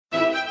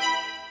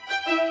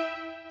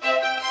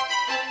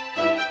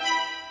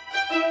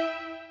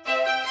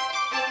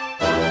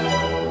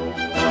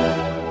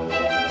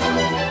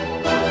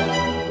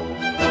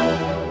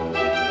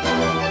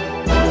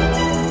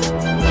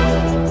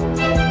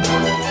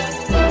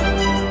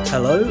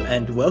Hello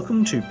and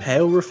welcome to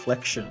Pale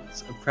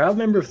Reflections, a proud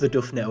member of the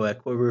Duff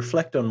Network where we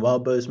reflect on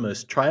Wildbow's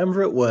most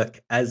triumvirate work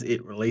as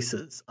it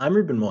releases. I'm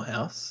Ruben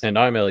Morehouse. And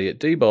I'm Elliot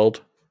Diebold.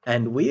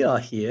 And we are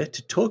here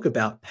to talk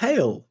about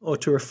Pale, or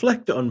to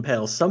reflect on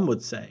Pale, some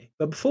would say.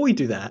 But before we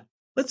do that,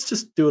 let's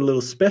just do a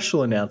little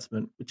special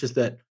announcement, which is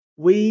that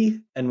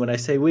we, and when I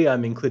say we,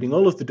 I'm including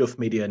all of the Duff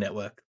Media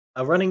Network,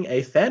 are running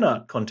a fan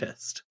art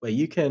contest where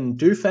you can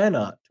do fan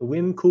art to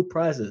win cool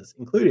prizes,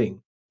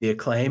 including the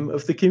acclaim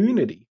of the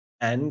community.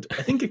 And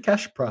I think a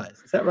cash prize.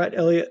 Is that right,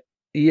 Elliot?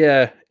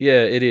 Yeah,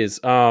 it is.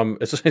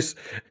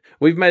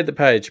 We've made the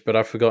page, but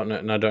I've forgotten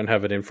it and I don't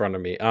have it in front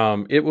of me.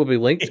 It will be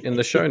linked in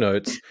the show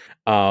notes.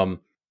 So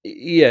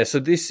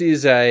this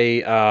is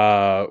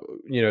a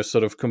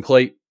sort of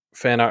complete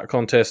fan art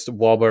contest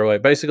Wildbow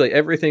related. Basically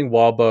everything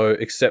Wildbow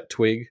except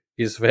Twig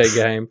is fair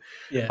game.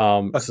 Since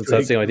Twig,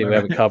 that's the only thing we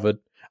haven't covered.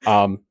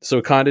 So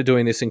we're kind of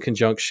doing this in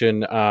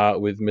conjunction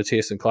with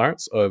Matthias and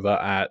Clarence over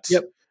at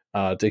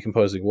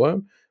Decomposing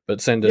Worm. But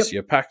send us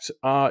your packed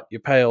art, your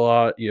pale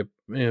art, your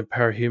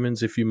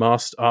parahumans if you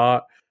must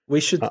art.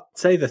 We should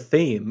say the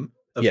theme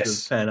of the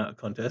fan art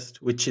contest,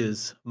 which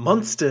is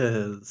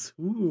monsters.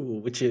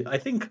 Which I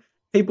think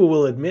people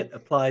will admit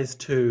applies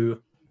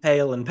to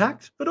pale and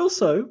packed, but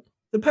also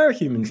the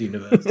parahumans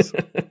universe.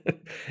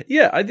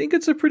 Yeah, I think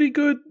it's a pretty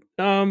good,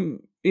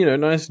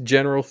 nice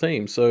general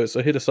theme. So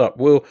hit us up.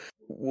 We'll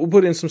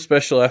put in some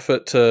special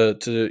effort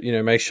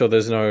to make sure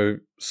there's no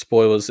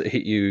spoilers that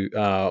hit you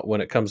when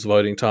it comes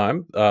voting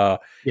time.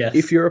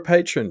 If you're a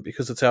patron,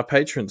 because it's our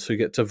patrons who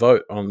get to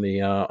vote on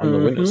the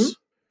winners.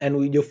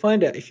 And you'll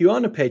find out if you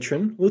aren't a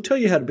patron, we'll tell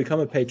you how to become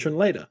a patron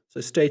later. So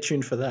stay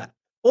tuned for that.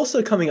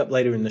 Also coming up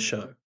later in the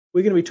show,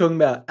 we're going to be talking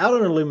about Out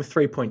on a Limb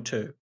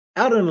 3.2,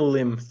 Out on a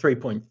Limb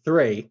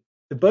 3.3,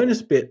 the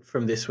bonus bit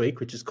from this week,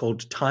 which is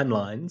called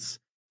Timelines,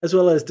 as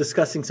well as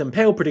discussing some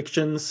pale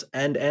predictions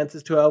and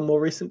answers to our more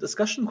recent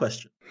discussion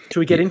question. Should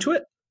we get into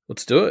it?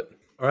 Let's do it.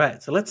 All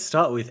right, so let's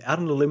start with Out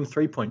on a Limb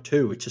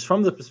 3.2, which is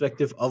from the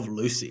perspective of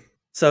Lucy.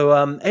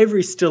 So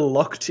Avery's still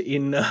locked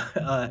in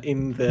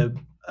the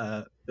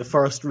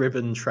Forest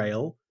Ribbon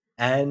Trail,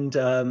 and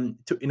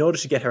in order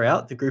to get her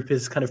out, the group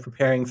is kind of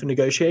preparing for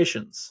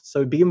negotiations. So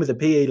we begin with a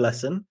PE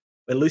lesson,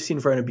 where Lucy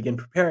and Verona begin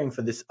preparing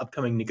for this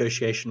upcoming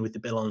negotiation with the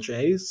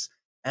Bélangers,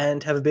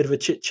 and have a bit of a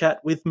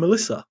chit-chat with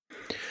Melissa.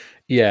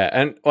 Yeah,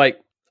 and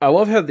I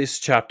love how this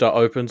chapter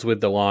opens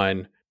with the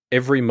line,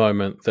 "Every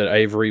moment that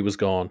Avery was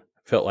gone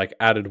felt like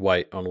added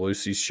weight on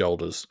Lucy's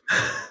shoulders."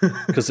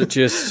 Because it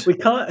just... we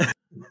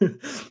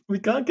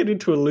can't get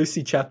into a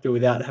Lucy chapter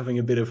without having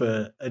a bit of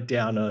a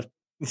downer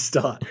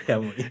start,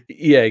 can we?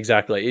 Yeah,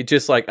 exactly. It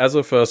just, as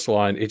a first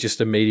line, it just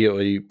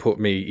immediately put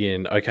me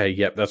in, okay,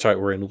 yep, that's right,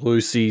 we're in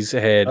Lucy's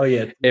head. Oh,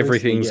 yeah.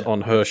 Everything's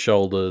on her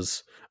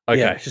shoulders.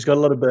 Okay. Yeah, she's got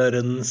a lot of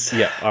burdens.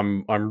 Yeah,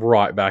 I'm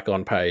right back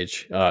on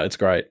page. It's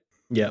great.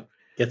 Yeah,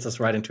 gets us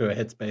right into her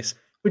headspace,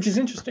 which is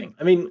interesting.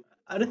 I mean,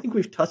 I don't think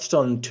we've touched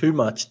on too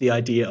much the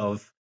idea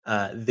of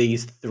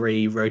these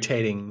three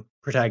rotating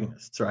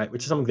protagonists, right?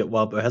 Which is something that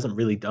Wildbow hasn't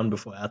really done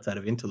before outside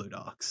of interlude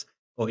arcs,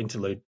 or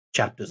interlude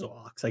chapters or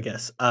arcs, I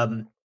guess.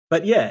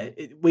 But yeah,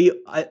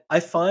 I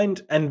find,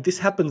 and this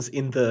happens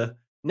in the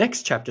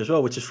next chapter as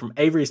well, which is from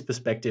Avery's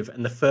perspective,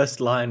 and the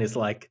first line is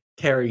like,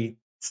 Carrie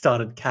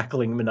started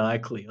cackling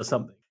maniacally or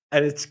something.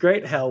 And it's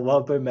great how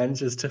Wildbow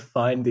manages to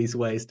find these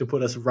ways to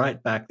put us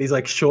right back, these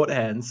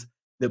shorthands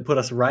that put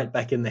us right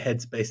back in the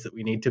headspace that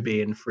we need to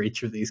be in for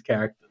each of these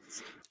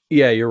characters.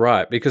 Yeah, you're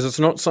right, because it's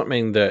not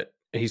something that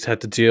he's had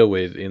to deal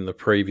with in the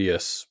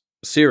previous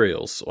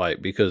serials,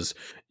 because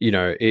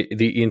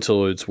the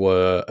interludes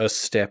were a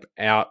step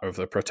out of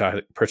the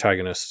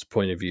protagonist's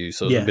point of view,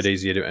 so it's a bit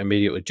easier to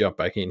immediately jump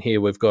back in.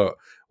 Here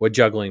we're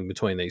juggling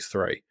between these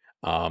three.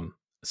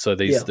 So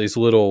these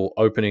little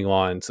opening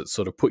lines that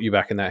sort of put you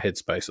back in that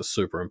headspace are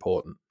super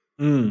important.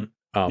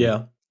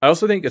 I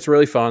also think it's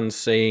really fun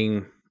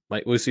seeing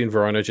Lucy and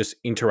Verona just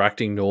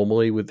interacting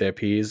normally with their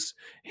peers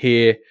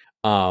here.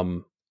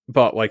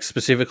 But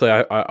specifically,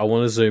 I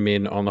want to zoom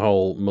in on the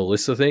whole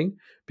Melissa thing,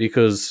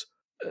 because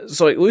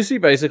Lucy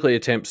basically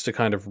attempts to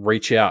kind of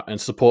reach out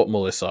and support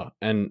Melissa,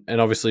 and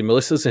obviously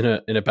Melissa's in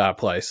a bad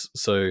place,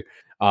 so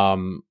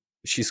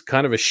she's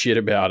kind of a shit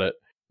about it,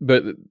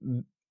 but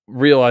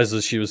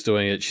realizes she was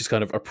doing it. She's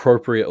kind of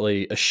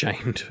appropriately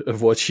ashamed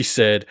of what she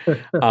said.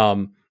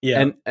 And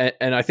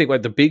I think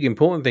the big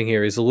important thing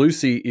here is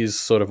Lucy is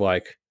sort of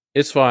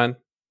it's fine,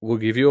 we'll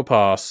give you a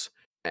pass.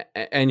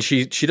 And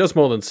she does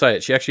more than say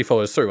it. She actually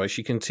follows through.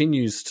 She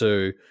continues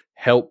to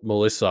help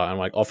Melissa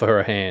and offer her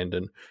a hand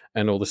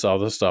and all this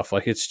other stuff.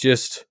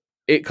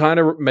 It kind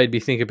of made me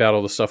think about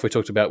all the stuff we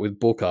talked about with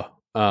Booker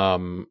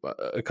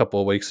a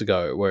couple of weeks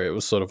ago, where it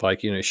was sort of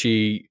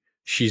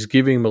she's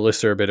giving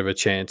Melissa a bit of a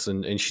chance,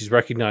 and she's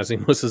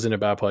recognizing Melissa's in a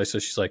bad place. So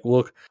she's like,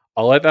 look,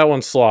 I'll let that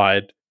one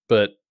slide,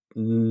 but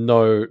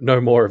no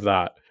more of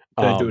that.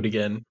 Don't do it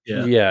again.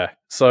 Yeah. Yeah.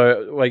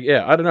 So I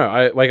don't know.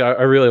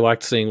 I really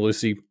liked seeing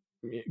Lucy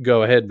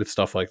go ahead with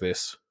stuff like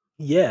this.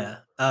 Yeah.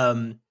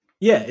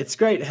 It's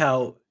great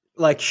how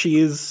she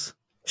is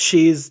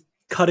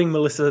cutting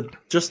Melissa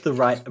just the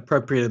right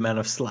appropriate amount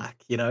of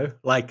slack, you know?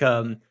 Like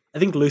I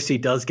think Lucy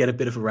does get a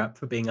bit of a rap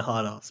for being a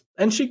hard ass,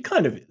 and she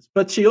kind of is,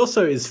 but she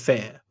also is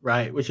fair,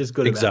 right? Which is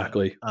good about her.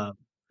 Exactly.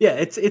 Yeah,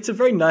 it's a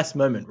very nice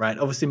moment, right?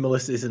 Obviously,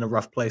 Melissa is in a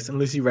rough place, and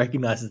Lucy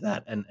recognizes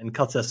that and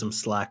cuts her some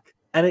slack.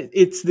 And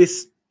it's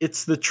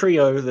the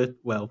trio that,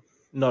 well,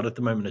 not at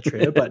the moment a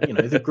trio, but you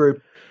know, the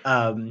group.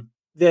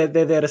 They're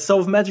there to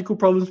solve magical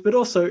problems, but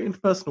also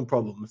interpersonal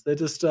problems. They're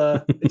just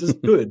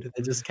good.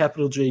 They're just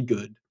capital G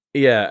good.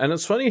 Yeah, and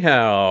it's funny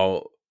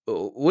how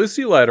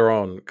Lucy later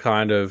on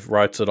kind of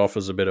writes it off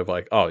as a bit of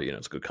like, oh, you know,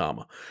 it's good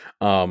karma.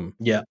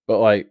 Yeah. But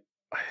like,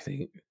 I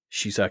think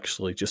she's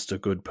actually just a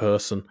good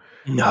person.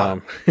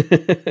 No,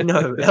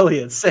 no,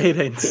 Elliot, say it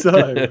ain't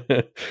so.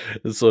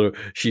 It's sort of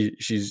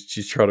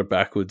she's trying to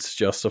backwards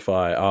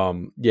justify.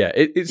 Yeah,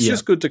 it's Yeah.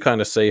 just good to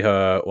kind of see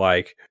her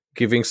like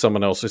giving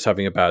someone else who's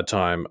having a bad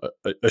time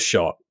a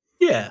shot.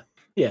 Yeah,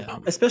 yeah.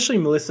 Especially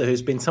Melissa,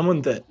 who's been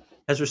someone that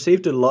has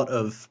received a lot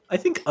of, I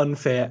think,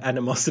 unfair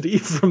animosity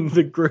from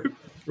the group,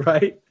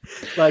 right?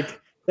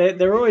 Like,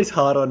 they're always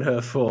hard on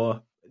her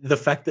for the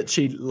fact that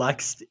she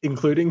likes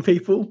including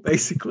people,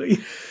 basically.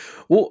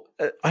 Well,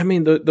 I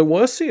mean, the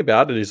worst thing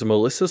about it is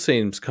Melissa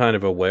seems kind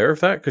of aware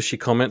of that because she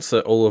comments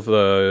that all of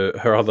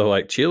her other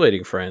like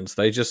cheerleading friends,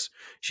 the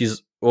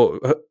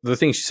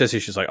thing she says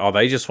is she's like, oh,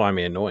 they just find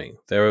me annoying.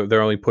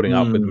 They're only putting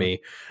up with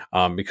me,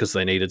 because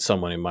they needed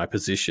someone in my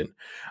position,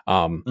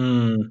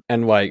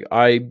 and like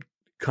I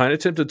kind of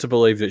tempted to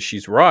believe that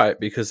she's right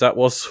because that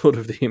was sort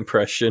of the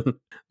impression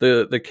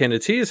the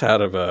Kenneteers had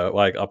of her.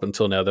 Like up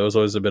until now, there was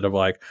always a bit of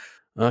like,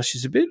 oh,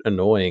 she's a bit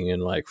annoying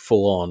and like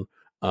full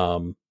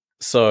on.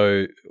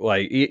 So,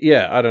 like,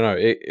 yeah, I don't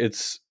know.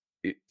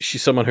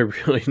 She's someone who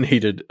really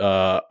needed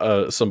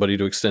somebody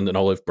to extend an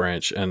olive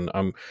branch, and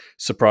I'm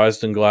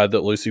surprised and glad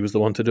that Lucy was the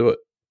one to do it.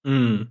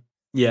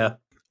 Yeah.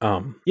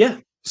 Yeah,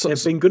 So,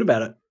 they've been good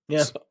about it.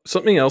 Yeah.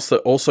 something else that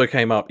also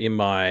came up in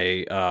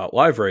my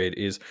live read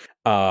is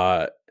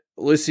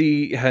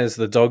Lucy has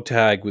the dog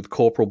tag with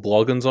Corporal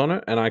Bloggins on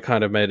it, and I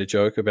kind of made a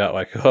joke about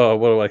like, oh,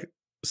 what a like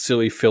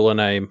silly filler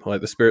name.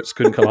 Like the spirits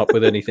couldn't come up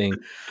with anything.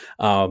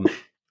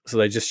 So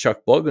they just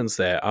chucked Bloggins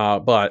there.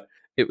 But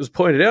it was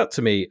pointed out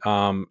to me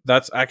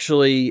that's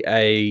actually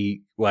a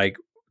like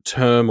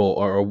term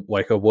or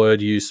like a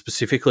word used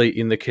specifically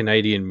in the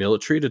Canadian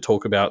military to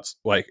talk about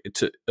like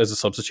as a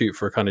substitute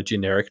for a kind of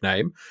generic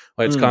name.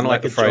 Like it's kind of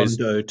like the phrase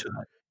John Doe type.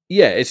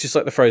 Yeah, it's just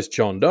like the phrase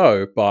John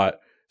Doe, but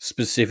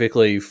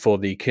specifically for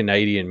the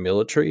Canadian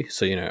military.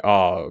 So, you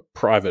know,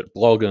 Private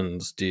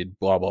Bloggins did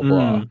blah, blah,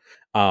 blah.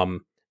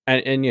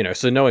 And you know,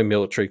 so knowing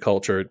military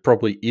culture, it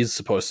probably is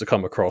supposed to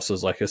come across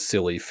as like a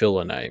silly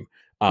filler name.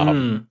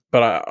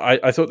 But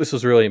I thought this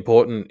was really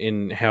important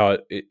in how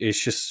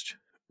it's just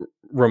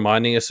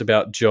reminding us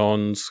about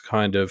John's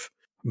kind of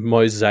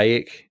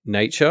mosaic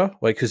nature.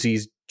 Like, because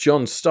he's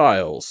John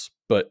Styles,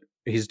 but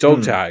his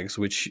dog tags,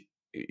 which,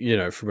 you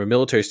know, from a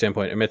military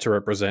standpoint, are meant to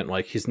represent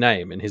like his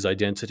name and his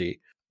identity.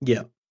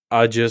 Yeah.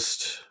 Are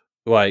just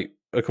like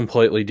a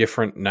completely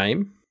different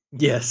name.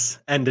 Yes,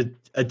 and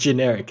a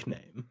generic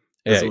name.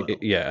 Yeah, well,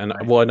 yeah, and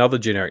well, another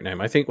generic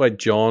name. I think like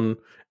John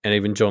and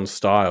even John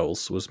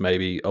Styles was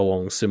maybe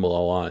along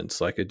similar lines,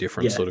 like a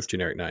different sort of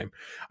generic name.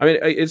 I mean,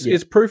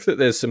 it's proof that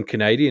there's some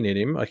Canadian in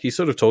him. Like he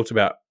sort of talked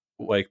about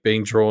like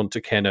being drawn to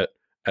Kennet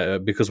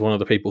because one of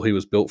the people he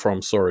was built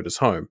from saw it as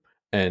home.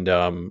 And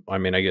I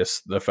mean, I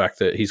guess the fact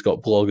that he's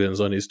got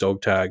Bloggins on his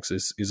dog tags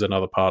is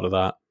another part of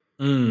that.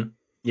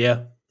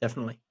 Yeah,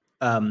 definitely.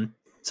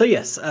 So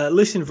yes,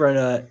 Lucy and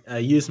Verona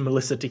use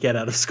Melissa to get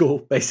out of school,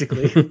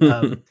 basically.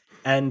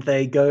 And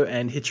they go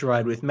and hitch a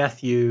ride with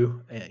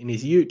Matthew in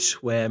his ute,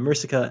 where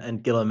Marissa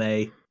and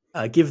Guillerme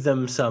give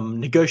them some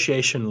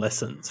negotiation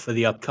lessons for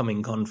the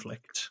upcoming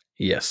conflict.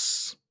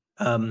 Yes.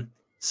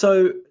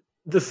 So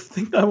the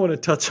thing I want to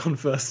touch on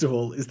first of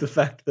all is the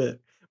fact that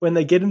when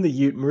they get in the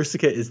ute,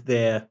 Marissa is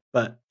there,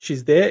 but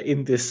she's there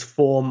in this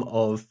form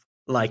of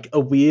like a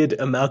weird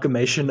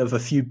amalgamation of a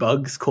few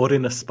bugs caught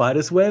in a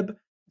spider's web,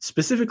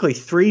 specifically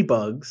 3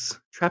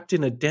 bugs trapped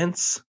in a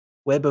dense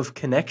web of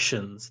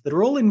connections that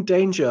are all in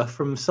danger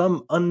from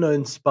some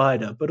unknown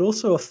spider, but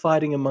also are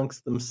fighting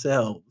amongst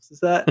themselves. Is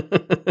that,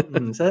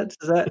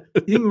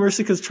 you think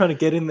Marika's trying to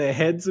get in their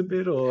heads a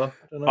bit, or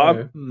I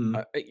don't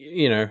know?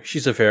 You know,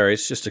 she's a fairy.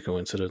 It's just a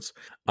coincidence.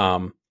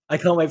 I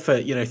can't wait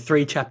for,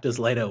 3 chapters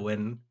later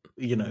when,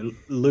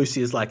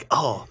 Lucy is like,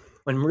 oh,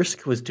 when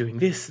Marissa was doing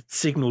this, it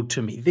signaled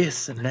to me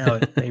this, and now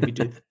it maybe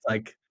did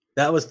like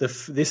that was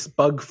this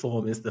bug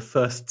form is the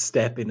first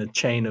step in a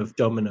chain of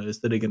dominoes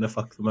that are going to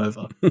fuck them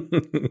over.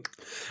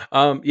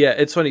 Yeah,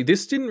 it's funny.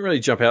 This didn't really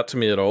jump out to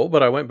me at all,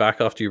 but I went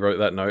back after you wrote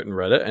that note and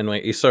read it, and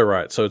like, you're so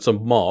right. So it's a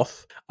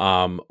moth,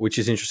 which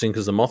is interesting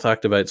because the moth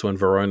activates when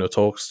Verona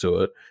talks to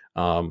it.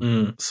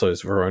 So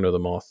it's Verona the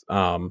moth.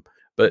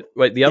 But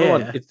wait, the other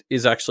one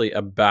is actually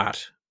a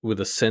bat with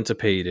a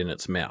centipede in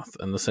its mouth,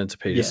 and the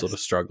centipede is sort of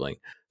struggling.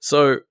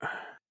 So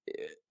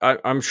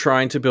I'm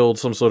trying to build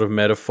some sort of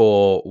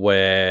metaphor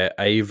where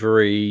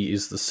Avery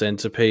is the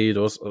centipede,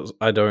 or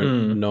I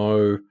don't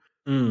know.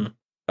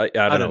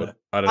 I I don't don't know. know.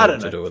 I don't I know don't what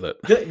to know. do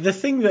with it. The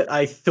thing that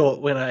I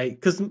thought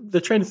because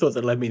the train of thought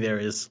that led me there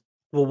is,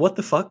 well, what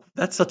the fuck?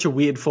 That's such a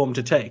weird form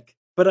to take.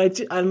 But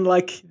I'm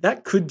like,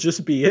 that could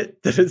just be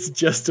it, that it's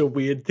just a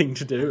weird thing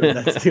to do, and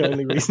that's the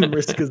only reason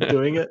Mariska's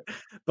doing it.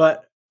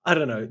 But I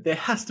don't know. There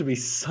has to be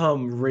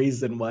some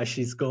reason why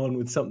she's gone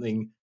with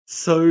something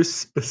so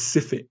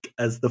specific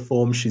as the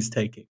form she's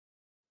taking.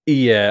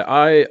 Yeah,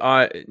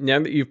 I now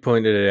that you've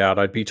pointed it out,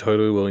 I'd be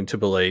totally willing to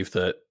believe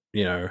that,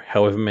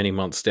 however many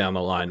months down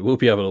the line, we'll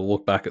be able to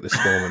look back at this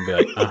form and be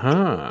like,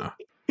 aha.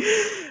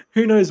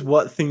 Who knows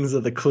what things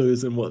are the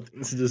clues and what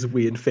things are just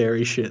weird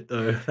fairy shit,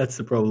 though. That's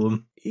the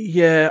problem.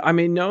 Yeah, I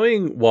mean,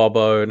 knowing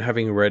Wabo and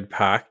having read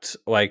Pact,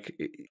 like,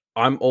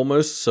 I'm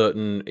almost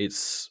certain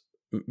it's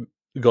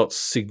got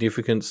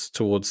significance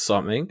towards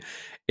something.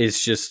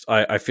 It's just,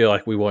 I feel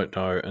like we won't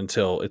know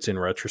until it's in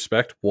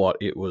retrospect what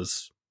it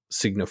was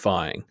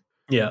signifying.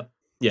 Yeah.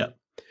 Yeah.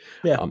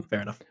 Yeah.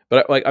 Fair enough.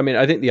 But, like, I mean,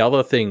 I think the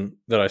other thing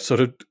that I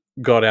sort of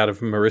got out of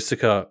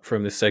Marisica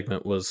from this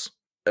segment was,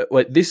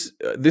 like, this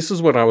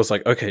is when I was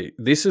like, okay,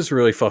 this is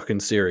really fucking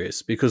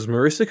serious, because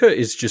Marisica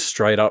is just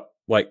straight up,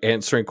 like,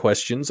 answering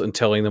questions and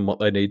telling them what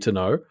they need to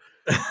know.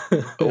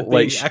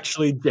 Like, Being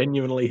actually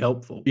genuinely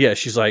helpful. yeah,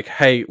 she's like,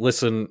 hey,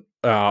 listen,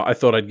 I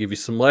thought I'd give you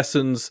some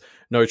lessons,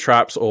 no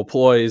traps or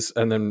ploys.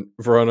 And then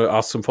Verona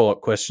asks some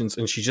follow-up questions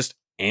and she just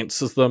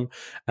answers them.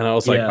 And I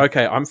was like, Yeah.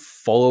 okay, I'm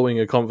following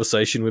a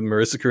conversation with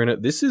Marisica in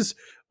it. This is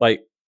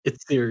like,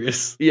 It's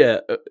serious. yeah,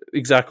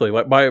 exactly.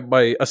 Like,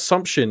 my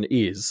assumption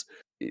is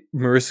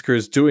Mariska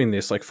is doing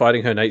this, like,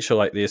 fighting her nature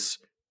like this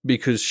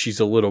because she's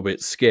a little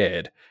bit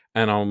scared.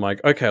 And I'm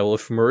like, okay, well,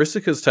 if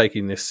Mariska's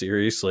taking this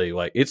seriously,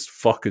 like, it's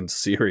fucking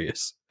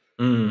serious.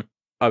 Mm.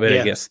 I mean, I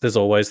Yeah. guess there's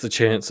always the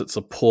chance it's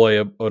a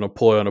ploy on a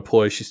ploy on a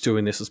ploy. She's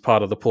doing this as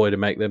part of the ploy to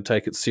make them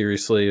take it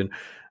seriously.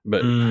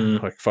 But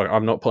like, fuck,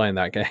 I'm not playing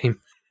that game.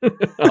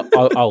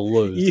 I'll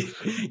lose.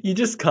 You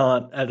just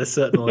can't at a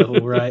certain level,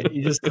 right?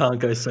 You just can't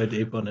go so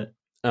deep on it.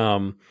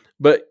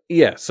 But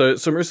yeah, so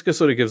Mariska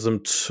sort of gives them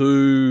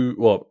two,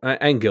 well,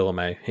 and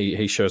Guillerme,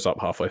 he shows up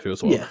halfway through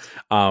as well.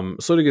 Yeah.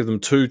 Sort of give them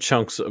two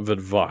chunks of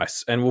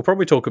advice, and we'll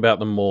probably talk about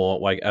them more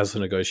like as the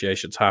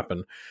negotiations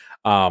happen.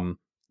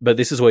 But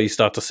this is where you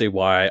start to see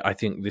why I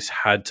think this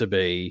had to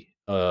be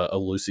a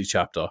Lucy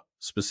chapter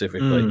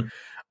specifically.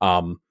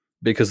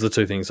 Because the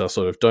two things are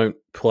sort of don't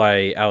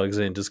play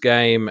Alexander's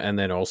game, and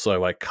then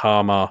also like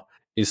karma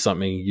is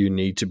something you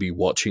need to be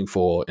watching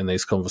for in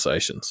these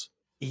conversations.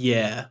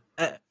 Yeah.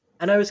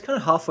 And I was kind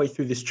of halfway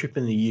through this trip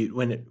in the Ute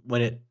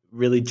when it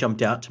really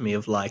jumped out to me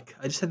of like,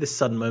 I just had this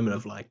sudden moment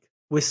of like,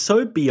 we're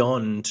so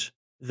beyond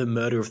the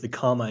murder of the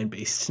Carmine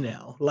Beast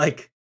now.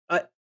 Like,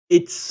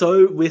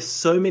 we're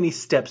so many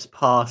steps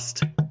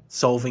past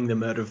solving the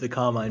murder of the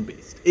Carmine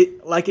Beast.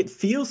 It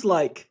feels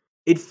like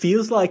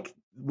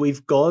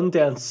we've gone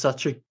down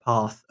such a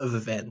path of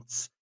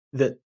events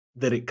that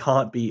it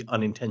can't be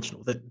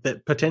unintentional.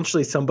 That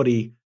potentially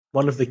somebody,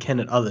 one of the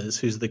Kennet others,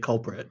 who's the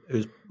culprit,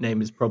 whose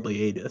name is probably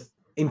Edith,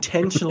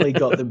 intentionally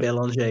got the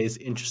Belangers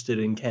interested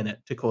in Kennet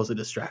to cause a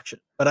distraction.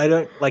 But I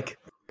don't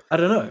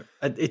know.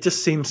 It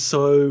just seems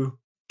so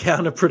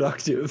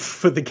counterproductive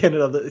for the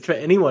Kennet for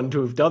anyone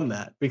to have done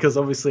that, because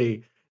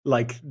obviously,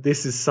 like,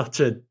 this is such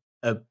a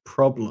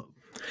problem.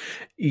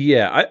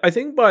 Yeah, I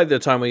think by the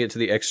time we get to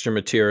the extra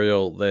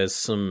material, there's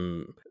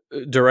some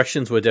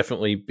directions we're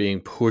definitely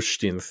being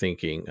pushed in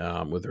thinking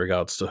with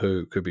regards to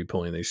who could be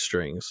pulling these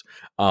strings.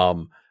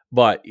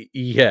 But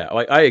yeah,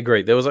 like, I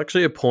agree. There was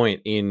actually a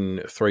point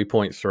in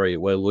 3.3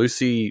 where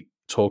Lucy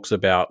talks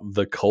about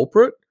the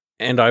culprit,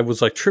 and I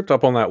was like tripped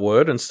up on that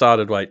word and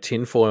started like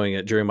tinfoiling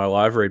it during my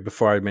live read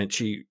before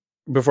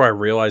I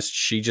realized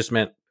she just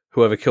meant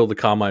whoever killed the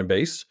Carmine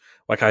Beast.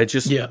 Like, I had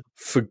just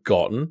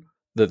forgotten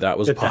that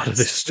was part of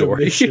this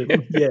story.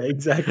 Yeah,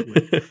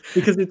 exactly.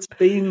 Because it's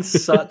been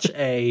such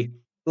a,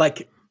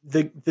 like,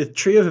 the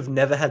trio have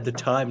never had the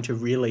time to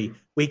really.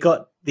 We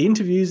got the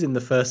interviews in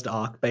the first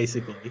arc,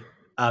 basically,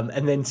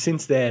 and then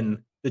since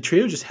then, the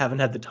trio just haven't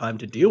had the time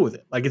to deal with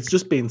it. Like, it's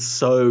just been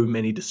so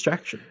many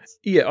distractions.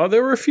 Yeah,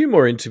 there were a few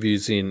more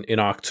interviews in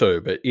arc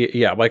 2, but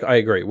yeah, like, I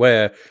agree.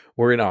 Where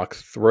we're in arc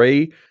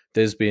 3,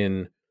 there's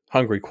been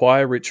Hungry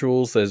Choir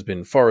rituals, there's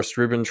been forest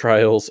ribbon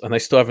trails, and they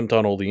still haven't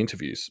done all the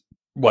interviews.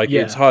 Like,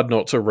 it's hard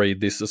not to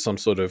read this as some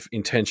sort of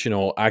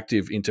intentional,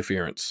 active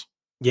interference.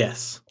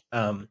 Yes.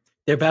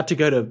 They're about to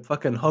go to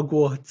fucking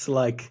Hogwarts,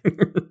 like,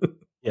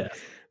 yeah.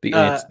 The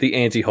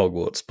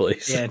anti-Hogwarts,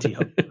 please. The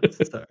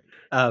anti-Hogwarts, sorry.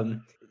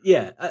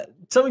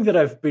 Something that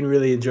I've been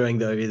really enjoying,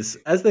 though, is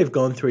as they've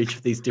gone through each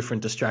of these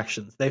different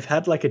distractions, they've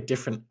had, like, a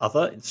different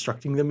other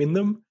instructing them in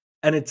them.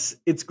 And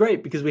it's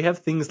great because we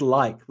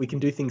can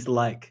do things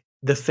like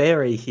the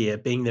fairy here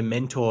being the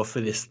mentor for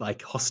this,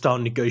 like, hostile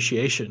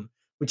negotiation,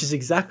 which is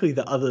exactly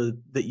the other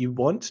that you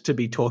want to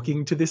be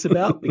talking to this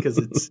about, because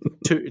it's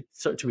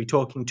to be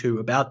talking to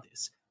about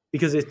this,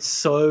 because it's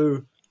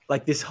so,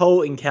 like, this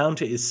whole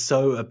encounter is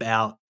so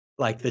about,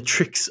 like, the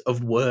tricks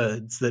of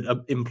words that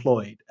are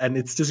employed. And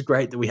it's just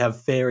great that we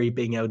have Fairy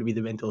being able to be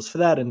the mentors for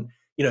that. And,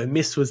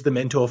 Miss was the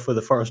mentor for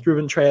the Forest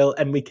Ribbon Trail.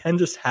 And we can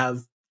just have,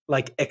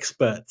 like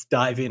experts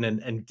dive in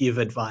and give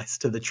advice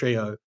to the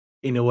trio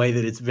in a way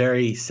that it's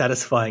very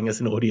satisfying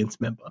as an audience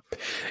member.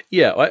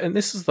 Yeah, and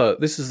this is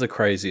the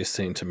craziest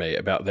thing to me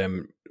about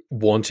them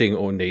wanting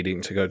or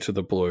needing to go to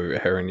the Blue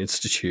Heron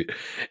Institute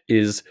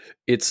is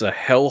it's a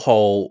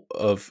hellhole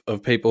of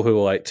people who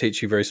will like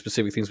teach you very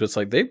specific things, but it's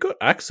like they've got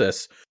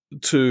access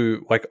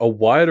to like a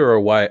wider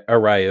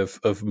array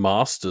of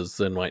masters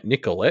than like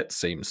Nicolette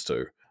seems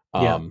to.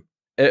 Yeah.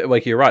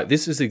 Like you're right,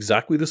 this is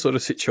exactly the sort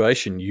of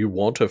situation you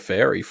want a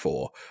fairy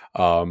for,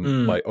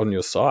 like on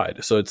your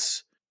side. So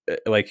it's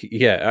like,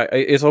 yeah,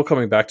 it's all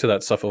coming back to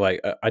that stuff of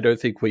like, I don't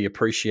think we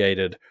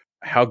appreciated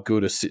how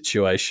good a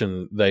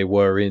situation they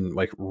were in,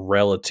 like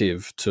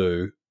relative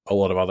to a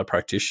lot of other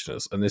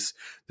practitioners. And this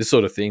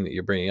sort of thing that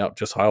you're bringing up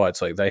just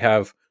highlights like they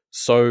have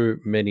so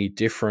many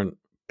different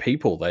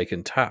people they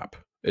can tap.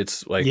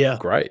 It's like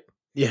great.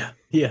 Yeah,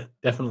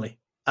 definitely.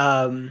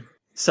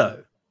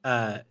 So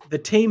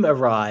the team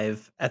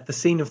arrive at the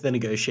scene of the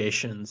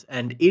negotiations,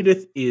 and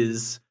Edith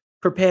is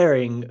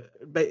preparing,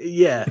 I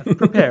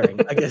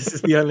guess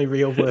is the only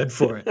real word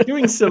for it.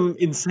 Doing some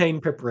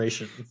insane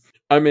preparations.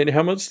 I mean,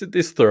 how much did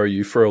this throw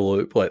you for a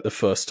loop, like the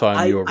first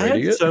time you were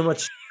reading it? I had so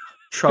much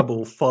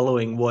trouble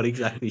following what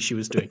exactly she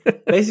was doing.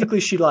 Basically,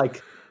 she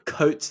like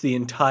coats the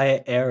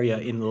entire area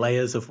in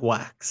layers of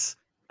wax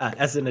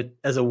as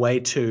a way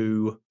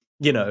to,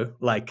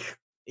 like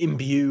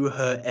imbue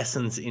her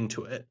essence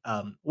into it.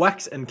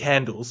 Wax and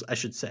candles, I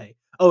should say.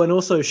 Oh, and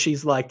also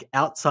she's like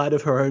outside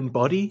of her own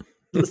body.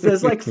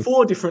 There's like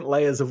 4 different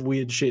layers of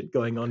weird shit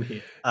going on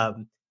here.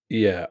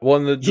 Yeah, well,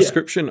 and the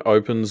description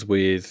opens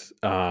with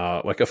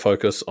like a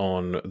focus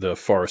on the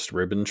forest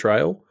ribbon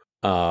trail.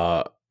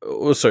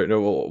 Also,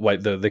 no,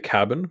 wait, the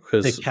cabin,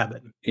 because the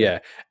cabin,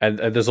 and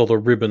there's all the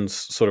ribbons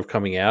sort of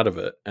coming out of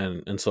it,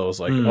 and so I was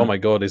like, oh my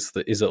god, is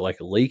it like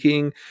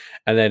leaking?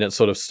 And then it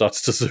sort of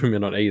starts to zoom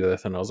in on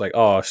Edith, and I was like,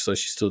 oh, so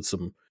she's doing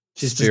some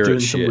just doing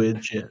some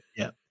weird shit.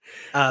 Yeah,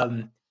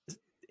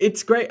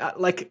 it's great.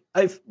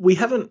 We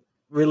haven't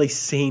really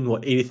seen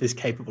what Edith is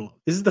capable of.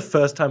 This is the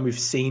first time we've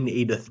seen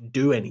Edith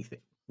do anything,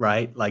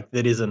 right? Like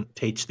that isn't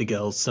teach the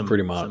girls some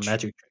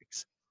magic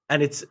tricks.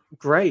 And it's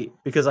great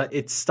because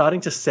it's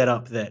starting to set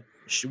up that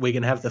we're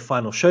going to have the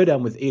final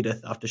showdown with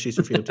Edith after she's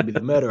revealed to be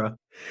the murderer.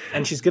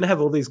 And she's going to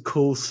have all these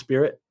cool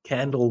spirit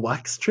candle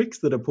wax tricks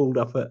that are pulled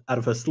up out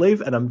of her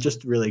sleeve. And I'm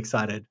just really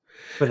excited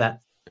for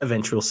that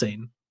eventual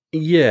scene.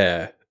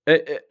 Yeah.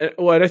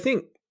 Well, and I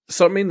think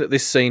something that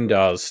this scene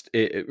does,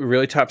 it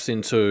really taps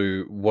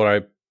into what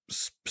I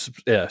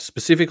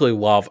specifically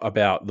love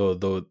about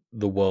the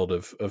world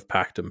of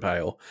Pact and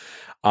Pale.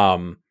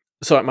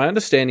 So my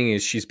understanding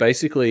is she's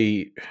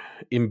basically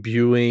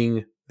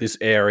imbuing this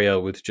area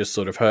with just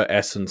sort of her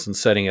essence and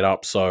setting it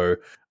up so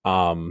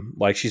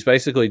like she's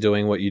basically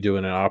doing what you do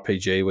in an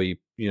RPG where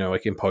you know,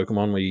 like in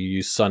Pokemon where you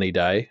use Sunny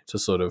Day to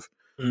sort of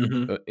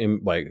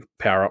like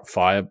power up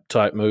fire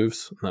type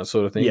moves and that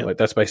sort of thing. Like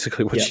that's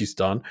basically what she's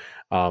done.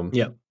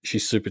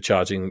 She's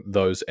supercharging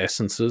those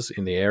essences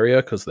in the area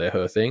because they're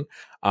her thing.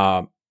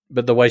 But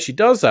the way she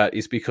does that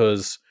is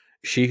because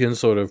she can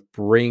sort of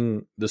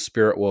bring the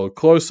spirit world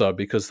closer,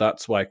 because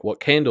that's like what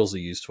candles are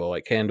used for.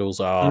 Like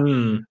candles are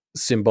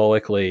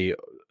symbolically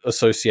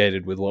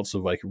associated with lots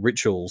of like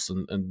rituals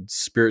and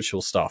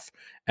spiritual stuff.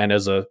 And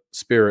as a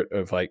spirit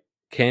of like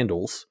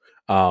candles,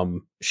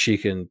 she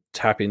can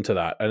tap into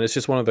that. And it's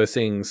just one of those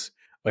things,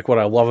 like what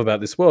I love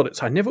about this world,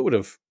 I never would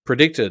have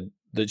predicted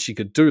that she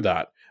could do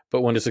that.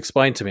 But when it's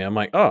explained to me, I'm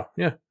like, oh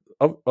yeah,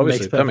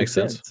 obviously that makes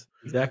sense.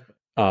 Exactly.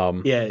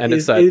 And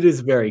it is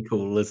very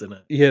cool, isn't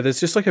it? Yeah, there's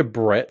just like a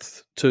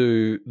breadth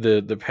to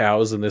the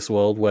powers in this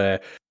world where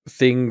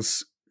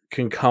things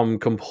can come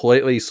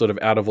completely sort of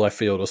out of left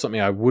field or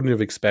something I wouldn't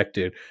have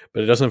expected,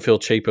 but it doesn't feel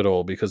cheap at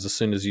all, because as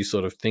soon as you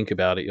sort of think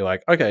about it, you're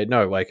like, okay,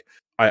 no, like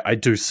I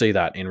do see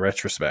that in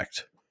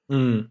retrospect.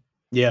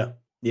 Yeah.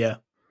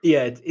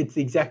 It's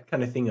the exact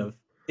kind of thing of,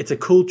 it's a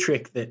cool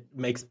trick that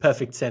makes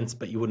perfect sense,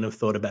 but you wouldn't have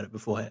thought about it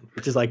beforehand,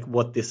 which is like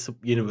what this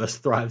universe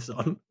thrives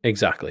on.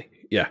 Exactly.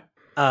 Yeah.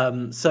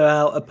 So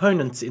our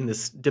opponents in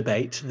this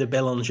debate, the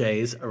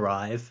Bélangers,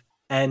 arrive,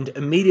 and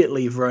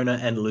immediately Verona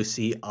and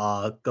Lucy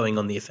are going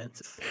on the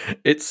offensive.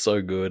 It's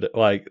so good.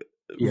 Like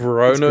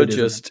Verona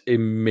just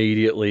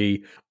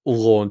immediately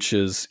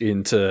launches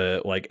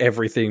into like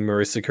everything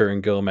Marissa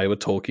and Guilherme were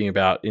talking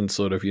about in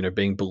sort of,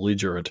 being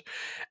belligerent,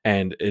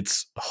 and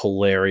it's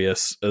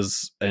hilarious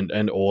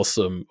and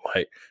awesome.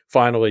 Like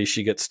finally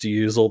she gets to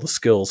use all the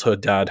skills her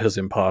dad has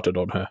imparted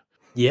on her.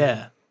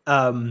 Yeah.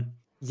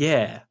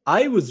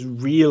 I was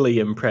really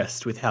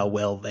impressed with how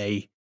well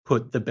they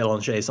put the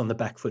Bélangers on the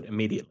back foot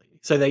immediately.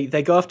 So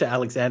they go after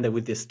Alexander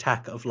with this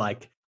tack of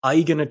like, are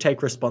you going to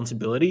take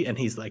responsibility? And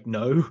he's like,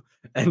 no.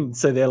 And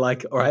so they're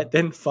like, all right,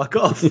 then fuck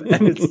off.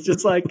 And it's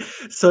just like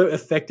so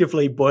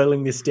effectively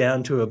boiling this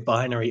down to a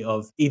binary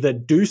of either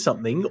do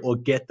something or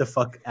get the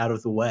fuck out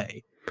of the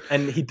way.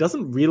 And he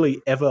doesn't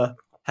really ever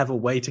have a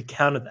way to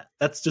counter that.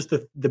 That's just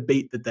the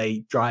beat that they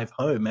drive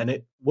home, and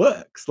it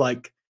works.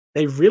 Like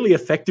they really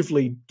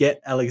effectively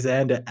get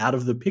Alexander out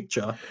of the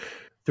picture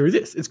through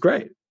this. It's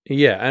great.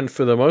 Yeah, and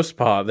for the most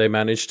part, they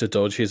managed to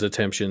dodge his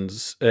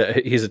attempts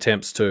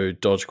to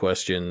dodge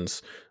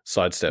questions,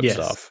 sidestep Yes.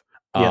 stuff.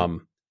 Yeah.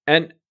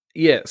 And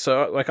yeah,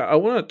 so like I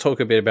want to talk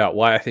a bit about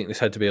why I think this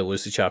had to be a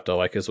Lucy chapter,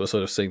 like as we're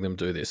sort of seeing them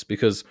do this,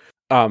 because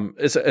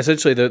it's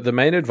essentially the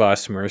main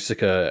advice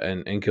Marisica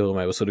and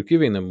Guilherme were sort of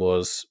giving them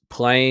was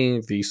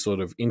playing the sort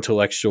of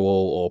intellectual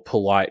or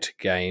polite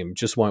game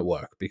just won't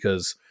work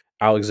because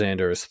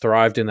Alexander has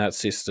thrived in that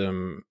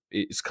system.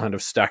 It's kind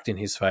of stacked in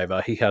his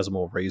favor. He has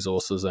more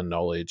resources and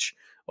knowledge.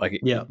 Like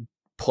Yeah.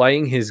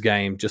 playing his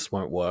game just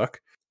won't work.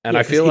 And Yeah,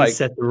 I because feel he like,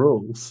 set the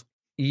rules.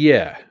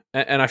 yeah,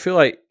 and I feel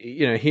like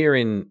here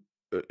in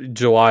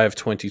July of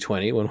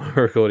 2020 when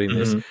we're recording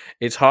this, Mhm.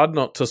 it's hard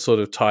not to sort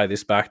of tie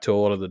this back to a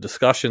lot of the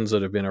discussions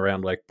that have been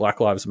around like Black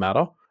Lives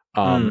Matter.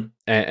 Mm.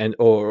 And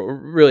or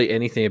really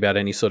anything about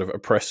any sort of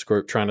oppressed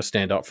group trying to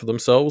stand up for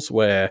themselves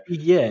where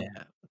Yeah,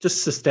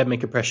 just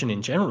systemic oppression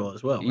in general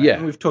as well, right? And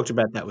yeah, we've talked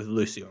about that with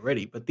Lucy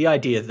already, but the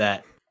idea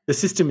that the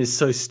system is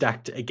so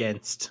stacked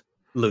against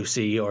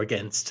Lucy or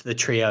against the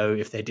trio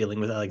if they're dealing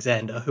with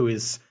Alexander, who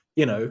is,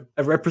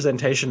 a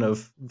representation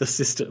of the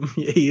system.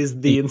 He is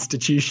y- the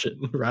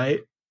institution, right?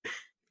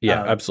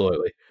 yeah, Um,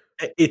 absolutely.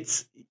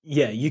 it's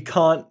yeah, you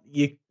can't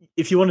you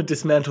if you want to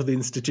dismantle the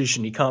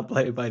institution, you can't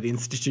play by the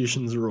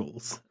institution's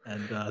rules,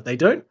 and they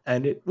don't,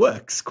 and it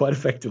works quite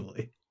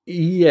effectively.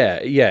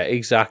 Yeah, yeah,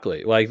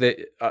 exactly. Like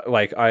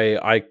like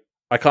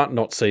I can't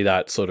not see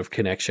that sort of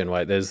connection.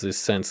 Like there's this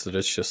sense that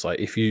it's just like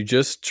if you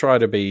just try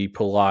to be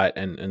polite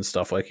and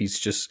stuff, like he's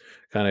just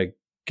kind of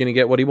gonna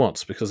get what he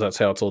wants because that's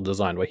how it's all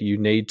designed. Like you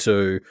need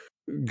to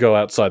go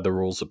outside the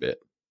rules a bit.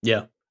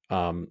 Yeah.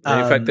 And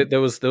in fact, Um,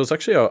 there was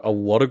actually a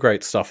lot of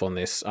great stuff on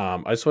this.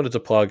 I just wanted to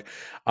plug.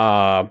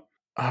 Uh,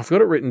 I've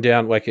got it written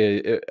down. Like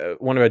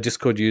one of our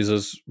Discord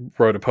users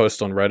wrote a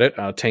post on Reddit,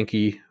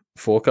 Tanky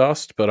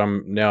Forecast, but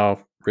I'm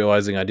now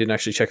realizing I didn't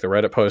actually check the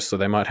Reddit post, so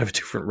they might have a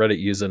different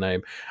Reddit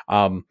username.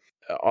 Um,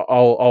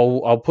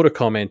 I'll put a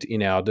comment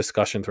in our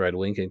discussion thread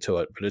linking to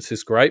it, but it's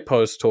this great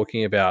post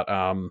talking about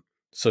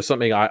so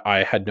something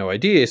I had no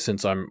idea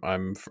since I'm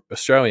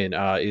Australian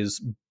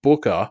is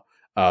Booker,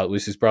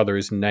 Lucy's brother,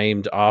 is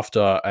named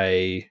after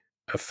a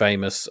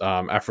famous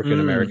African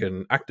mm,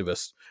 American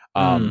activist,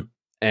 mm.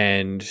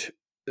 and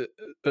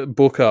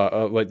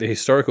Booker, like the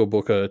historical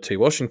Booker T.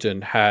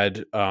 Washington,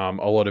 had a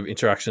lot of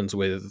interactions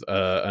with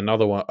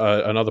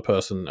another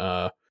person,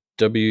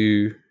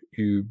 W.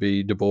 U.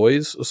 B. Du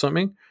Bois or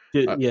something.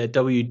 Uh, Yeah,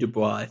 W. Du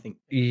Bois, I think.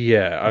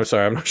 yeah, I'm Yeah.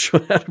 sorry, I'm not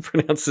sure how to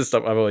pronounce this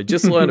stuff. I've only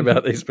just learned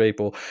about these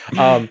people.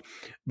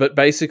 But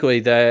basically,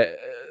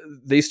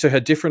 these two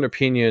had different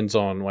opinions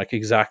on like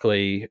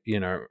exactly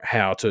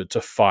how to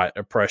fight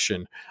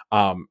oppression.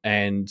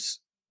 And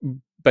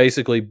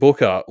basically,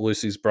 Booker,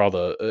 Lucy's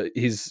brother,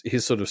 his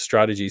sort of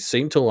strategies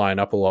seem to line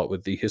up a lot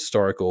with the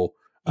historical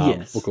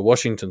Yes. Booker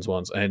Washington's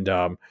ones, and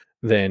So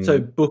then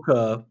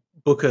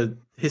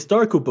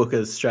historical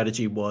Booker's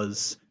strategy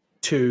was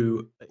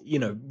to,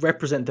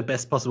 represent the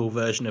best possible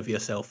version of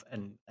yourself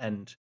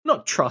and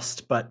not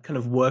trust, but kind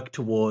of work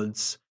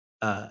towards,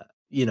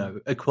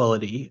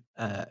 equality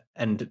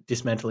and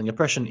dismantling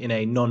oppression in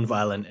a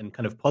non-violent and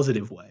kind of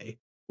positive way.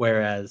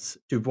 Whereas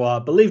Dubois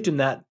believed in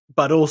that,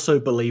 but also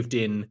believed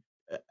in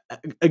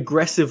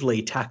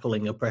aggressively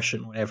tackling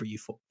oppression whenever you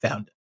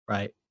found it,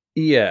 right?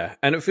 yeah,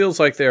 and it feels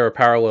like there are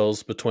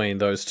parallels between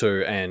those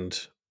two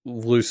and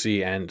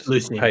Lucy and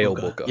Lucy and Pale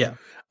Booker, Booker. yeah.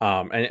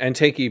 And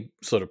Tenki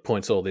sort of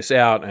points all this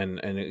out and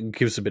it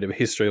gives a bit of a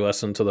history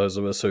lesson to those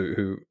of us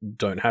who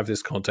don't have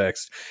this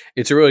context.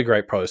 It's a really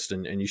great post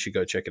and you should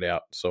go check it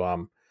out.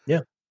 So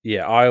Yeah.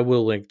 yeah, I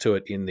will link to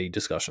it in the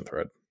discussion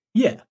thread.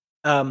 Yeah.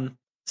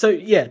 So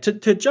yeah,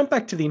 to jump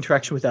back to the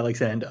interaction with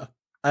Alexander,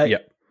 I Yeah.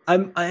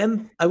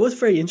 I was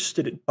very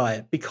interested by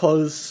it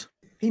because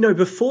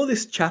before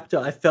this chapter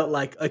I felt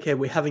like, okay,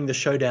 we're having the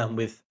showdown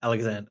with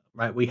Alexander,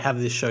 right? We have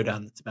this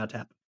showdown that's about to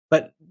happen.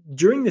 But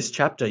during this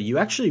chapter, you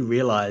actually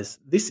realize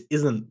this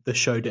isn't the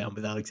showdown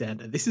with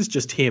Alexander. This is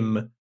just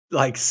him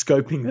like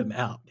scoping them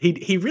out.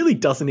 He really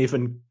doesn't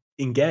even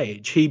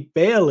engage. He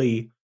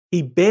barely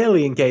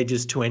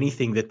engages to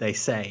anything that they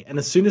say. And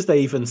as soon as they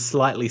even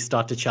slightly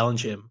start to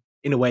challenge him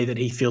in a way that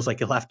he feels like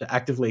he'll have to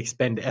actively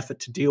expend effort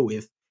to deal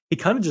with, he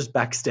kind of just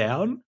backs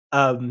down.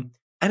 And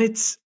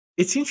it's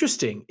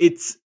interesting.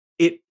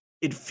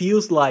 It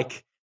feels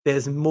like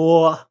there's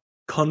more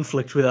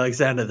conflict with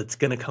Alexander that's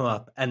going to come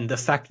up, and the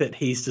fact that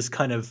he's just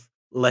kind of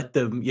let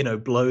them,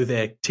 blow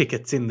their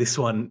tickets in this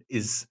one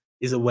is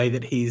a way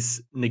that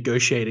he's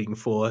negotiating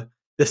for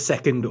the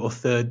second or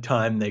third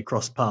time they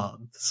cross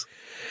paths.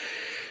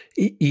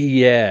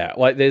 Yeah,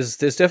 like there's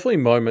definitely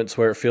moments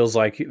where it feels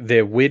like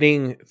they're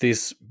winning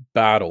this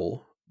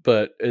battle,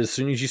 but as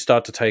soon as you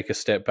start to take a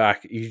step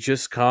back, you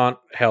just can't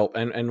help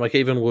and like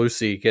even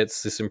Lucy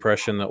gets this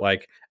impression that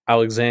like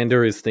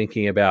Alexander is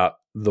thinking about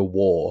the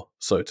war,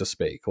 so to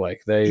speak.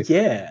 Like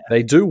Yeah.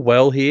 they do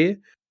well here,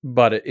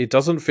 but it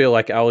doesn't feel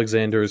like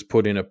Alexander is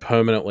put in a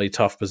permanently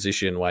tough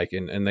position. Like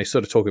and they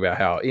sort of talk about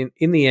how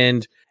in the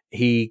end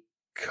he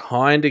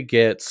kind of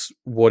gets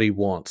what he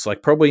wants.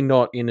 Like, probably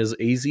not in as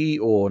easy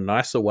or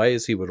nicer way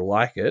as he would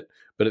like it,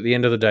 but at the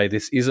end of the day,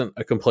 this isn't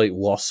a complete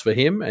loss for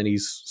him, and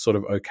he's sort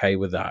of okay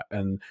with that.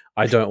 And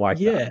I don't like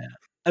that. Yeah.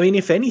 I mean,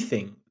 if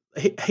anything,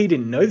 he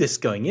didn't know this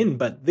going in,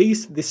 but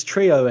this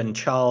trio and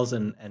Charles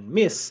and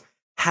Miss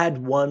had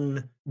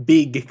one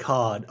big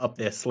card up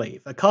their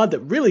sleeve, a card that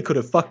really could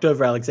have fucked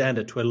over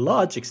Alexander to a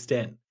large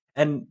extent.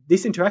 And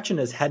this interaction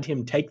has had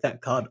him take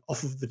that card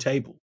off of the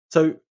table.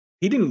 So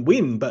he didn't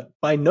win, but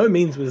by no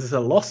means was this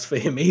a loss for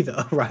him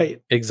either, right?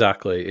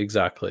 Exactly.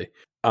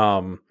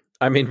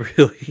 I mean,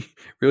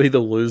 really, the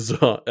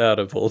loser out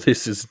of all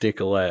this is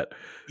Nicolette,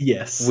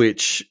 Yes.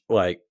 which,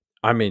 like,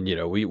 I mean,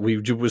 we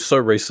were so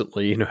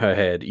recently in her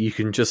head, you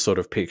can just sort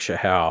of picture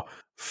how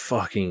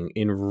fucking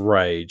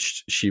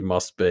enraged she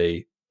must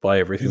be by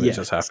everything that Yes.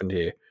 just happened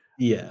here.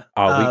 Yeah.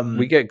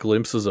 We get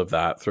glimpses of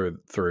that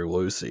through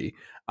Lucy.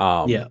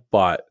 Yeah.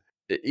 But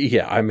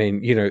yeah, I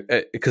mean,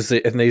 because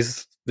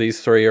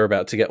these three are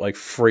about to get like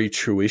free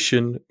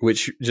tuition,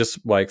 which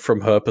just like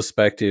from her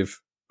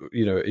perspective,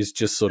 is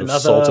just sort of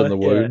salt in the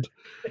wound.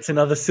 It's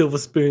another silver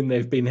spoon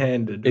they've been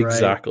handed, right?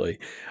 Exactly.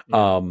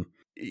 Yeah.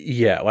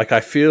 Yeah, like I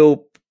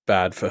feel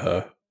bad for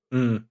her.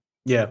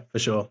 Yeah, for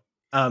sure.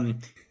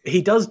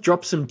 He does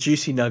drop some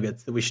juicy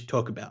nuggets that we should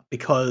talk about,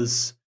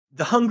 because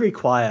the Hungry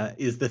Choir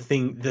is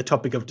the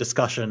topic of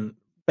discussion.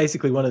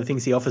 Basically, one of the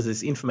things he offers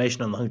is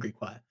information on the Hungry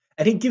Choir,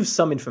 and he gives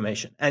some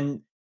information.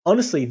 And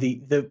honestly,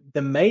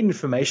 the main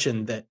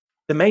information the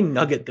main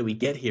nugget that we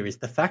get here is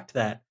the fact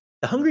that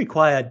the Hungry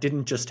Choir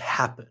didn't just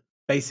happen.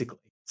 Basically,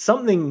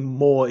 something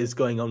more is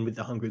going on with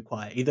the Hungry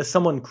Choir. Either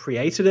someone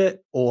created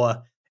it,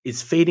 or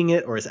is feeding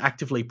it, or is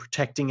actively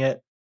protecting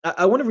it.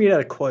 I want to read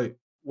out a quote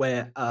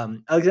where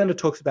Alexander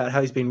talks about how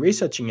he's been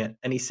researching it,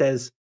 and he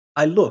says,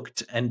 "I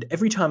looked, and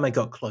every time I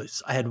got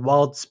close, I had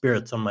wild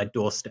spirits on my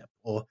doorstep,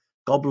 or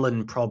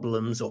goblin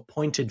problems, or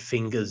pointed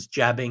fingers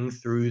jabbing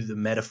through the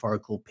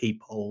metaphorical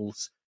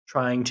peepholes,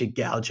 trying to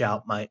gouge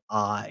out my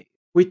eye,"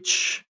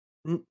 which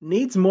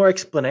needs more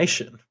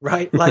explanation,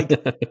 right?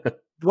 Like,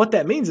 what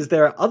that means is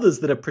there are others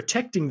that are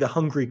protecting the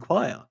Hungry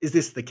Choir. Is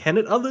this the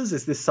Kennet others?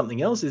 Is this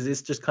something else? Is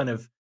this just kind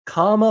of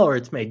karma, or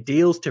it's made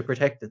deals to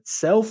protect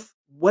itself?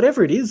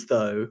 Whatever it is,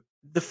 though,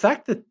 the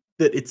fact that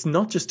it's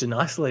not just an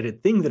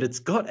isolated thing, that it's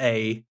got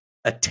a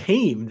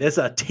team. There's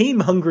a team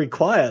Hungry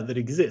Choir that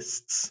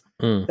exists.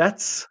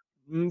 That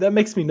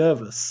makes me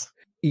nervous.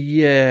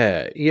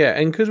 Yeah,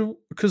 and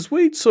because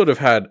we'd sort of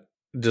had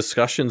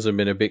discussions and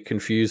been a bit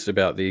confused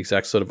about the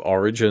exact sort of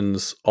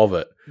origins of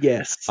it.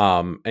 Yes.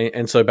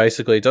 And so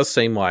basically it does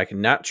seem like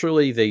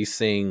naturally these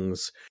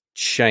things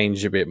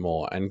change a bit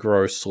more and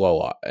grow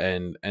slower,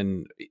 and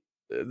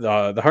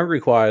the Hungry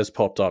Choirs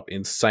popped up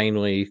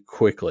insanely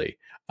quickly.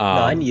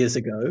 9 years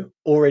ago,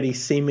 already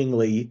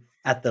seemingly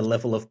at the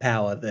level of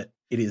power that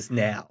it is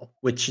now,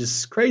 which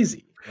is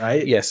crazy,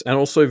 right? Yes, and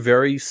also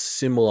very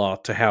similar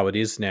to how it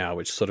is now,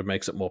 which sort of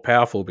makes it more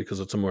powerful because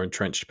it's a more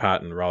entrenched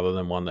pattern rather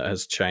than one that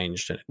has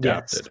changed and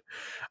adapted.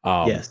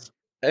 Yes.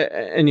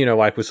 And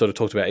like we sort of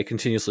talked about, it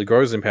continuously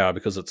grows in power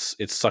because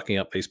it's sucking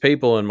up these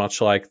people, and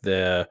much like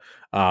their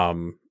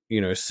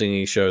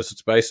singing shows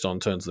it's based on,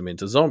 turns them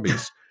into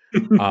zombies.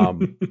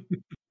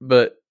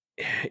 But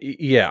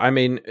yeah, I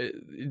mean,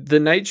 the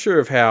nature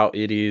of how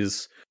it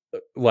is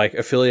like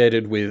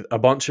affiliated with a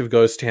bunch of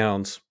ghost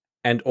towns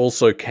and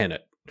also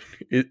Kennet,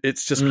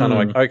 it's just kind of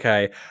like,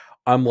 okay,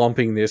 I'm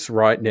lumping this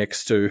right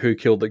next to Who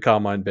Killed the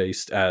Carmine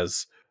Beast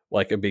as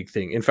like a big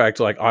thing. In fact,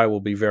 like, I will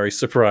be very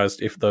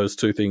surprised if those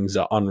two things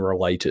are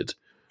unrelated.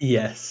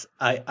 Yes,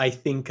 I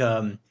think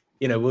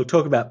we'll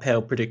talk about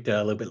Pale Predictor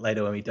a little bit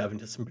later when we dive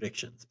into some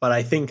predictions. But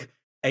I think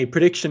a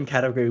prediction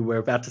category we're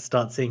about to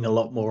start seeing a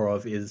lot more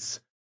of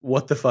is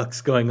what the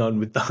fuck's going on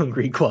with the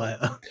Hungry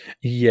Choir.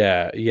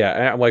 Yeah.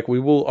 And, like, we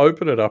will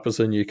open it up as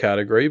a new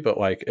category, but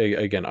like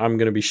again, I'm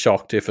going to be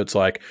shocked if it's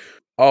like,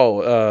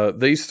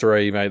 these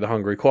three made the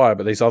Hungry Choir,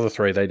 but these other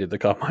three, they did the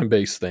Carmine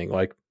Beast thing.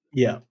 Like,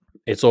 Yeah.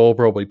 It's all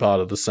probably part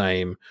of the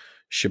same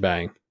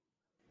shebang.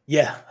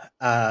 Yeah.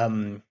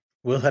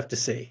 We'll have to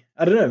see.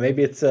 I don't know.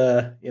 Maybe it's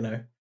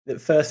that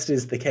first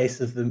is the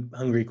case of the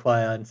Hungry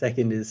Choir, and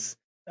second is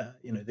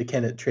the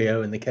Kennet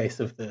trio in the case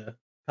of the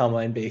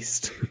Carmine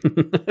Beast.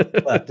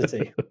 We'll have to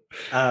see.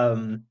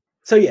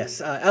 So yes,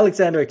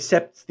 Alexander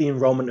accepts the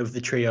enrollment of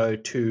the trio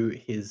to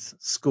his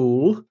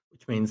school,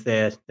 which means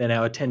they're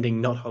now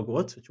attending not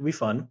Hogwarts, which will be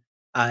fun.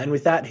 And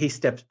with that, he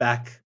steps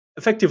back,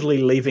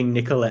 effectively leaving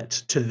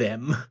Nicolette to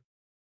them.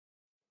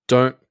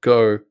 Don't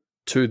go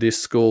to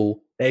this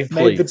school. They've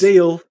please. made the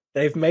deal.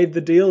 They've made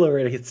the deal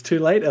already. It's too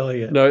late,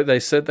 Elliot. No, they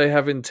said they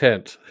have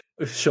intent.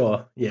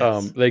 Sure.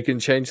 Yes. They can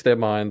change their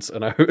minds,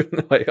 and we've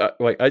been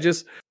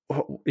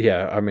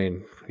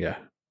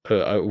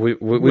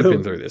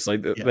through this.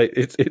 Like,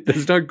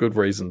 there's no good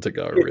reason to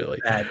go, really.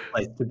 It's a bad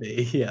place to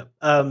be. Yeah.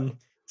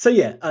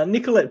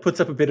 Nicolette puts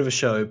up a bit of a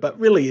show, but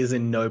really is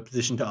in no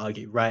position to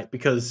argue, right?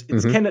 Because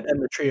it's Kennet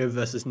and the trio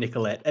versus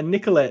Nicolette, and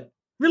Nicolette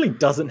really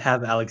doesn't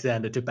have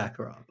Alexander to back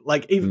her up.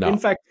 Like, in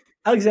fact,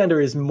 Alexander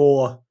is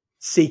more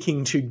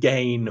seeking to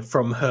gain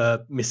from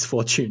her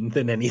misfortune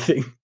than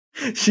anything.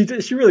 She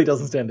really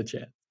doesn't stand a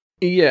chance.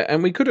 Yeah,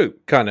 and we could have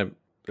kind of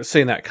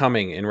seen that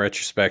coming in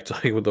retrospect,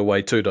 like with the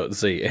way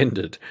 2.Z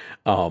ended.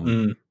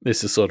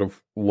 This is sort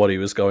of what he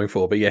was going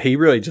for. But yeah, he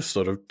really just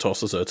sort of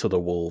tosses her to the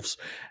wolves.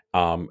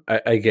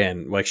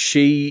 Again, like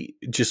she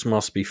just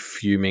must be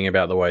fuming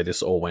about the way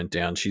this all went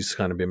down. She's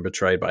kind of been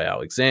betrayed by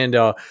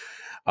Alexander.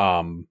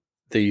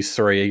 These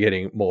three are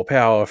getting more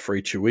power,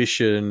 free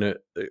tuition.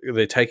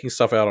 They're taking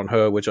stuff out on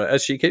her, which,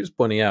 as she keeps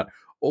pointing out,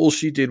 all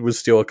she did was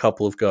steal a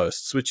couple of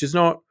ghosts, which is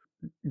not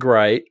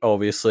great,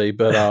 obviously,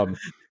 but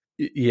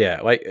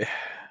yeah, like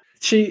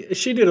she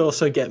did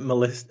also get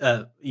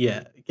Melissa's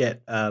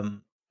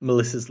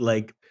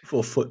leg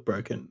or foot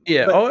broken.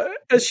 yeah. But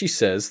As she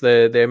says,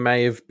 there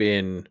may have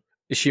been,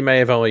 she may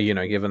have only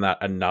given that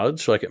a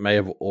nudge, like it may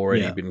have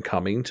already yeah, been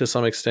coming to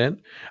some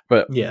extent,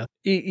 but yeah,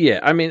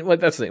 yeah, I mean, like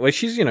that's the thing. Like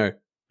she's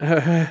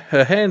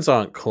her hands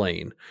aren't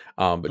clean,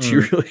 but she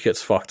really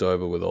gets fucked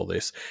over with all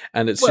this,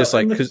 and it's well, just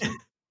like and because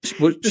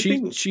the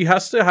thing, she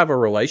has to have a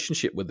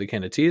relationship with the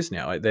Kenneteers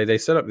now. Like, they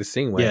set up this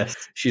thing where yes,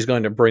 she's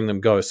going to bring them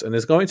ghosts, and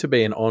there's going to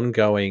be an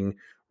ongoing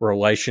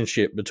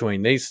relationship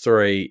between these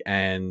three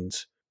and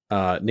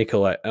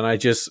Nicolette. And I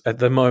just at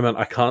the moment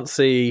I can't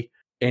see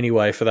any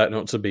way for that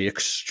not to be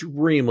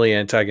extremely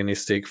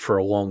antagonistic for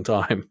a long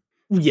time.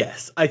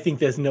 yes, I think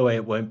there's no way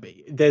it won't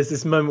be. There's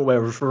this moment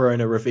where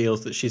Verona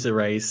reveals that she's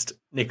erased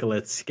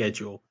Nicolette's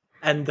schedule,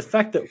 and the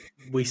fact that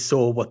we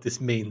saw what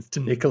this means to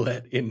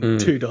Nicolette in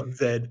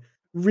 2.Z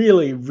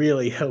really,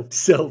 really helped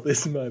sell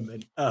this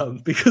moment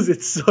because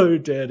it's so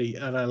dirty,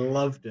 and I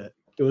loved it.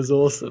 It was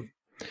awesome.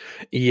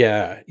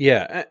 Yeah,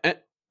 yeah.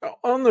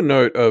 On the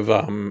note of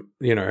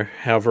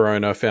how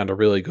Verona found a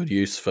really good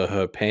use for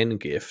her pen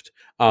gift,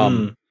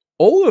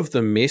 all of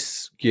the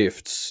Miss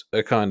gifts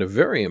are kind of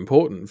very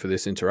important for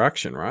this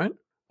interaction, right?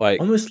 Like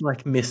Almost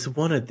like Miss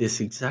wanted this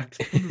exact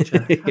thing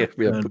to yeah,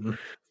 happen.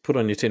 put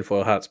on your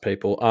tinfoil hats,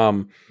 people.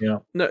 Yeah.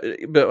 No,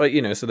 but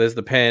like so there's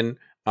the pen.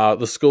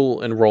 The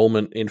school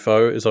enrollment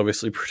info is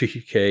obviously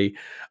pretty key.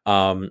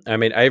 I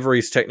mean,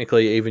 Avery's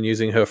technically even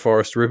using her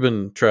Forest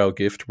Ribbon Trail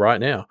gift right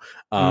now.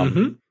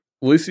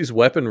 Lucy's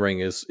weapon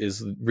ring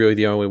is really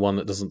the only one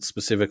that doesn't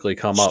specifically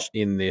come up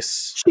in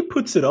this. She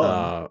puts it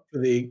on for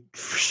the.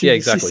 Yeah, She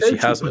exactly. She says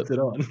she has puts it. it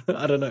on.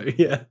 I don't know.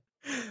 Yeah.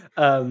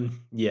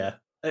 Yeah.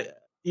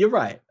 You're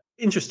right.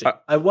 Interesting.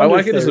 I I wonder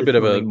like if it as there a is bit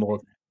of a something more.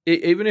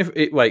 even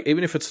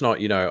if it's not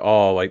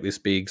like this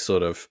big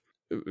sort of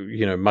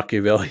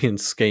Machiavellian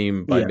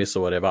scheme by Yeah. Miss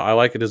or whatever. I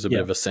like it as a bit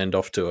Yeah. of a send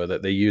off to her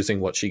that they're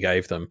using what she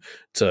gave them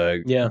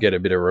to Yeah. get a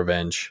bit of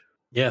revenge.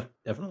 Yeah.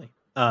 Definitely.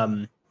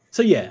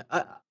 So yeah.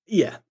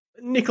 Yeah.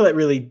 Nicolette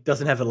really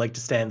doesn't have a leg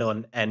to stand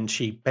on, and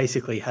she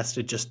basically has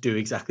to just do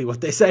exactly what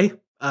they say.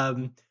 I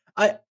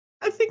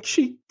think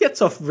she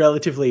gets off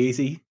relatively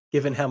easy,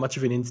 given how much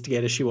of an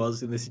instigator she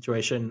was in this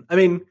situation. I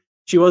mean,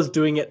 she was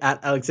doing it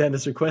at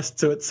Alexander's request,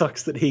 so it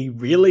sucks that he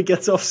really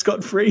gets off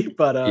scot-free,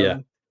 but,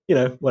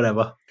 Yeah.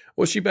 Whatever.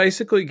 Well, she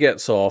basically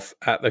gets off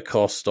at the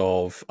cost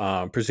of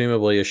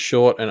presumably a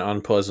short and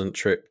unpleasant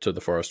trip to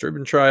the Forest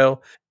Ribbon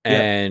Trail.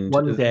 Yep, And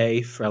 1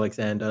 day for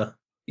Alexander.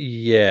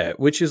 yeah,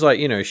 which is like,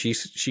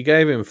 she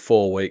gave him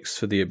 4 weeks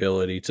for the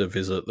ability to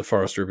visit the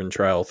Forest Ribbon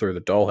Trail through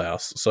the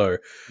dollhouse. So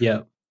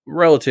Yeah.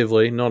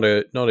 relatively not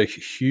a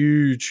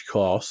huge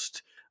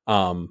cost.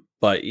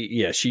 But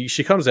yeah,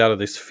 she comes out of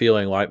this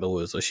feeling like the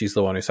loser. She's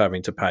the one who's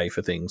having to pay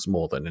for things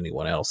more than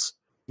anyone else.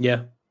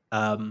 Yeah.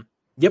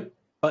 Yep.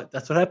 But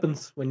that's what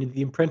happens when you're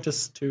the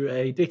apprentice to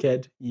a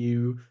dickhead.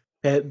 You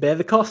bear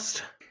the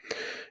cost.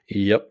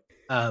 Yep.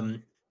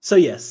 So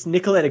yes,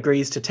 Nicolette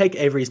agrees to take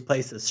Avery's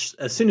place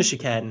as soon as she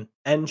can,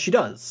 and she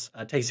does.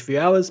 It takes a few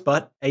hours,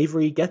 but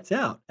Avery gets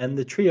out, and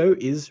the trio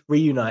is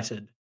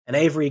reunited. And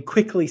Avery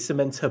quickly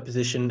cements her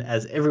position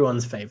as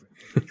everyone's favorite.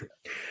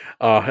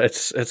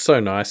 It's so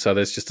nice how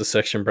there's just a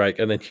section break,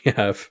 and then you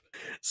have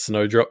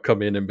Snowdrop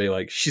come in and be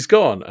like, "She's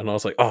gone," and I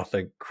was like, "Oh,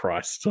 thank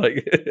Christ!"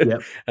 Like,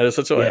 Yep. and it's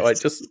such a like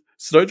just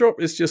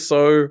Snowdrop is just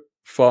so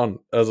fun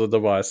as a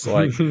device.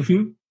 Like,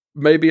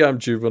 maybe I'm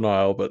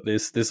juvenile, but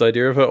this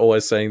idea of her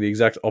always saying the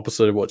exact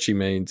opposite of what she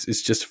means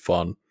is just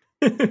fun.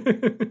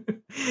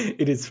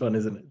 It is fun,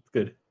 isn't it? It's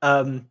good.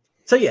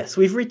 So yes,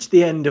 we've reached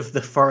the end of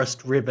the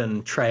Forest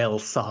Ribbon Trail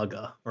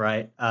saga,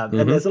 right?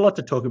 And there's a lot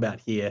to talk about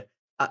here.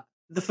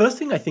 The first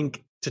thing I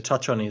think to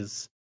touch on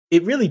is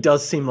it really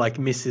does seem like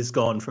Miss is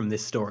gone from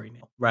this story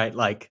now, right?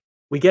 Like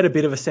we get a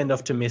bit of a send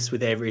off to Miss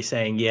with Avery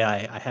saying,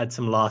 "Yeah, I had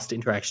some last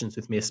interactions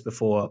with Miss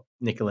before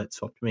Nicolette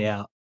swapped me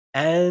out,"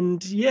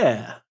 and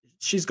yeah,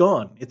 she's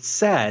gone. It's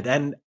sad,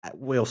 and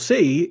we'll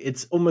see.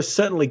 It's almost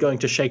certainly going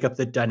to shake up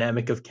the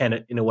dynamic of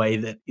Kennet in a way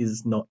that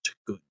is not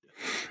good.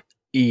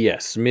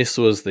 Yes, Miss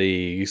was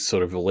the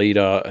sort of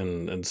leader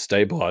and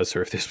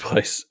stabilizer of this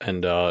place,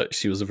 and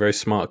she was a very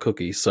smart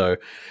cookie. So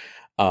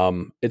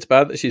it's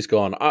bad that she's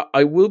gone.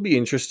 I will be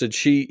interested.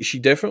 She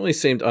definitely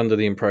seemed under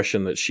the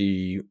impression that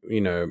she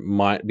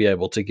might be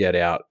able to get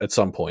out at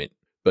some point.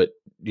 But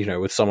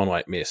with someone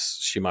like Miss,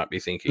 she might be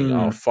thinking,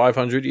 "Oh,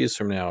 500 years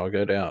from now, I'll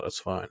get out. That's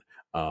fine."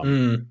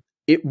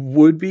 it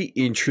would be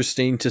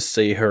interesting to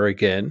see her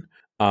again,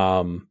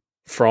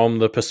 from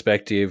the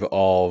perspective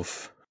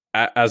of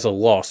as a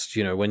lost.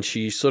 When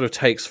she sort of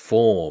takes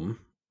form,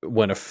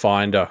 when a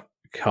finder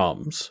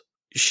comes,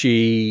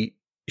 she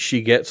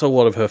gets a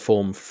lot of her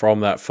form from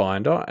that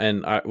finder,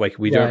 and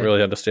we don't Right.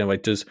 really understand.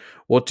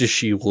 What does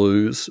she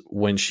lose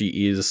when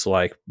she is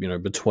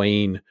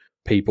between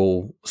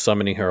people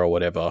summoning her or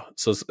whatever?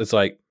 So it's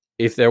like,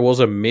 if there was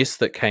a miss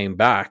that came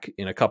back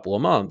in a couple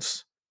of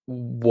months,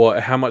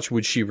 how much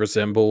would she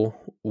resemble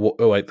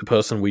the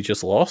person we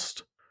just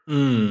lost?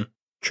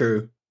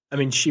 True. I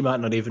mean, she might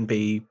not even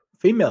be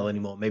female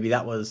anymore. Maybe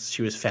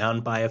she was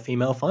found by a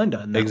female finder,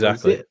 and that was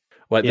Exactly. it.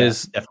 Like Yeah,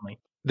 definitely.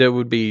 there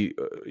would be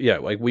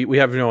we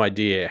have no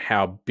idea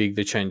how big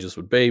the changes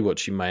would be, what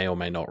she may or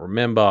may not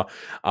remember.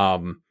 I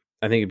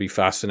think it'd be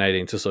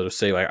fascinating to sort of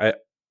see,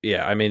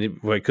 I mean,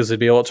 because there'd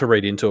be a lot to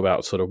read into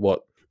about sort of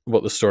what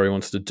the story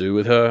wants to do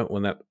with her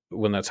when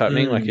that's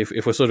happening. Like, Mm,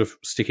 if we're sort of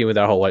sticking with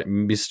our whole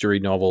mystery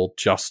novel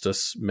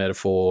justice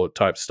metaphor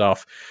type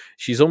stuff,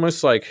 she's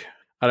almost like,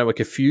 I don't know, like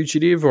a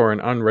fugitive or an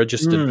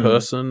unregistered mm,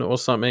 person or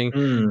something.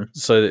 mm.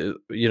 So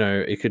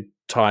it could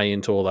tie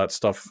into all that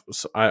stuff.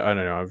 So I don't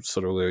know. I'm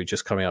sort of really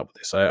just coming up with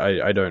this.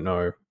 I don't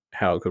know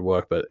how it could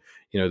work, but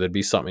there'd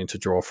be something to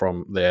draw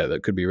from there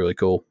that could be really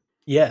cool.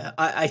 Yeah,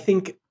 I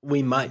think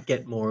we might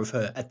get more of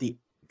her at the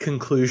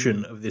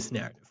conclusion of this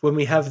narrative when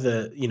we have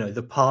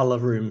the parlor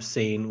room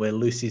scene where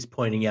Lucy's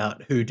pointing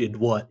out who did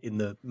what in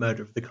the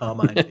murder of the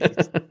Carmine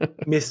case.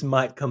 Miss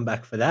might come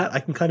back for that. I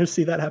can kind of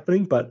see that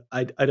happening, but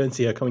I don't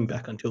see her coming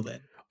back until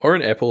then. Or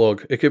an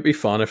epilogue. It could be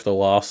fun if the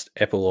last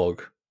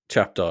epilogue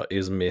chapter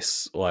is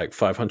Miss, like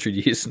 500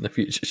 years in the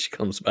future, she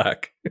comes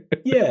back.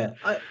 Yeah,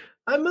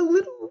 I'm a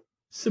little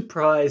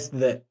surprised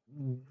that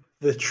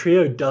the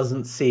trio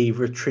doesn't see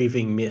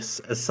retrieving Miss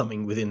as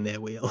something within their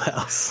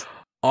wheelhouse.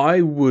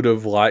 I would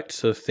have liked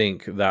to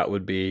think that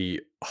would be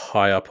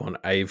high up on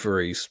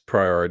Avery's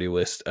priority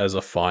list as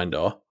a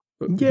finder,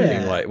 being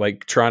Yeah.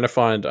 like trying to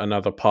find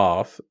another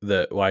path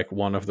that, like,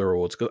 one of the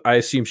rewards. Because I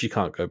assume she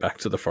can't go back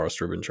to the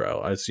Forest Ribbon Trail.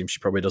 I assume she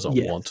probably doesn't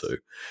want Yes. to.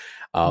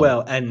 Um,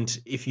 Well, and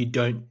if you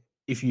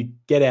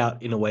get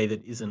out in a way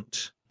that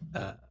isn't,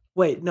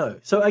 wait, no.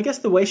 So I guess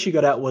the way she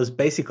got out was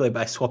basically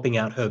by swapping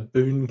out her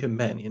boon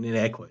companion in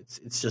air quotes.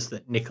 It's just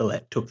that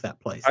Nicolette took that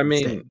place I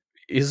instead. mean,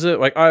 is it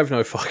like, I have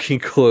no fucking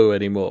clue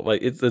anymore?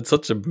 Like, it's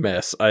such a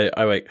mess. I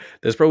like,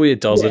 there's probably a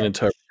dozen Yeah.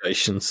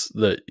 interpretations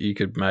that you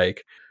could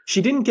make.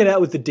 She didn't get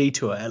out with the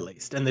detour, at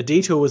least, and the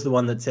detour was the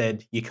one that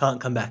said you can't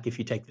come back if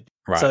you take the.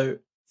 Right. So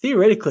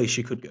theoretically,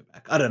 she could go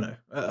back. I don't know.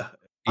 I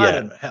Yeah.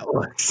 don't know how it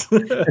works.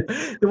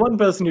 The one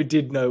person who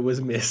did know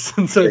was Miss,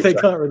 and so they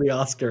Exactly. can't really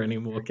ask her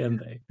anymore, can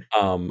they?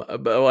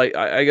 But like,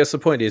 I guess the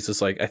point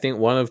is like, I think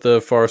one of the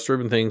Forest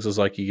Ribbon things is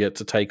like, you get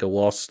to take a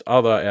lost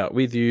other out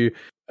with you.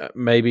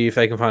 Maybe if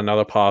they can find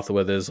another path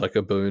where there's like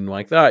a boon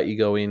like that, you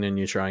go in and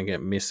you try and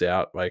get Miss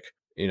out. Like,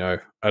 I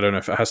don't know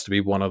if it has to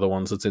be one of the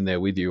ones that's in there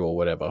with you or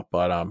whatever.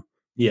 But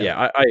Yeah,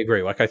 yeah, I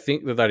agree. Like, I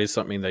think that is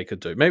something they could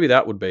do. Maybe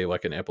that would be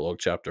like an epilogue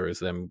chapter, is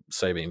them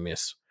saving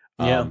Miss.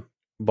 yeah,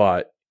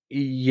 But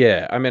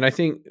yeah, I mean, I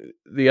think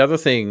the other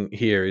thing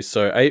here is,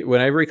 so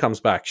when Avery comes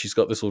back, she's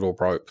got this little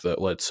rope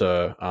that lets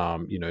her,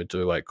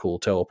 do like cool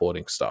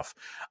teleporting stuff.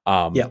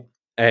 yeah,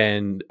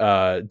 And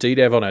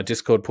DDev on our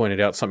Discord pointed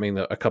out something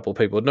that a couple of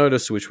people had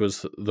noticed, which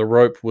was the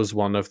rope was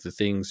one of the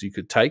things you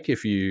could take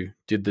if you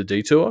did the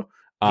detour.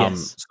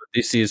 yes, So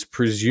this is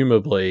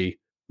presumably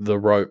the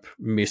rope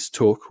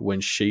mistook when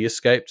she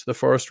escaped the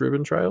Forest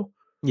Ribbon Trail,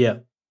 yeah,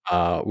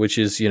 which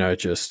is,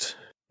 just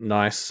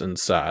nice and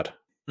sad.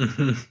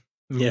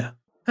 yeah.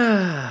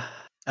 I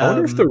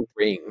wonder if the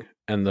ring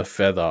and the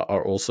feather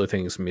are also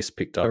things Miss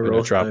picked up Are in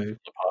her travel also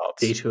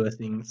paths. detour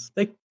things.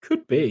 They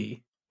could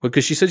be.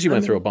 Because she said she I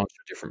went through a mean, bunch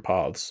of different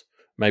paths.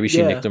 Maybe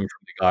she nicked yeah. them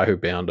from the guy who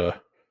bound her.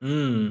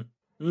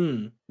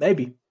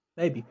 Maybe,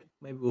 maybe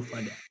we'll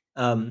find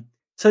out.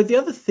 So the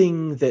other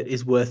thing that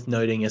is worth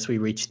noting as we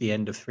reach the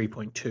end of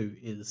 3.2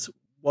 is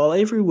while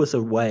Avery was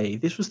away,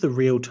 this was the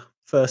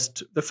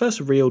first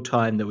real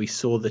time that we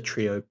saw the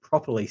trio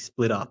properly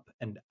split up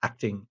and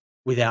acting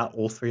without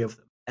all three of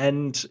them.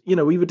 And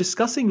we were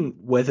discussing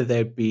whether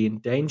they'd be in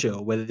danger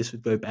or whether this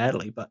would go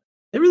badly, but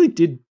they really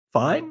did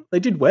fine. They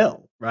did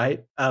well,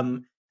 right?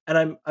 And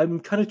I'm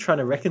kind of trying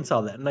to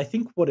reconcile that. And I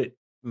think what it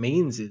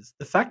means is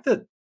the fact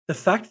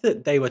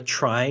that they were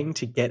trying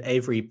to get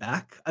Avery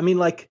back. I mean,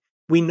 like,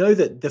 we know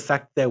that the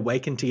fact they're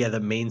wakened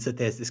together means that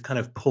there's this kind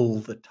of pull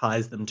that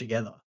ties them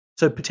together.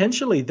 So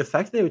potentially the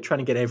fact that they were trying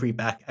to get Avery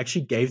back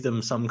actually gave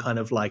them some kind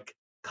of like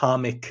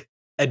karmic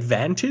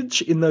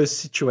advantage in those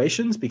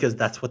situations, because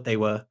that's what they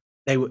were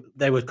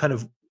kind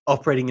of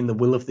operating in the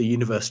will of the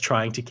universe,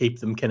 trying to keep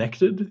them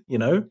connected,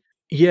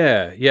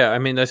 Yeah. I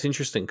mean, that's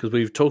interesting because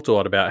we've talked a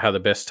lot about how the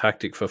best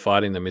tactic for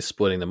fighting them is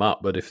splitting them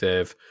up. But if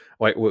they've,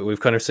 like, we've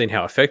kind of seen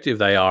how effective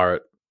they are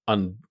at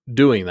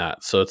undoing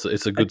that, so it's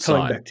a good At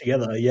coming sign. back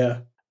together. Yeah.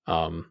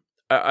 Um,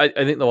 I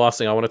think the last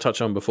thing I want to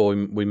touch on before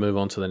we move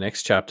on to the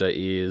next chapter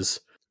is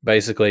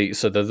basically,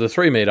 so the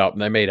three meet up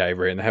and they meet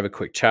Avery and they have a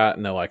quick chat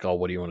and they're like, "Oh,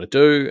 what do you want to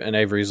do?" And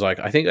Avery's like,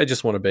 "I think I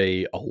just want to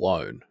be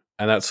alone."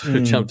 And that sort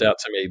of Mm. jumped out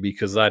to me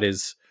because that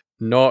is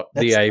not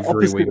the That's the Avery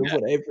we opposite of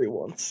met. what everyone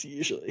wants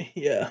usually.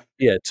 Yeah.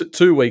 Yeah,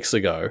 2 weeks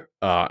ago,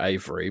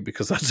 Avery,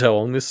 because that's how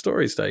long this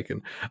story's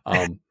taken.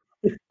 Um,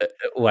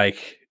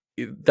 like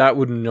that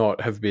would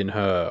not have been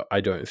her,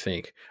 I don't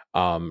think.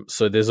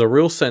 So there's a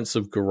real sense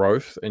of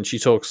growth, and she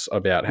talks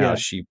about how Yeah.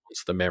 she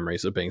wants the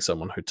memories of being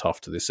someone who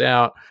toughed this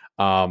out.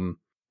 Um,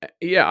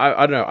 yeah,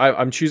 I don't know.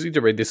 I'm choosing to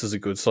read this as a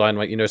good sign.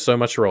 Like, so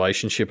much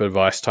relationship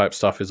advice type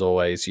stuff is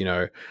always, you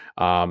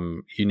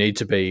need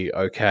to be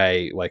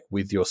okay, like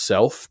with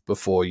yourself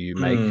before you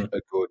make Mm.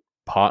 a good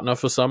partner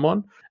for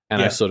someone.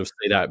 And I Yeah. sort of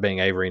see that being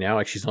Avery now.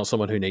 Like, she's not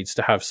someone who needs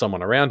to have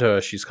someone around her.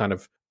 She's kind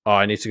of, oh,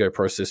 I need to go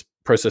process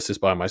this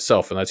by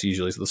myself, and that's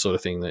usually the sort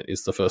of thing that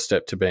is the first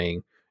step to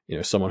being,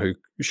 someone who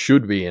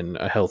should be in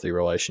a healthy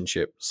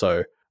relationship.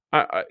 So,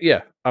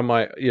 yeah, I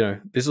might,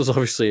 this was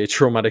obviously a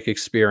traumatic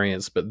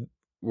experience, but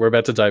we're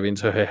about to dive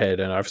into her head,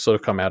 and I've sort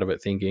of come out of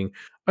it thinking,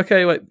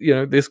 okay, like,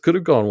 this could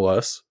have gone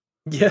worse.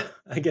 Yeah,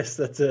 I guess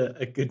that's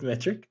a good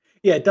metric.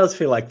 Yeah, it does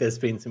feel like there's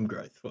been some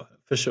growth for her,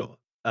 for sure,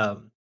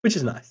 which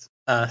is nice.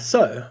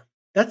 So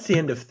that's the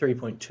end of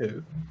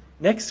 3.2.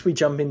 Next, we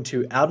jump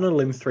into Out on a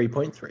Limb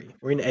 3.3.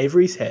 We're in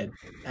Avery's head,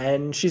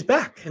 and she's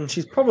back, and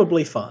she's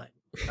probably fine.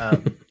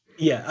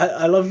 Yeah,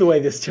 I love the way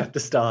this chapter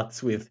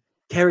starts with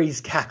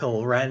Kerry's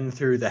cackle ran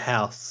through the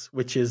house,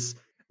 which is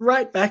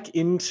right back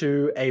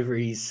into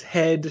Avery's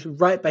head,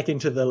 right back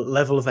into the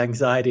level of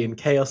anxiety and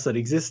chaos that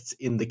exists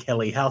in the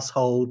Kelly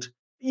household.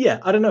 Yeah,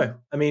 I don't know.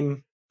 I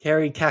mean,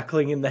 Carrie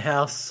cackling in the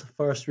house,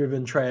 Forest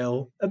Ribbon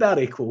Trail, about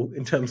equal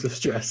in terms of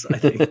stress, I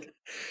think.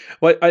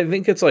 Well, I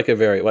think it's like a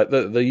very, like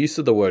the use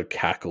of the word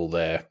cackle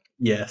there.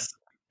 Yes.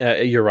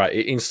 You're right.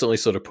 It instantly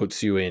sort of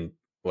puts you in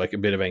like a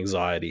bit of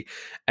anxiety.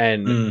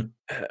 And Mm,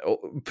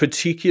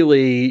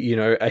 particularly,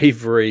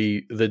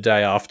 Avery, the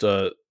day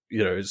after,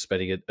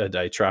 spending a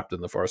day trapped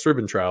in the Forest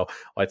Ribbon Trail,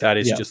 like that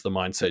is yeah. just the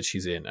mindset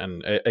she's in.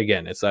 And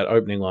again, it's that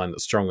opening line that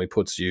strongly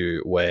puts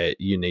you where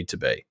you need to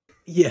be.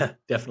 Yeah,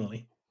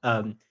 definitely.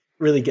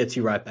 Really gets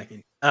you right back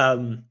in.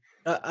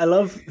 I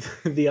love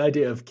the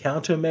idea of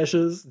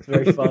countermeasures. It's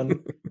very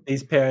fun.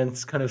 These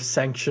parents kind of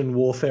sanction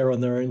warfare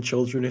on their own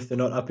children if they're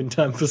not up in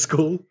time for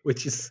school,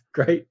 which is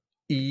great.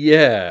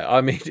 Yeah, I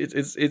mean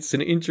it's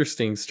an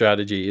interesting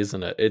strategy,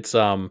 isn't it? It's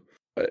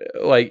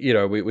like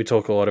we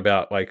talk a lot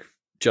about like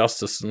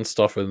justice and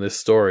stuff in this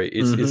story.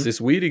 It's Hmm. this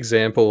weird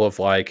example of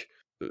like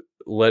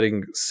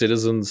letting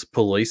citizens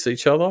police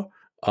each other.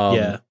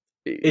 Yeah.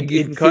 You It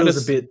can kind of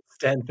feels a bit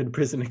Stanford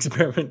prison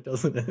experiment,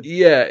 doesn't it?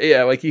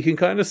 yeah, like you can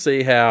kind of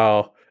see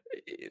how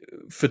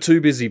for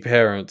two busy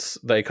parents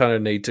they kind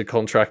of need to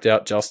contract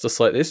out justice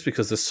like this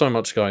because there's so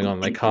much going on.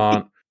 They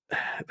can't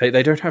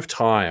they don't have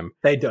time.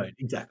 They don't,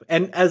 exactly.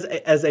 And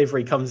as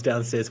Avery comes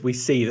downstairs, we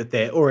see that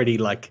they're already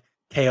like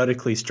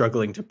chaotically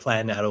struggling to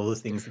plan out all the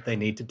things that they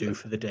need to do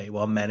for the day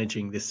while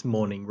managing this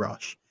morning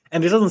rush.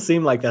 And it doesn't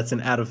seem like that's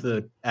an out of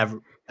the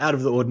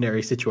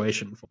ordinary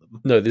situation for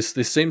them. No, this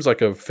seems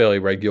like a fairly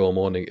regular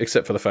morning,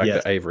 except for the fact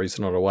Yes. that Avery's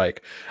not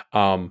awake.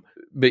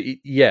 But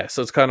yeah,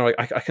 so it's kind of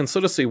like I can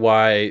sort of see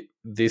why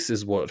this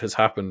is what has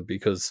happened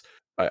because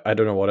I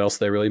don't know what else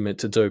they really meant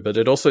to do, but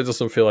it also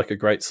doesn't feel like a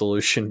great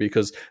solution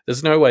because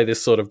there's no way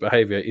this sort of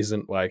behavior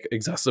isn't like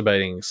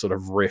exacerbating sort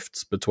of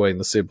rifts between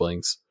the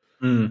siblings.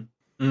 Mm,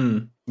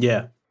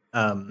 yeah.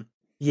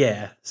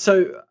 Yeah.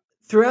 So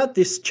throughout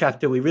this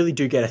chapter, we really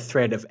do get a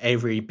thread of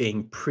Avery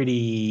being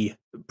pretty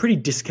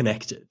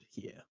disconnected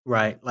here,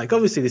 right? Like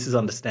obviously this is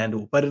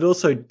understandable, but it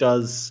also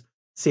does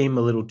seem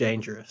a little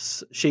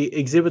dangerous. She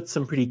exhibits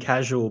some pretty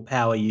casual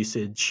power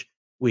usage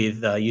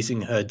with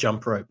using her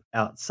jump rope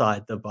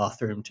outside the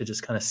bathroom to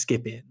just kind of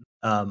skip in.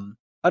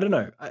 I don't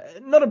know,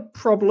 not a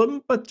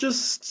problem, but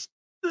just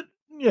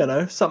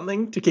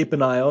something to keep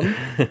an eye on.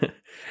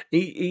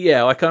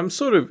 Yeah, like I'm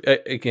sort of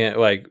again,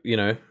 like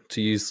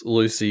to use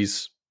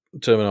Lucy's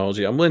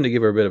terminology, I'm willing to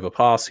give her a bit of a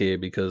pass here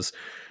because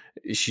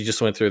she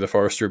just went through the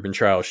Forest Ribbon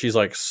Trail. She's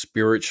like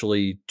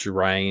spiritually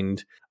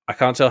drained. I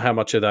can't tell how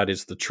much of that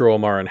is the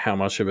trauma and how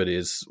much of it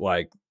is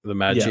like the Yeah,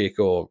 magic,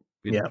 or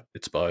yeah,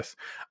 it's both.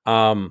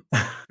 Um,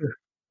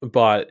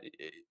 but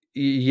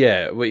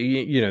yeah,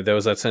 there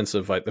was that sense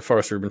of like the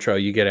Forest Ribbon Trail.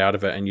 You get out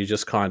of it and you're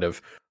just kind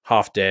of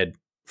half dead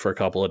for a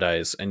couple of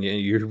days, and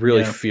you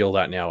really yeah, feel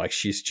that now. Like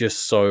she's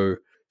just so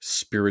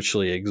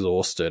spiritually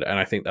exhausted, and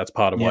I think that's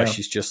part of why yeah,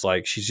 she's just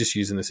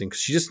using this thing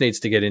because she just needs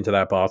to get into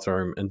that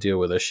bathroom and deal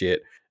with her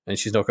shit, and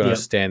she's not going to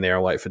yeah. stand there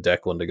and wait for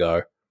Declan to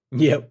go.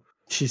 Yep.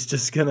 She's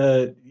just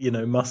gonna,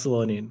 muscle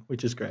on in,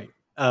 which is great.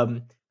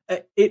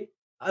 It.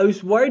 I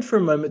was worried for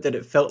a moment that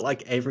it felt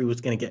like Avery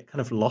was going to get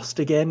kind of lost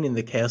again in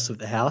the chaos of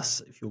the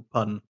house, if you'll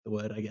pardon the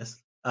word, I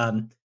guess.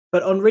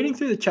 But on reading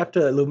through the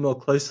chapter a little more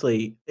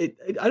closely, I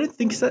don't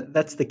think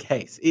that's the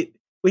case.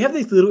 We have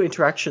these little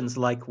interactions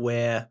like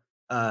where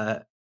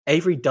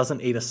Avery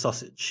doesn't eat a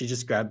sausage; she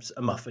just grabs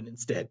a muffin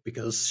instead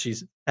because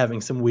she's having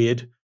some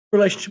weird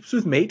relationships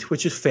with meat,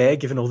 which is fair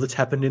given all that's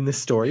happened in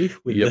this story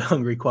with the Yep.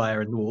 Hungry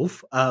Choir and the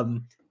Wolf.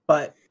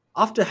 But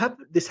after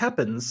this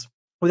happens,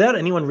 without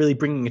anyone really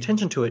bringing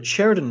attention to it,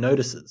 Sheridan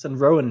notices and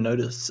Rowan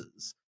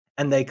notices,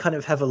 and they kind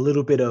of have a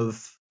little bit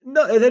of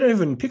no, they don't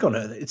even pick on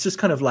her. It's just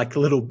kind of like a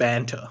little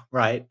banter,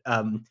 right?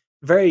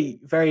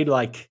 Very, very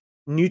like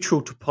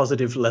neutral to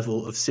positive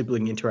level of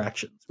sibling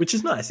interactions, which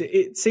is nice.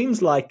 It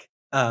seems like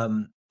I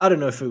don't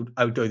know if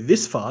I would go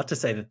this far to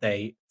say that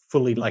they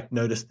fully like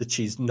notice that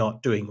she's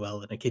not doing well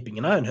and are keeping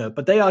an eye on her,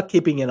 but they are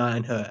keeping an eye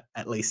on her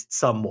at least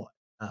somewhat,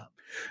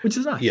 which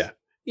is nice. Yeah.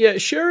 Yeah,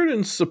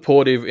 Sheridan's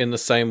supportive in the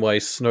same way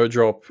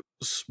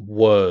Snowdrop's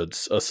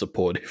words are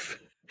supportive.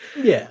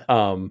 Yeah.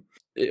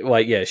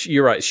 Like, yeah,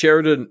 you're right.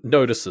 Sheridan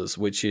notices,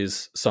 which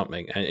is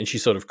something, and she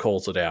sort of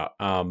calls it out.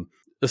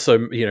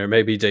 So, you know,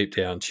 maybe deep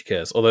down she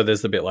cares. Although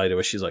there's the bit later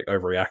where she's like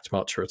overreact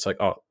much, where it's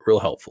like, oh, real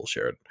helpful,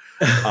 Sheridan.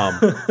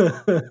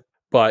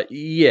 But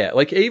yeah,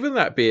 like even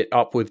that bit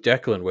up with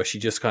Declan where she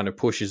just kind of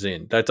pushes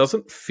in, that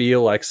doesn't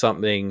feel like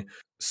something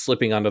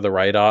slipping under the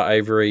radar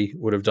Avery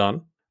would have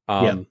done.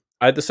 Yeah.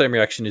 I had the same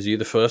reaction as you.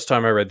 The first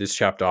time I read this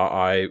chapter,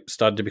 I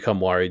started to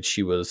become worried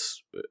she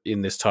was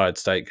in this tired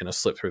state going to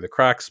slip through the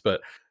cracks.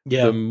 But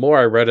the more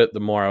I read it, the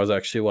more I was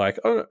actually like,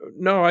 oh,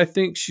 no, I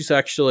think she's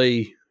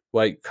actually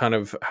like kind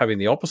of having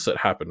the opposite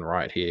happen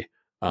right here.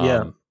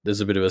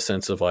 There's a bit of a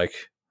sense of like,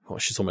 oh,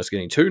 she's almost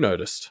getting too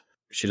noticed.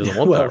 She doesn't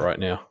want that right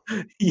now.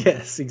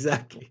 Yes,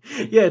 exactly.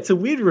 Yeah, it's a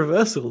weird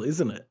reversal,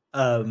 isn't it?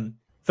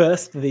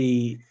 First,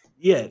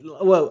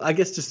 I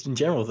guess just in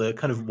general, the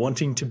kind of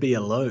wanting to be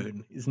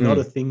alone is not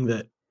a thing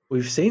that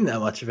we've seen that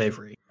much of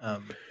Avery. I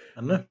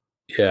don't know.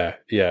 Yeah.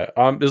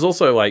 There's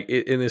also like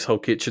in this whole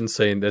kitchen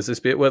scene, there's this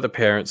bit where the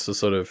parents are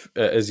sort of,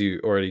 as you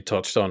already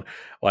touched on,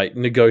 like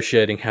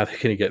negotiating how they're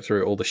going to get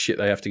through all the shit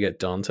they have to get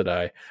done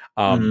today.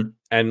 And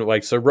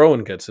like, so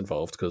Rowan gets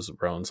involved because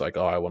Rowan's like,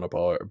 oh, I want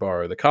to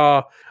borrow the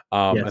car.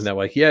 And they're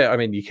like, yeah, I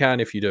mean, you can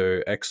if you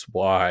do X,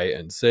 Y,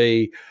 and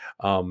Z.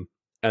 And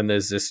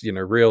there's this, you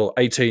know, real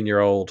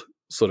 18-year-old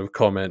sort of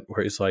comment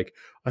where he's like,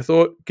 I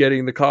thought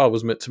getting the car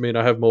was meant to mean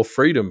I have more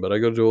freedom, but I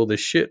got to do all this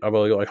shit. I've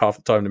only got like half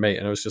the time to meet.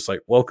 And it was just like,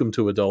 welcome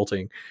to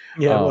adulting.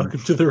 Yeah, welcome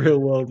to the real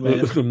world,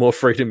 man. The more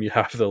freedom you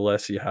have, the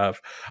less you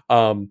have.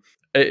 But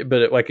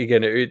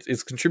again,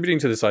 it's contributing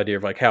to this idea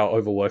of like how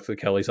overworked the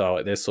Kellys are.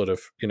 Like they're sort of,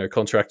 you know,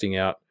 contracting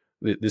out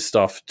this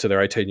stuff to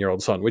their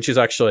 18-year-old son, which is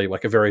actually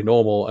like a very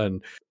normal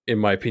and, in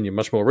my opinion,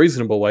 much more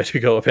reasonable way to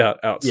go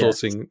about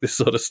outsourcing this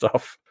sort of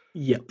stuff.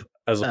 Yep.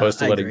 As opposed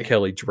to letting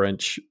Kelly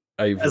drench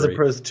Avery. As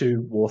opposed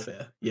to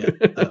warfare. Yeah.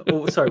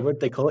 Sorry, what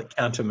did they call it?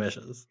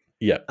 Countermeasures.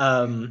 Yeah.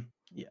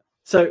 Yeah.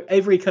 So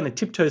Avery kind of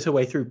tiptoes her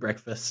way through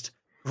breakfast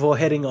before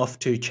heading off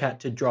to chat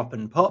to Drop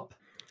and Pop.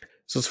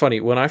 So it's funny,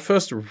 when I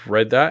first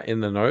read that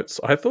in the notes,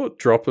 I thought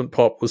Drop and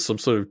Pop was some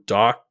sort of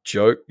dark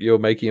joke you're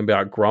making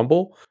about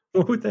Grumble.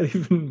 What would that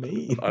even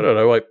mean? I don't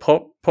know, like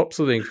Pop's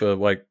the thing for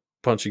like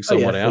punching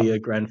someone out. For your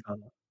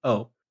grandfather.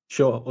 Oh,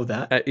 sure, or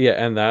that.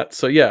 And that.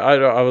 So yeah,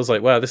 I was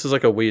like, wow, this is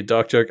like a weird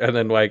dark joke. And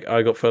then like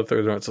I got further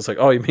through the notes, it's like,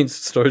 oh, he means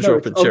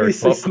Snowdrop and Cherry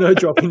Pop.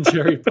 Snowdrop and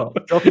Cherry Pop.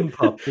 Drop and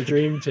Pop, the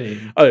dream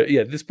team. Oh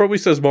yeah, this probably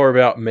says more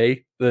about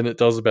me than it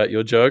does about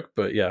your joke,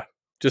 but yeah,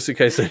 just in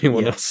case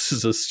anyone else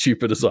is as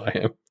stupid as I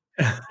am.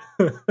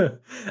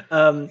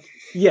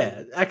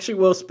 Actually,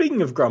 well,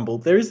 speaking of Grumble,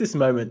 there is this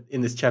moment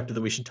in this chapter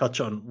that we should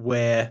touch on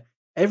where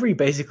Avery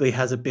basically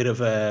has a bit of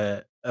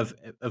a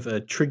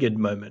triggered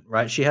moment,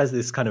 right? She has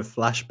this kind of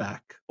flashback,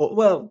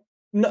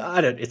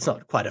 it's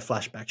not quite a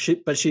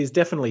flashback, but she's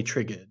definitely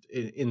triggered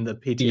in the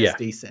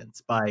PTSD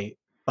sense by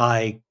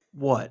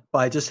what?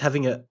 By just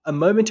having a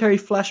momentary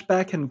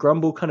flashback and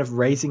Grumble kind of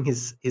raising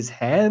his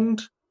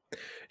hand.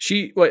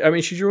 She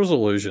draws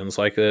illusions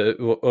like she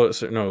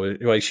knows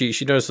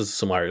there's a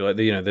similarity, like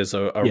there's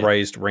a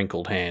raised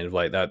wrinkled hand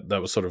like that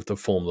was sort of the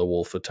form the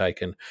wolf had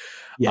taken.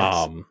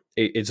 Yes.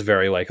 It's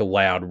very like a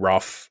loud,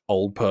 rough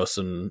old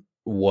person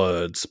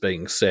words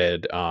being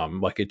said.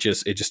 Like it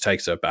just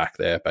takes her back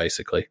there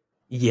basically.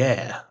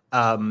 Yeah.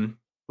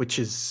 Which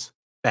is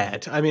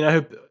bad. I mean, I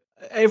hope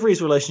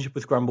Avery's relationship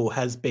with Grumble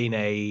has been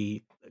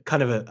a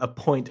kind of a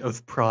point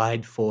of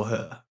pride for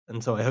her,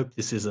 and so I hope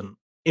this isn't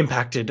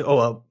impacted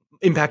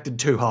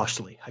too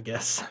harshly, I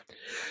guess.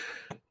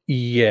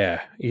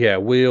 Yeah,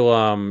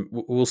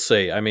 we'll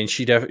see. I mean,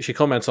 she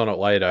comments on it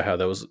later how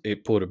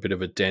it put a bit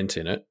of a dent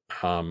in it.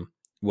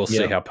 We'll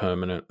see how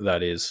permanent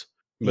that is.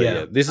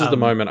 But this is the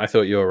moment I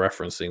thought you were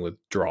referencing with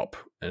Drop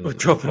and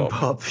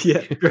Pop.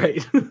 Yeah,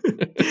 great.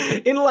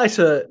 In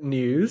lighter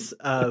news,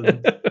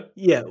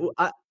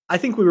 I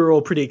think we were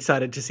all pretty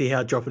excited to see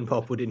how Drop and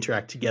Pop would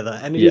interact together,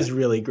 and it is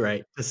really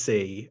great to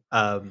see.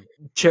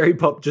 Cherry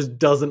Pop just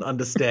doesn't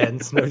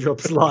understand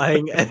Snowdrop's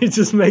lying, and it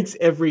just makes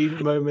every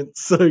moment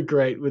so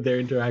great with their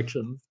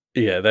interactions.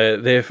 Yeah,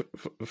 they're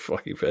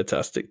fucking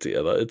fantastic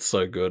together. It's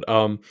so good.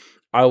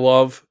 I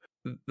love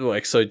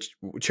so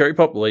Cherry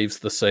Pop leaves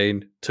the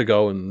scene to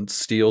go and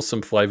steal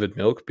some flavored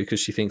milk because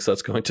she thinks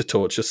that's going to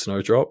torture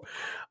Snowdrop.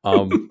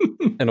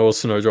 And all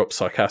Snowdrop's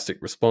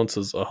sarcastic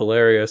responses are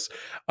hilarious.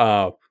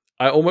 I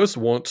almost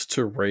want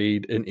to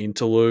read an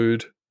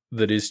interlude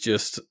that is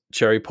just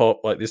Cherry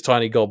Pop, like this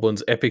tiny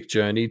goblin's epic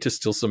journey to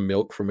steal some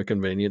milk from a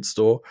convenience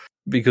store,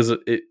 because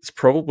it's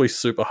probably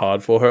super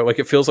hard for her. Like,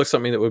 it feels like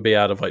something that would be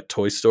out of like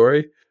Toy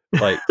Story,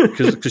 like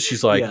because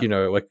she's like, Yeah. you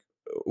know, like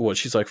what,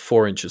 she's like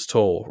 4 inches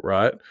tall,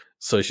 right?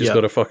 So she's got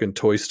Yeah. to fucking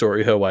Toy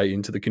Story her way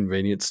into the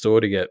convenience store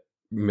to get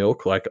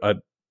milk. Like, I'd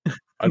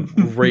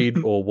read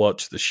or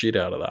watch the shit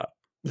out of that.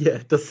 Yeah,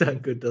 it does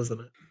sound good, doesn't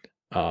it?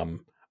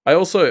 I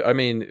also, I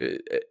mean,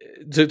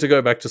 to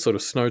go back to sort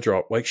of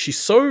Snowdrop, like, she's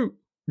so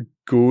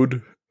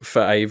good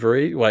for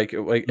Avery. Like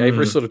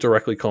Avery sort of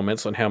directly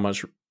comments on how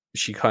much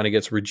she kind of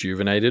gets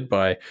rejuvenated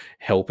by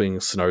helping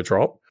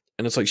Snowdrop,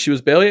 and it's like she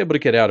was barely able to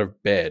get out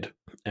of bed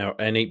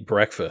and eat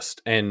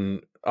breakfast,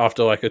 and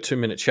after like a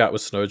 2-minute chat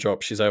with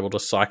Snowdrop, she's able to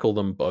cycle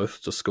them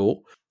both to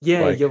school.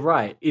 Yeah, Like, you're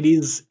right. It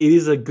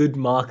is a good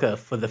marker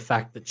for the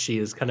fact that she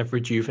is kind of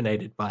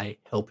rejuvenated by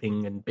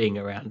helping and being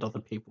around other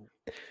people.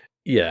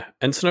 yeah,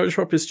 and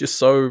Snowdrop is just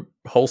so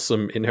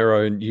wholesome in her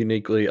own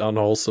uniquely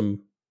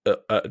unwholesome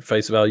at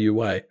face value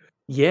way.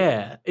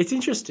 Yeah, it's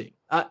interesting.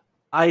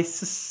 I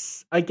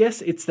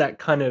guess it's that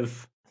kind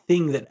of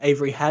thing that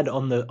Avery had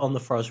on the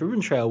Forest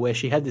Ribbon Trail, where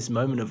she had this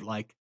moment of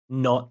like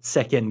not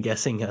second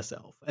guessing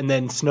herself, and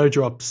then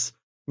Snowdrop's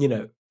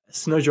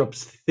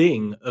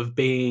thing of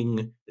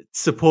being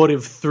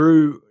supportive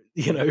through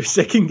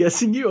second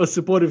guessing you, or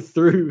supportive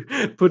through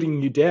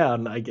putting you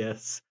down, I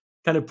guess,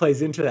 kind of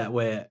plays into that,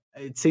 where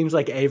it seems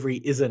like Avery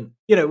isn't,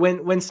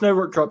 when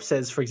Snowdrop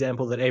says, for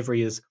example, that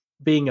Avery is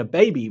being a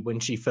baby when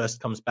she first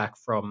comes back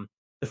from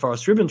the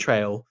Forest Ribbon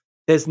Trail,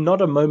 there's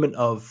not a moment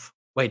of,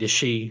 wait, is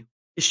she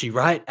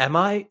right? Am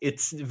I?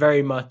 It's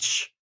very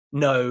much,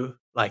 no,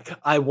 like,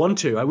 I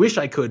wish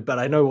I could, but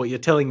I know what you're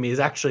telling me is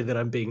actually that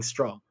I'm being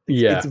strong.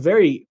 Yeah.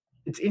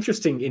 It's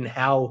interesting in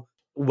how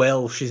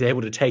well she's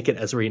able to take it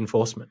as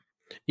reinforcement.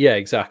 Yeah,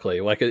 exactly.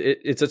 Like,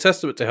 it's a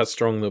testament to how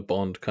strong the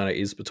bond kind of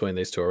is between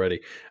these two already.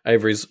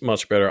 Avery's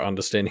much better at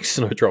understanding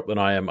Snowdrop than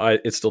I am.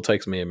 It still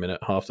takes me a minute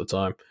half the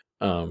time.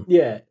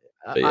 Yeah,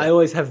 But yeah. I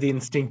always have the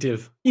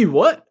instinctive, you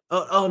what?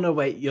 Oh no,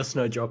 wait, you're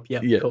Snowdrop.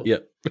 Yep, Yeah, cool. yeah.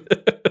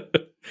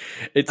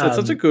 It's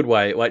such a good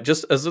way. Like,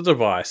 just as a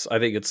device, I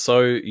think it's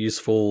so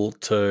useful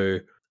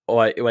to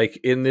like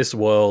in this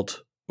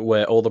world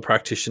where all the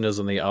practitioners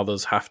and the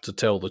others have to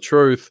tell the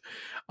truth.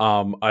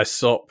 I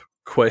stop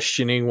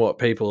questioning what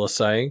people are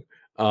saying.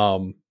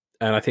 And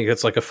I think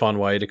it's like a fun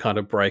way to kind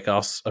of break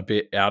us a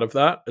bit out of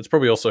that. It's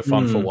probably also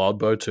fun for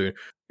Wildbow to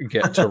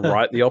get to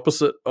write the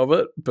opposite of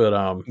it.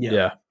 But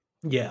yeah.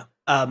 Yeah.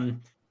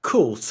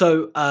 Cool.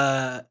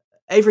 So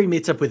Avery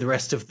meets up with the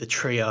rest of the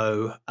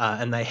trio,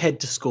 and they head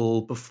to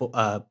school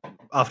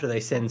after they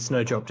send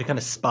Snowdrop to kind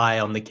of spy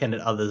on the Kennet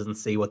others and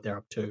see what they're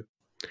up to.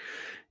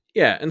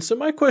 Yeah, and so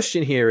my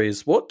question here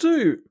is, what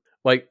do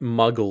like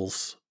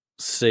muggles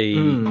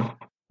see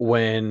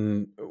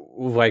when,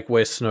 like,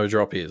 where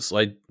Snowdrop is?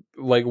 Like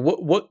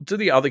what do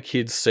the other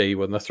kids see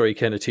when the three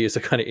Kenneteers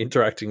are kind of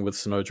interacting with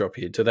Snowdrop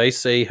here? Do they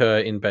see her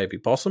in baby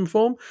possum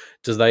form?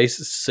 Do they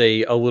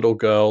see a little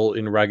girl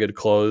in ragged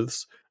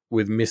clothes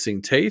with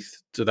missing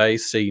teeth? Do they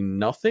see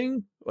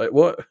nothing? Like,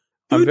 what?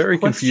 I'm very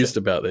confused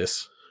about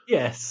this.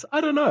 Yes,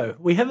 I don't know.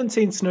 We haven't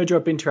seen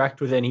Snowdrop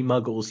interact with any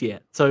muggles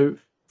yet, so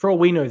for all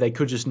we know, they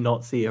could just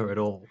not see her at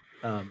all.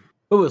 But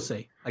we'll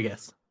see, I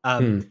guess.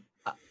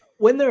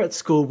 When they're at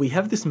school, we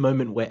have this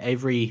moment where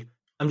Avery,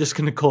 I'm just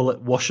going to call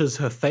it, washes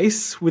her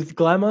face with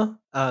glamour,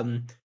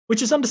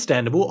 which is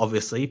understandable,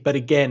 obviously. But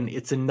again,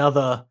 it's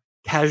another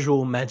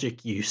casual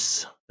magic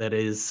use that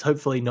is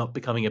hopefully not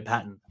becoming a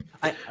pattern.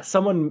 I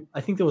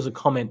think there was a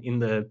comment in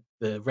the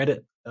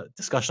Reddit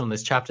discussion on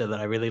this chapter that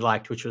I really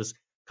liked, which was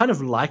kind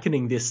of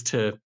likening this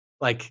to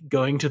like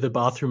going to the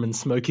bathroom and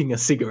smoking a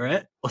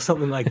cigarette or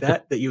something like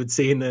that, that you would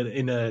see in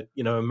a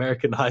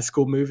American high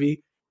school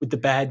movie, with the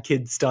bad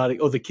kids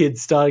starting, or the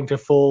kids starting to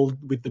fall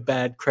with the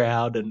bad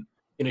crowd, and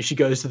she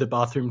goes to the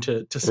bathroom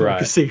to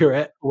smoke a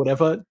cigarette or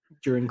whatever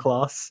during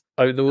class.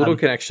 The little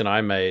connection I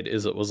made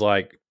is, it was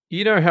like,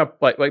 you know how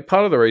like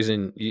part of the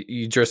reason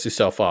you dress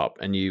yourself up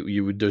and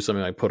you would do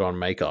something like put on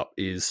makeup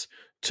is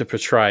to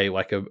portray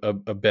like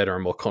a better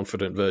and more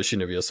confident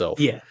version of yourself.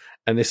 Yeah.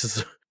 And this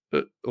is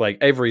like,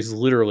 Avery's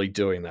literally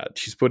doing that.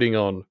 She's putting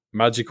on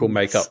magical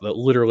makeup that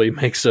literally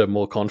makes her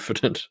more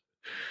confident.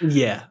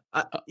 Yeah.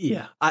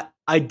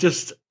 I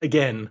just,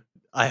 again,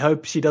 I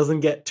hope she doesn't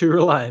get too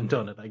reliant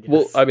on it, I guess.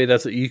 Well, I mean,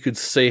 you could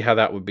see how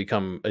that would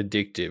become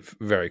addictive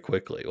very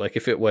quickly. Like,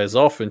 if it wears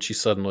off and she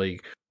suddenly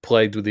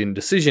plagued with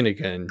indecision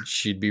again,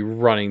 she'd be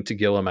running to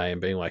Guillermo and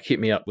being like, hit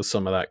me up with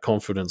some of that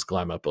confidence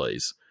glamour,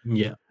 please.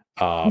 Yeah.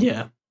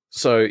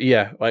 So,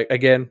 yeah, like,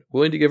 again,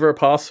 willing to give her a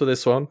pass for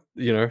this one,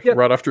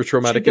 right after a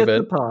traumatic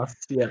event. The pass,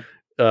 yeah.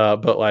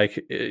 But, like,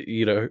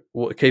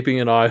 keeping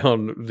an eye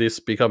on this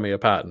becoming a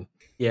pattern.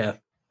 Yeah.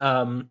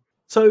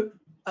 So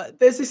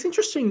there's this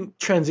interesting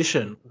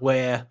transition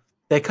where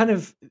they're kind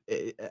of,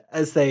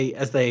 as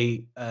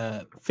they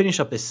finish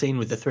up this scene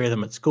with the three of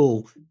them at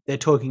school, they're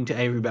talking to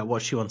Avery about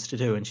what she wants to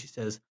do, and she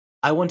says,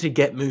 "I want to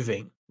get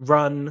moving,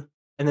 run,"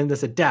 and then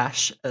there's a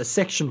dash, a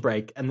section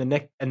break, and then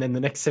the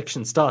next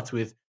section starts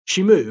with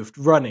 "she moved,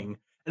 running,"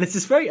 And it's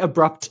this very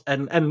abrupt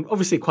and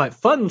obviously quite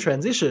fun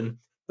transition,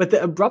 but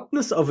the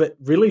abruptness of it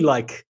really,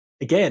 like,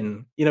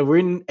 again, we're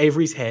in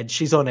Avery's head,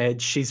 she's on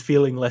edge, she's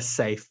feeling less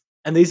safe.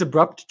 And these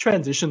abrupt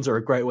transitions are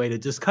a great way to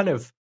just kind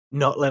of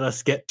not let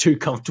us get too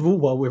comfortable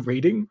while we're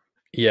reading.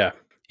 Yeah.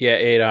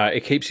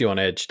 It keeps you on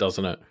edge,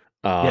 doesn't it?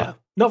 Yeah.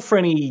 Not for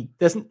any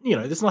there's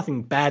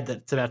nothing bad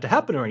that's about to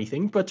happen or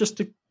anything, but just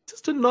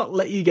to not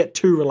let you get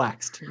too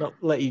relaxed, not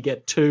let you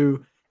get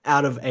too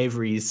out of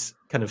Avery's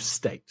kind of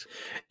state.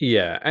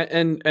 Yeah,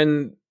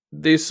 and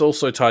this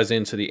also ties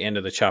into the end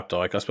of the chapter.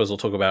 Like, I suppose we'll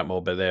talk about it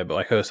more, but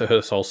like her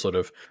whole sort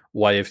of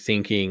way of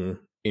thinking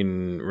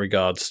in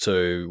regards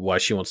to why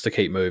she wants to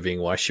keep moving,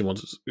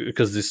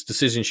 because this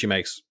decision she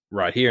makes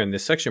right here in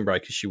this section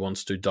break is she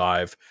wants to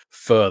dive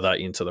further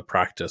into the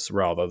practice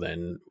rather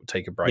than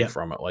take a break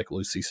from it, like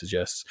Lucy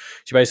suggests.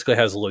 She basically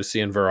has Lucy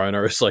and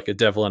Verona as like a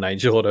devil and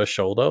angel at her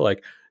shoulder.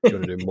 Like, do you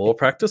want to do more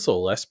practice or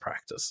less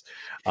practice?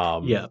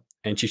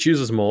 And she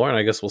chooses more, and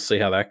I guess we'll see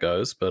how that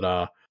goes.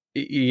 But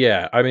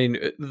yeah, I mean,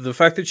 the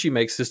fact that she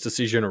makes this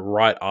decision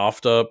right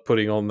after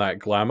putting on that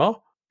glamour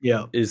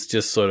is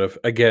just sort of,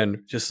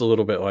 again, just a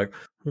little bit like,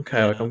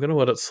 okay, like, I'm going to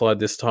let it slide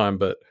this time,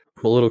 but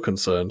I'm a little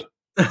concerned.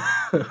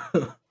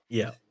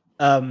 Yeah.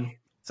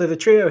 So the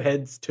trio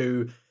heads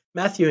to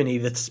Matthew and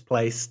Edith's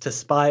place to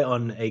spy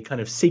on a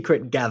kind of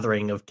secret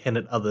gathering of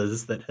Kennet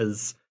others that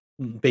has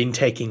been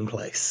taking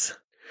place.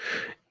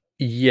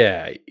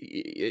 Yeah,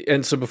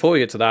 and so before we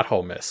get to that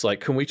whole mess,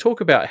 like, can we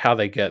talk about how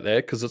they get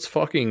there? Because it's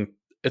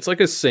like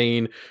a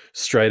scene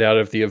straight out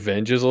of the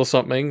Avengers or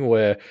something,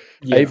 where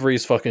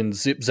Avery's fucking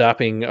zip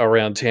zapping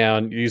around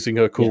town using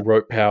her cool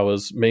rope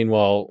powers.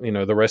 Meanwhile,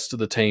 the rest of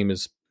the team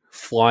is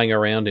flying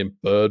around in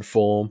bird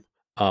form.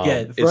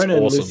 Verona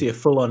and Lucy are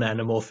full on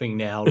animorphing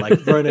now. Like,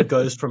 Verona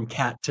goes from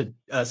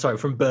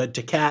from bird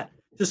to cat,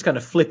 just kind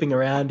of flipping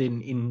around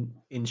in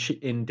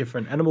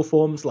different animal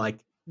forms. Like,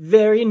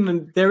 they're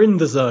in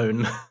the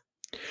zone.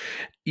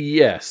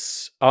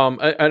 Yes.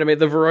 And I mean,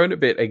 the Verona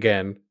bit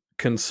again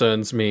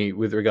concerns me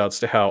with regards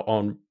to how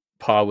on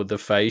par with the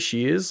Fae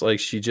she is. Like,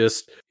 she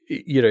just,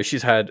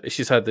 she's had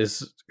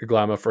this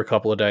glamour for a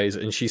couple of days,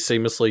 and she's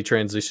seamlessly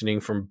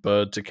transitioning from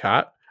bird to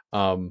cat.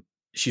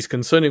 She's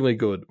concerningly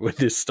good with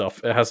this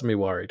stuff. It has me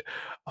worried.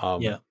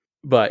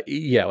 But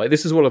yeah, like,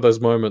 this is one of those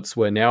moments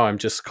where now I'm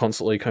just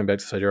constantly coming back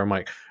to Sadia. I'm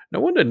like,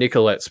 no wonder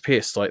Nicolette's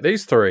pissed. Like,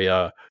 these three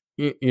are,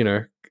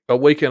 a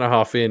week and a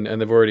half in,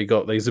 and they've already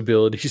got these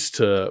abilities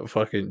to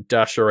fucking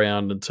dash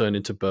around and turn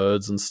into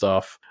birds and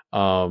stuff.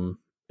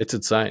 It's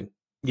insane.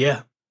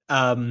 Yeah.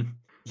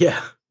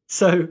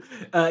 So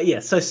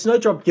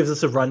Snowdrop gives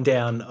us a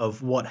rundown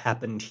of what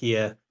happened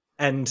here,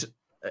 and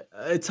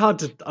it's hard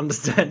to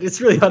understand.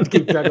 It's really hard to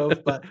keep track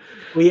of, but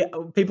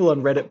people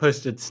on Reddit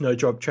posted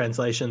Snowdrop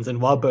translations,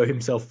 and Wildbow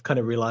himself kind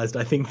of realized,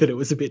 I think, that it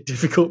was a bit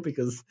difficult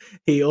because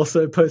he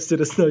also posted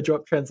a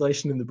Snowdrop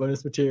translation in the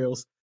bonus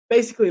materials.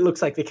 Basically, it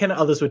looks like the Kennet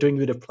others were doing a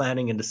bit of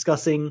planning and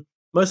discussing,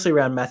 mostly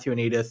around Matthew and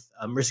Edith.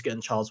 Riska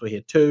and Charles were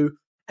here too.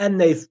 And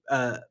they've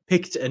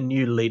picked a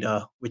new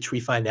leader, which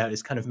we find out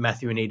is kind of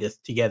Matthew and Edith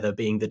together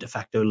being the de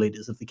facto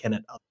leaders of the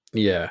Kennet others.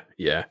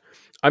 Yeah.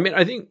 I mean,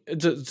 I think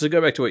to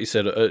go back to what you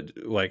said,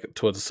 like,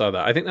 towards the start of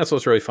that, I think that's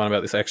what's really fun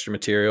about this extra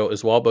material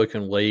is Wildbow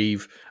can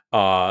leave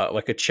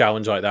like a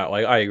challenge like that.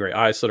 Like, I agree.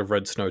 I sort of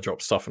read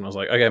Snowdrop stuff and I was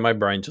like, okay, my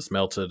brain just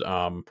melted.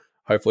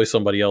 Hopefully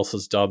somebody else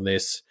has done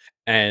this.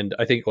 And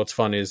I think what's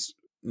fun is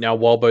now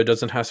Wildbow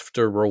doesn't have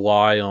to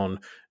rely on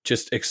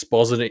just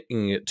expositing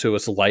it to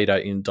us later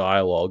in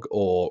dialogue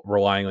or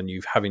relying on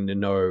you having to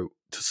know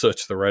to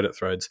search the Reddit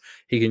threads.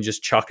 He can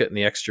just chuck it in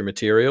the extra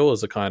material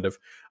as a kind of,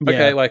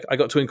 okay, like, I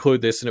got to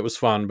include this and it was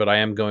fun, but I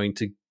am going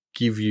to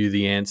give you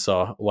the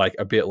answer like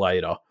a bit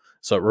later.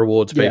 So it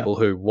rewards people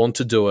who want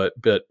to do it,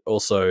 but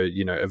also,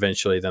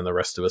 eventually then the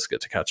rest of us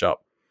get to catch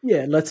up.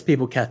 Yeah, it lets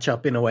people catch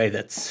up in a way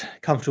that's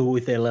comfortable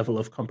with their level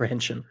of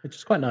comprehension, which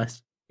is quite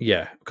nice.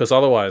 Yeah, because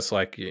otherwise,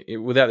 like,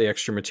 without the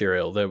extra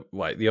material, the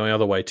only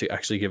other way to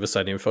actually give us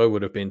that info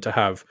would have been to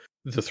have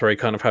the three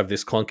kind of have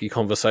this clunky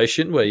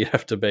conversation where you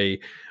have to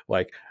be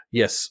like,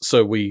 yes,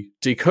 so we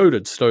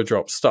decoded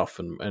Snowdrop stuff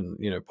and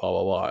blah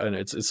blah blah, and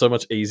it's so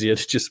much easier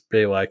to just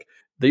be like,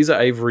 these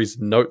are Avery's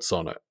notes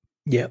on it.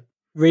 Yeah,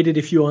 read it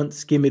if you want,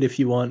 skim it if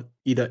you want.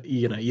 You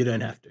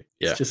don't have to.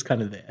 It's just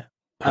kind of there.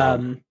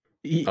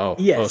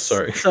 Yes.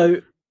 Sorry.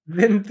 So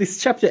then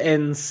this chapter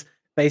ends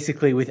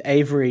basically with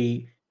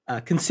Avery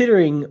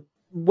considering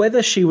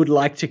whether she would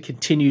like to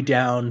continue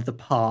down the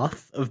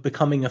path of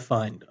becoming a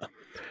finder.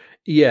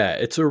 Yeah,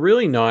 it's a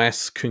really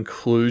nice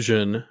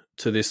conclusion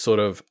to this sort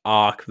of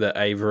arc that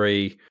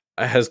Avery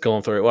has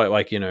gone through.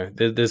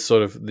 There's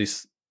sort of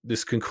this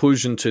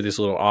conclusion to this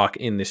little arc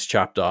in this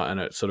chapter,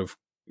 and it sort of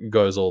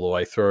goes all the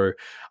way through.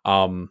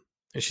 And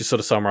she sort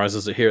of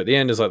summarizes it here at the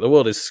end, is like, the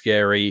world is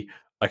scary.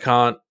 I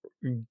can't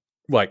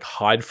like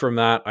hide from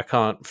that. I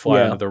can't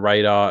fly under the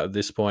radar at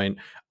this point.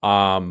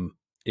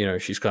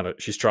 She's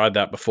tried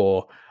that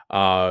before.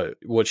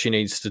 What she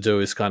needs to do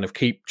is kind of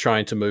keep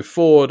trying to move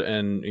forward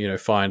and,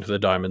 find the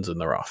diamonds in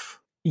the rough.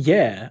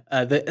 Yeah.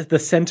 The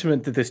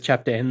sentiment that this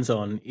chapter ends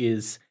on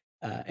is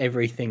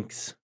Avery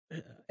thinks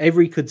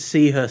Avery could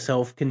see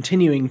herself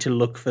continuing to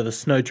look for the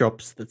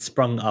snowdrops that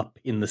sprung up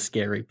in the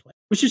scary place,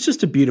 which is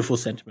just a beautiful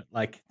sentiment.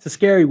 Like, it's a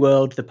scary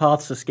world, the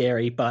paths are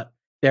scary, but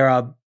there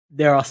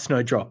are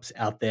snowdrops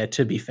out there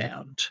to be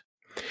found.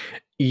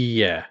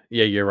 Yeah,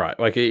 you're right.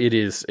 Like it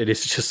is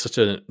just such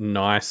a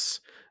nice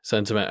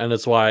sentiment, and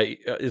it's why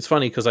it's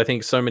funny because I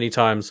think so many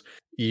times,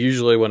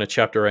 usually when a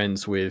chapter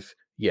ends with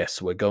 "Yes,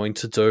 we're going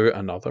to do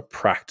another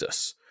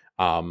practice,"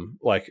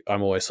 like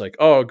I'm always like,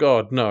 "Oh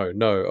God, no,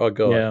 no, oh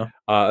God."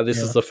 Yeah, This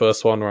is yeah, the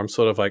first one where I'm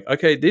sort of like,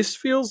 "Okay, this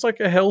feels like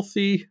a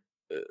healthy."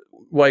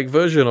 Like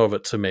version of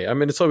it to me. I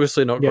mean, it's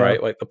obviously not yeah,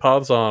 great. Like the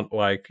paths aren't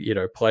like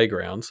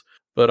playgrounds,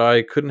 but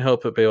I couldn't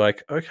help but be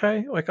like,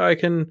 okay, like I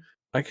can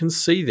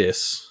see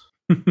this.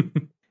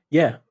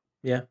 yeah,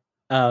 yeah.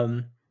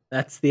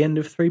 That's the end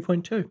of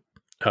 3.2. Three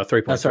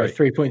Oh, point sorry,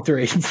 three.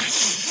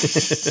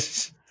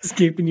 3.3. Just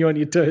keeping you on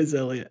your toes,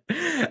 Elliot.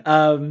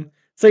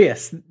 So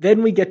yes,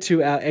 then we get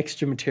to our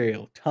extra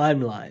material,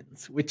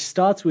 timelines, which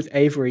starts with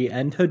Avery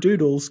and her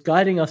doodles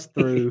guiding us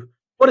through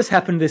what has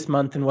happened this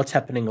month and what's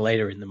happening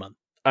later in the month.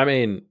 I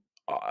mean,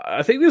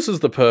 I think this is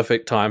the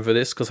perfect time for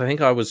this because I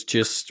think I was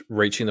just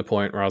reaching the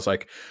point where I was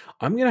like,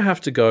 I'm gonna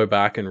have to go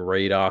back and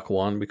read Arc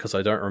One because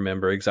I don't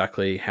remember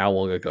exactly how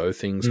long ago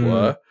things Mm,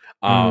 were.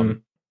 Um,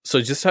 mm. so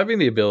just having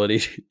the ability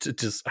to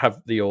just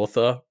have the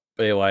author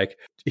be like,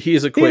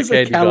 "Here's a quick Here's a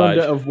handy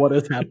calendar guide." of what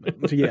has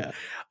happened. Yeah.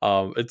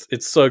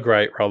 It's so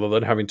great rather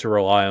than having to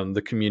rely on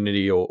the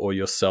community or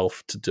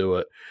yourself to do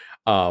it.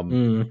 Um,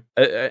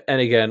 Mm,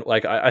 and again,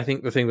 like I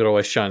think the thing that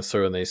always shines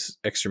through in these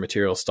extra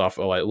material stuff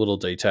are like little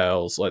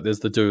details. Like there's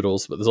the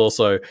doodles, but there's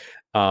also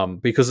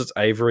because it's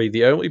Avery,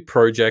 the only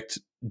project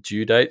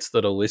due dates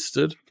that are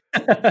listed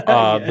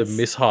are the yes.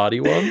 Miss Hardy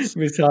ones.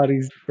 Miss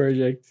Hardy's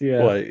project.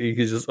 Yeah. Like you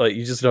just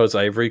know it's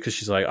Avery because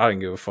she's like, I don't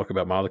give a fuck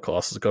about my other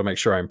classes. Got to make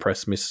sure I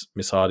impress Miss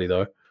Hardy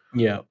though.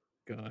 Yeah.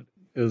 God,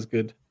 it was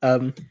good.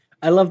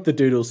 I love the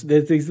doodles.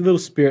 There's these little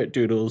spirit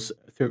doodles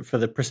for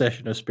the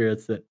procession of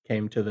spirits that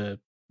came to the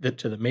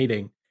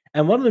meeting,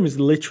 and one of them is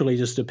literally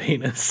just a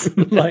penis.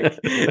 Like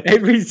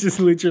Avery's just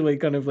literally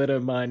kind of let her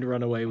mind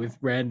run away with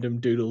random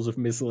doodles of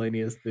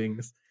miscellaneous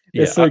things.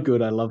 They're Yeah, so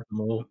good. I love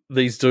them all.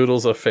 these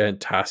doodles are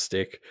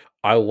fantastic.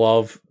 I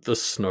love the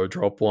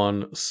snowdrop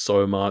one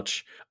so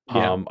much.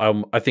 Yeah.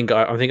 I think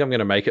I'm going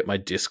to make it my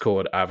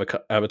Discord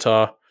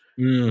avatar.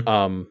 Mm.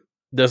 Um,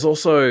 there's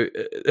also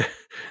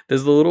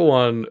there's the little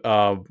one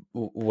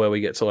where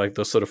we get to like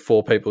the sort of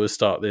four people who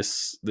start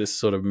this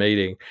sort of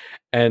meeting,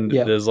 and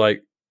Yeah. there's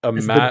like a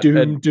It's the Matt doom,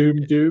 and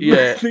doom, doom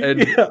yeah, thing.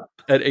 and Yeah.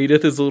 and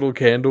Edith is a little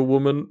candle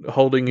woman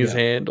holding his Yeah.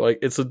 hand. Like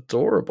it's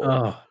adorable.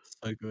 Oh,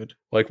 so good.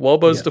 Like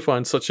Walbo's Yeah.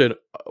 defined such an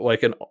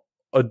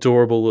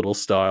adorable little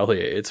style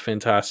here. It's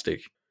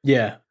fantastic.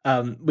 Yeah.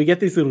 We get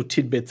these little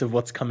tidbits of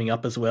what's coming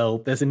up as well.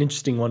 There's an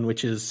interesting one,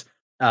 which is,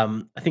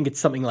 I think it's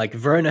something like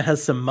Verona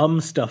has some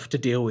mum stuff to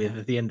deal with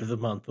at the end of the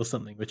month or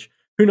something, which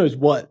who knows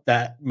what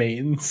that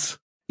means.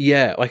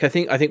 Yeah, like I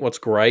think what's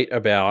great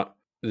about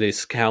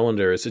this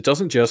calendar is it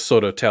doesn't just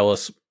sort of tell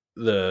us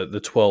the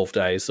 12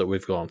 days that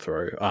we've gone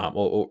through,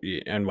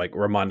 and like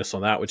remind us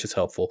on that, which is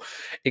helpful.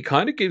 It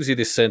kind of gives you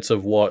this sense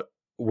of what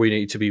we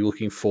need to be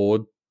looking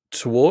forward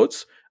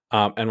towards,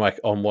 and like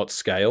on what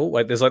scale.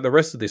 Like there's like the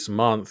rest of this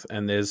month,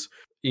 and there's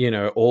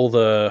all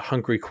the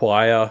Hungry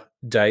Choir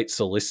dates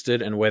are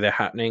listed and where they're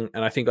happening,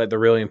 and I think like the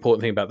really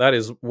important thing about that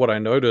is what I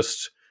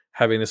noticed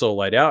having this all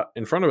laid out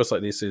in front of us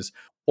like this is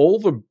all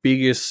the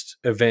biggest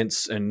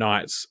events and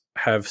nights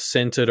have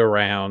centered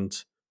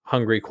around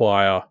Hungry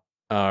Choir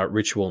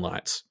ritual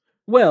nights.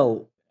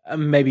 Well,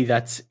 maybe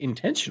that's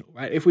intentional,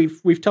 right? If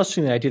we've touched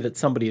on the idea that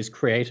somebody has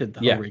created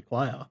the Yeah. Hungry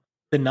Choir,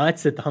 the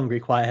nights that the Hungry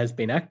Choir has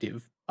been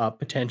active are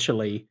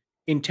potentially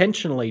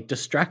intentionally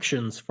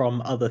distractions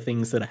from other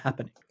things that are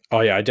happening.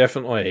 Oh, yeah. I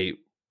definitely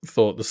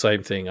thought the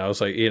same thing. I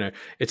was like,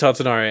 it's hard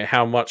to know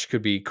how much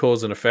could be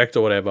cause and effect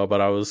or whatever,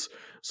 but I was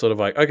sort of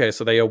like, okay,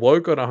 so they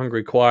awoke on a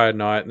Hungry Choir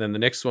night, and then the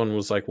next one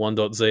was like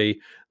 1.Z.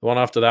 The one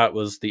after that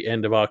was the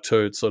end of Arc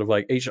 2. It's sort of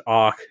like each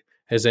arc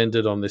has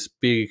ended on this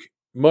big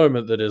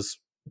moment that has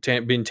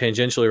been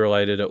tangentially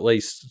related, at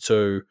least,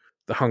 to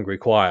the Hungry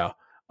Choir.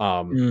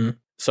 Um, Mm,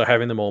 so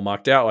having them all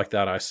marked out like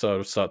that, I sort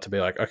of start to be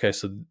like, okay,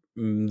 so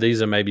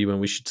these are maybe when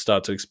we should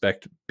start to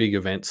expect big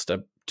events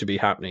to be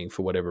happening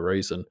for whatever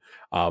reason.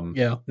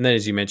 yeah. And then,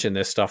 as you mentioned,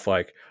 there's stuff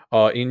like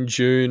in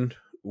June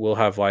we'll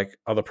have like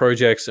other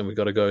projects, and we've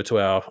got to go to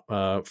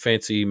our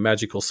fancy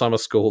magical summer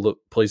school that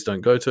please don't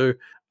go to.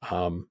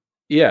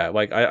 Yeah,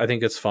 like I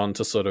think it's fun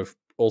to sort of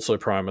also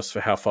prime us for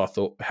how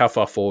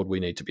far forward we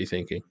need to be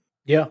thinking.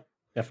 Yeah,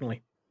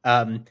 definitely.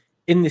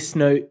 In these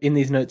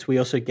notes, we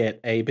also get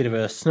a bit of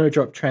a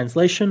snowdrop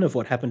translation of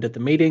what happened at the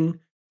meeting,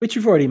 which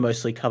we've already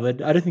mostly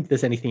covered. I don't think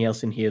there's anything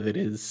else in here that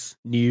is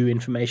new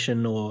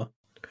information or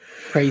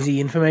crazy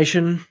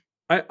information.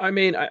 I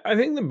mean, I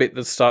think the bit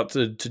that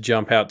started to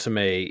jump out to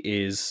me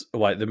is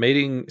like the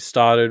meeting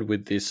started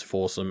with this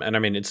foursome, and I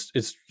mean it's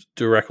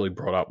directly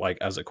brought up like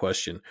as a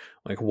question,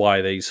 like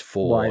why these Why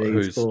four? these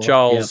Who's four? Yep.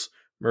 Charles,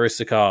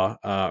 Marissa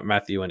Carr,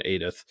 Matthew, and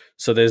Edith?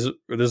 So there's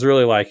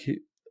really like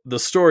the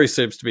story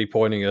seems to be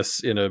pointing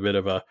us in a bit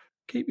of a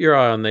keep your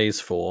eye on these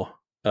four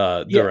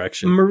Yeah,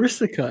 direction.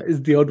 Marisica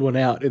is the odd one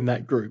out in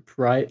that group,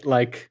 right?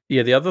 Like,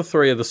 yeah, the other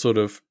three are the sort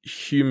of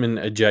human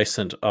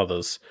adjacent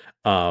others.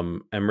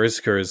 And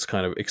Mariska is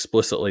kind of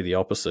explicitly the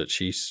opposite.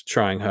 She's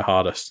trying her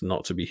hardest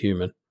not to be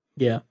human.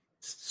 yeah,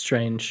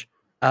 strange.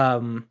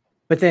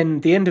 But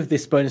then the end of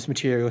this bonus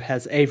material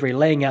has Avery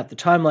laying out the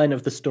timeline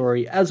of the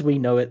story as we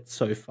know it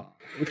so far,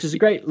 which is a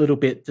great little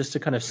bit just to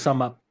kind of sum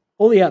up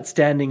all the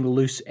outstanding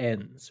loose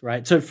ends,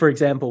 right? So, for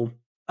example,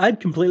 I'd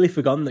completely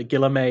forgotten that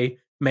Guillermet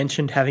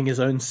mentioned having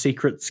his own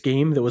secret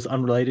scheme that was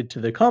unrelated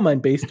to the Carmine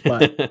Beast,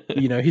 but,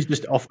 he's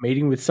just off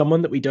meeting with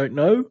someone that we don't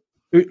know.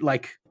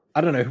 Like, I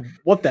don't know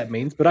what that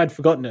means, but I'd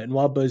forgotten it. And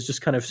Wildbow's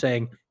just kind of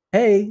saying,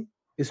 hey,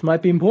 this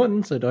might be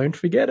important, so don't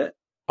forget it.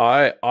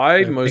 I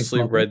So,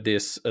 mostly read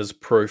this as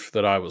proof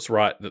that I was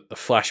right, that the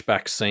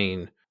flashback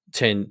scene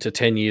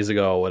 10 years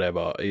ago or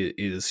whatever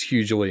is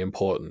hugely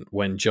important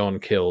when John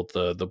killed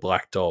the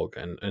black dog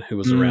and who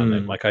was around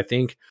them. Like, I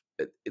think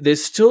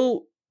there's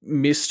still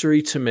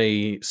mystery to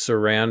me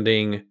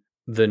surrounding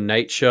the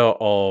nature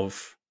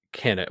of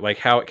Kennet, like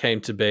how it came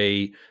to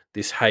be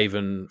this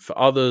haven for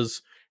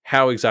others,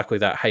 how exactly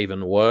that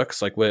haven works.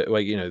 Like, where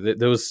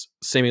there was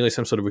seemingly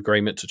some sort of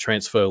agreement to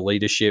transfer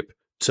leadership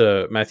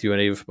to Matthew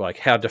and Eve. Like,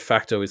 how de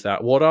facto is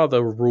that? What are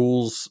the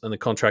rules and the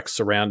contracts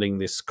surrounding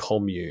this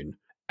commune?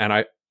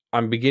 And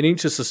I'm beginning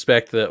to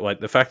suspect that,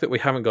 like, the fact that we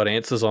haven't got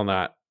answers on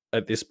that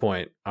at this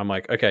point, I'm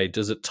like, okay,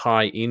 does it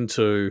tie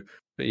into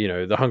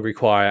the Hungry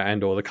Choir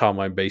and or the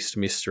Carmine Beast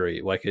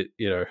mystery? Like, it,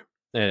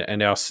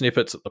 and our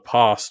snippets at the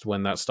past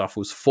when that stuff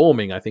was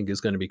forming, I think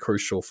is going to be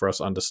crucial for us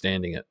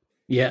understanding it.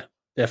 Yeah,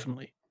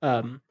 definitely.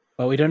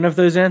 But we don't have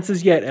those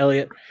answers yet,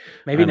 Elliot.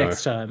 Maybe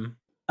next time.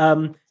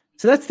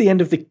 So that's the end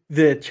of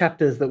the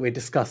chapters that we're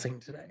discussing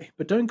today.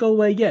 But don't go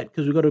away yet,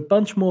 because we've got a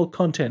bunch more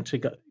content to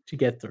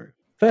get through.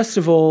 First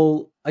of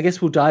all, I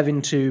guess we'll dive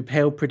into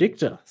Pale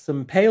Predictor.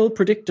 Some Pale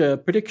Predictor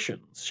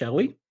predictions, shall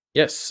we?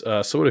 Yes.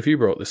 So what have you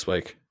brought this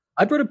week?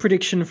 I brought a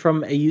prediction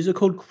from a user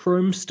called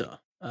Chromester,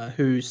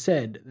 who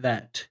said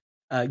that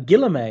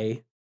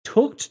Guillermet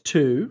talked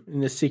to,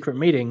 in this secret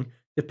meeting,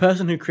 the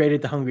person who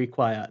created the Hungry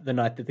Choir the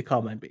night that the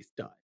Carmine Beast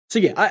died. So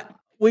yeah,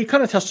 we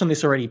kind of touched on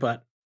this already,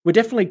 but we're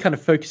definitely kind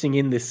of focusing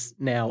in this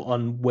now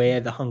on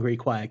where the Hungry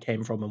Choir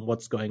came from and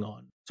what's going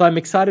on. So I'm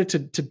excited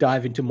to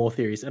dive into more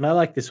theories, and I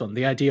like this one.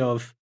 The idea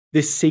of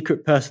this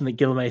secret person that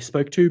Guillermet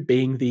spoke to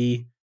being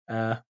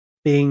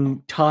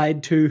being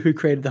tied to who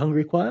created the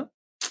Hungry Choir.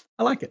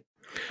 I like it.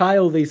 Tie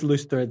all these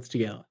loose threads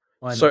together.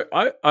 Why not? So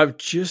I've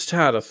just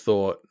had a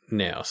thought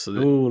now. So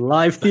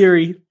live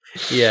theory.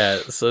 Yeah.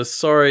 So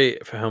sorry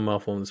for how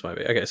malformed this might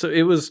be. Okay. So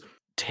it was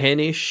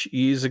 10-ish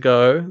years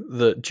ago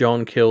that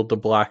John killed the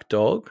black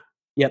dog.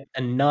 Yep,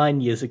 and 9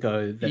 years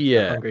ago that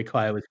the Hungry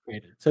Choir was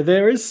created. So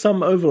there is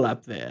some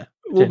overlap there.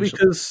 Well,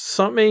 because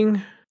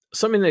something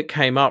that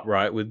came up,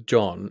 right, with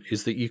John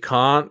is that you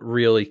can't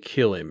really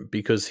kill him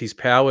because he's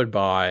powered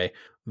by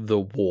the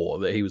war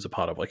that he was a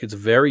part of. Like, it's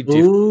very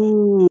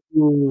difficult.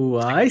 Ooh,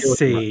 I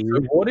see.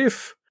 So what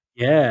if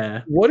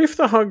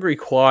the Hungry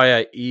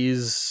Choir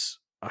is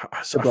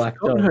I've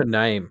forgotten her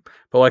name,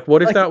 but like,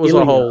 what if that was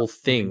a whole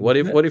thing? What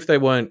if they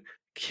weren't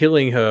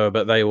killing her,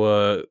 but they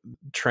were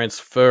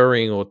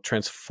transferring or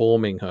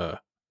transforming her?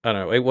 I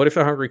don't know. What if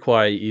the Hungry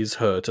Choir is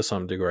her to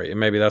some degree, and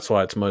maybe that's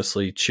why it's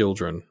mostly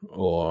children,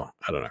 or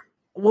I don't know.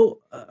 Well,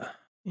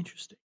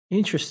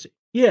 interesting.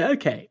 Yeah,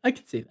 okay, I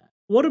can see that.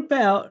 What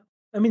about?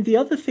 I mean, the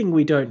other thing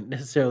we don't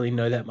necessarily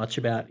know that much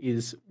about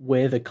is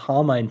where the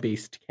Carmine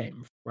Beast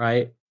came from,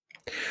 right?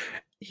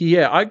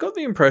 Yeah, I got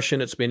the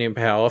impression it's been in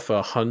power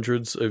for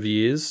hundreds of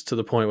years to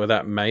the point where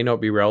that may not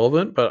be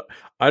relevant, but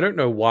I don't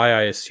know why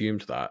I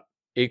assumed that.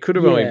 It could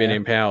have only been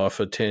in power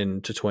for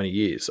 10 to 20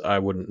 years. I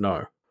wouldn't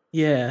know.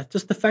 Yeah,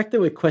 just the fact that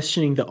we're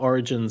questioning the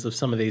origins of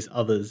some of these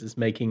others is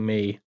making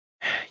me,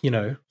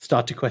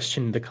 start to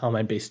question the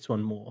Carmine Beasts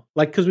one more.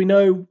 Like, because we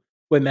know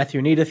where Matthew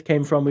and Edith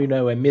came from, we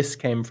know where Miss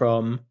came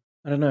from.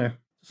 I don't know.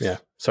 Yeah,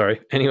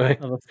 sorry. Anyway.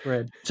 Another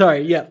thread.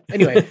 Sorry, yeah.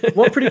 Anyway,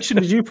 what prediction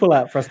did you pull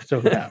out for us to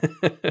talk about?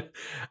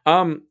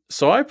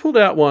 So I pulled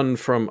out one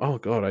from, oh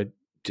God, I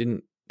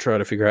didn't try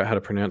to figure out how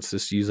to pronounce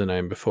this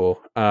username before.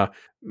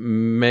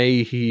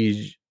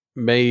 Meijaho.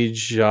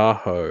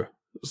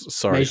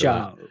 Sorry.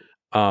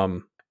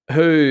 Meijaho.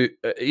 Who,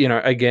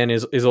 again,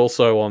 is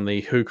also on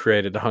the who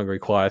created the Hungry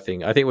Choir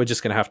thing. I think we're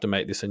just going to have to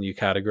make this a new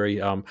category.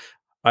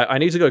 I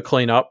need to go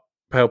clean up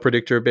Pale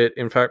Predictor a bit,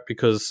 in fact,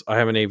 because I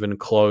haven't even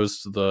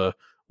closed the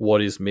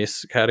what is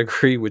Miss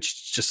category,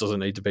 which just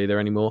doesn't need to be there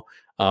anymore.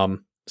 So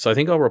I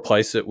think I'll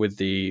replace it with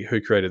the who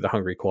created the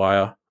Hungry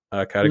Choir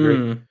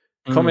category.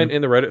 Comment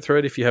in the Reddit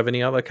thread if you have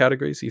any other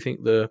categories you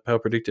think the Pale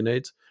Predictor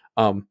needs.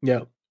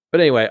 Yeah. But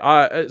anyway,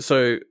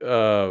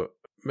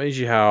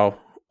 Meiji Hao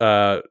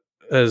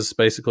has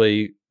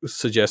basically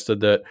suggested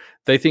that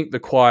they think the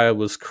choir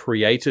was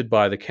created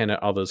by the Kennet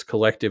others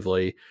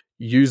collectively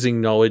using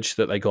knowledge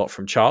that they got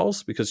from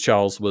Charles, because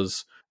Charles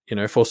was,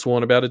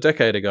 forsworn about a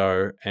decade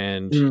ago,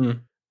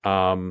 and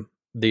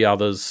the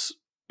others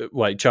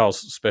like Charles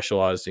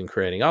specialized in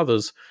creating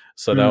others,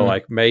 so they were Mm.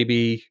 like,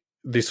 maybe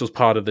this was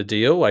part of the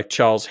deal. Like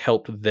Charles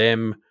helped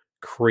them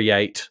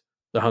create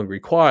the Hungry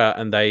Choir,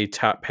 and they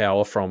tap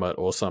power from it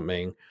or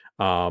something.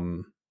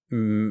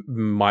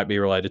 Might be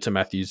related to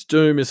Matthew's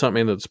doom is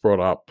something that's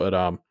brought up,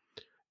 but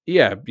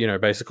yeah,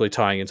 basically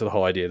tying into the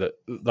whole idea that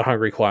the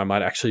Hungry Choir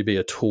might actually be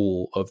a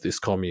tool of this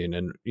commune,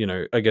 and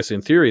I guess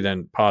in theory,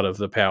 then part of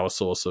the power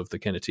source of the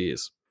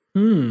Kenneteers.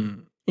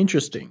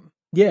 Interesting.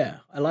 Yeah,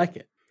 I like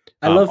it.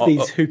 I Um, love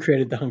these who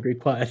created the Hungry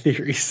Choir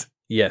theories.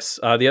 Yes.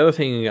 The other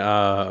thing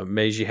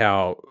Meiji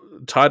Hao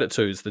tied it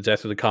to is the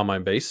death of the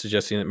Carmine Beast,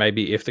 suggesting that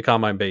maybe if the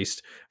Carmine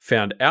Beast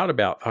found out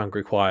about the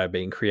Hungry Choir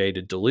being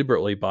created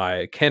deliberately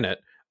by Kennet,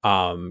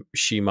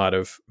 she might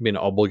have been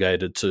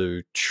obligated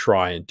to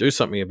try and do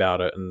something about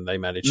it, and they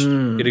managed.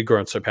 It had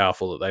grown so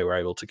powerful that they were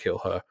able to kill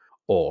her.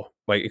 Or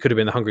like it could have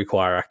been the Hungry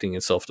Choir acting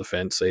in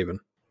self-defense even.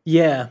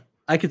 Yeah,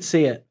 I could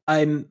see it.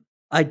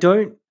 I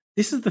don't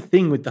This is the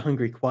thing with the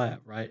Hungry Choir,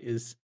 right?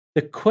 Is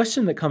the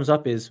question that comes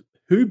up is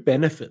who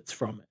benefits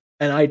from it?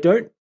 And I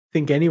don't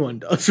think anyone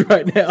does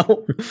right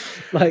now.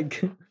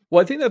 Like,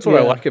 well, I think that's what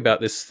I yeah. like about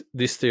this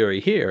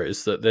theory here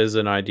is that there's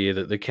an idea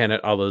that the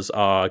Kennet others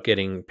are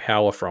getting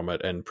power from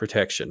it and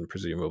protection,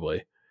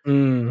 presumably,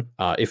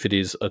 if it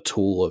is a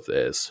tool of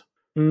theirs.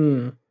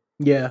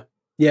 Yeah.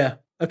 Yeah.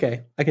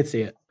 Okay, I can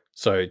see it.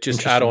 So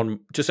just add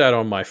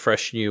on my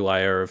fresh new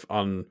layer of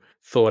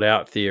unthought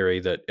out theory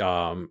that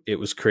it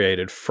was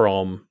created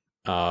from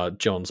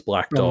John's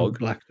black dog.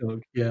 Black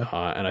dog, yeah.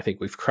 And I think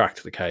we've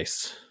cracked the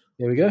case.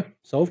 There we go.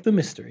 Solved the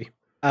mystery.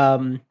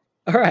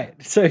 All right.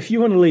 So if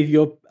you want to leave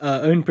your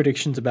own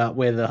predictions about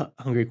where the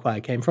Hungry Choir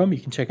came from, you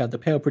can check out the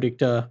Power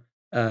Predictor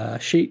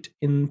sheet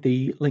in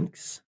the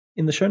links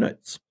in the show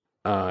notes.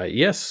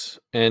 Yes.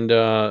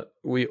 And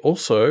we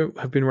also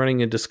have been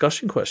running a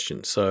discussion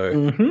question.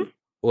 So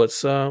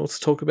let's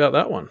talk about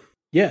that one.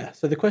 Yeah.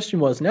 So the question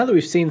was, now that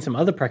we've seen some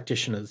other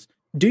practitioners,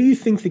 do you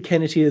think the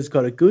Kenneteers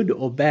got a good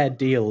or bad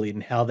deal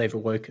in how they've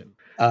awoken?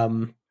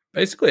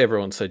 Basically,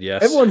 everyone said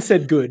yes. Everyone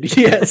said good.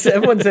 Yes,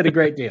 everyone said a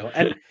great deal.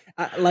 And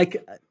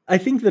I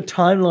think the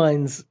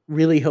timelines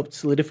really helped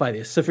solidify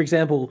this. So, for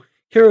example,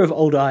 Hero of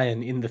Old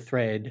Iron in the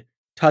thread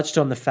touched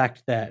on the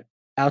fact that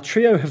our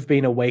trio have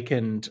been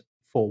awakened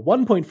for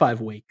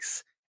 1.5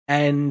 weeks.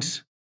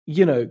 And,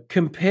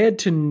 compared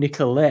to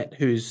Nicolette,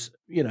 who's,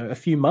 a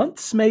few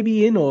months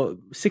maybe in or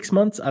 6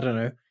 months, I don't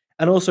know,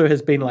 and also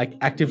has been like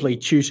actively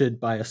tutored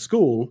by a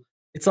school,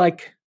 it's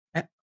like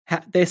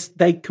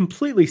they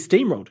completely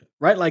steamrolled her,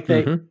 right? Like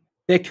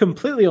they're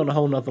completely on a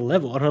whole nother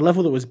level, on a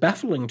level that was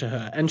baffling to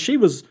her, and she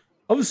was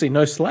obviously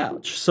no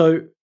slouch.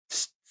 So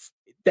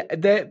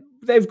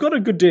they've got a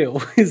good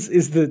deal.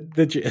 Is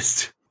the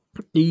gist?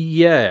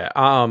 Yeah.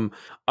 I mean,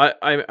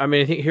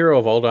 I think Hero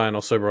of Old Iron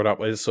also brought up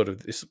was sort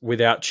of this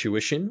without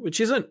tuition, which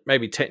isn't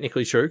maybe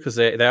technically true because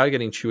they are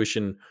getting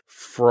tuition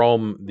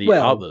from the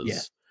others. Yeah,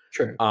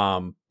 true.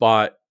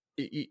 But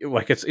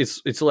like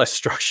it's less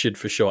structured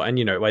for sure, and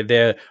like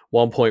their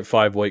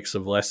 1.5 weeks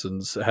of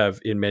lessons have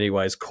in many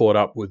ways caught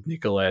up with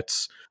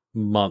Nicolette's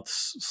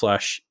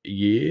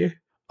months/year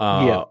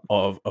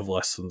of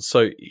lessons.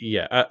 So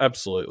yeah,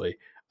 absolutely.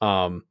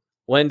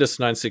 Landis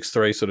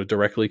 963 sort of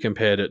directly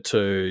compared it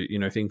to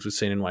things we've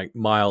seen in like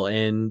Mile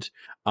End,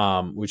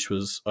 which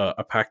was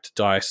a packed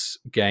dice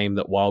game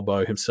that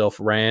Wildbow himself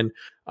ran,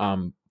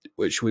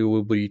 which we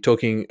will be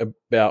talking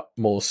about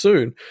more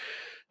soon.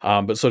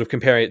 But sort of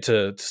comparing it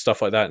to stuff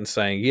like that and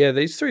saying, yeah,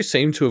 these three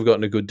seem to have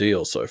gotten a good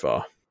deal so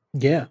far.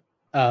 Yeah.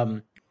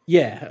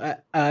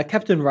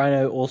 Captain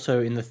Rhino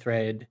also in the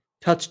thread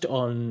touched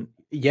on,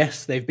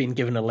 yes, they've been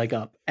given a leg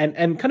up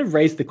and kind of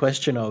raised the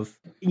question of,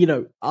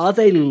 are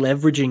they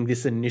leveraging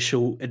this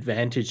initial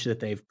advantage that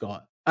they've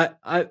got? I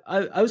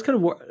was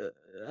kind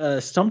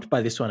of stumped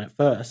by this one at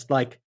first.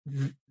 Like,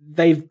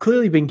 they've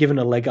clearly been given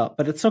a leg up,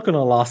 but it's not going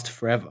to last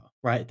forever,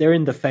 right? They're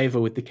in the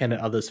favor with the Kennet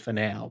others for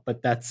now,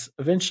 but that's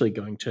eventually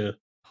going to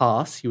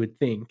pass, you would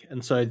think.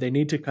 And so they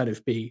need to kind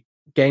of be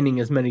gaining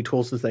as many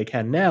tools as they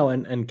can now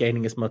and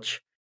gaining as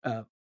much,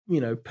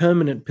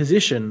 permanent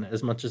position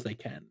as much as they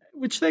can,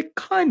 which they're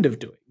kind of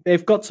doing.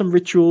 They've got some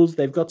rituals,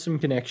 they've got some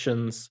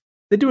connections.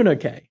 They're doing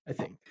okay, I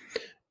think.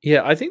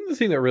 Yeah, I think the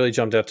thing that really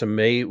jumped out to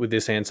me with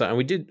this answer, and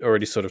we did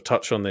already sort of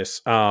touch on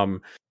this, I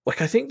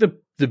think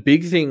the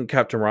big thing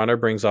Captain Rhino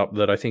brings up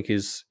that I think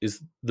is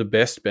the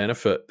best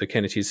benefit the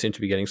Kenneteers seem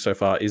to be getting so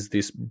far is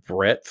this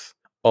breadth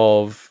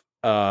of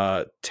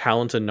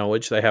talent and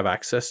knowledge they have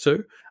access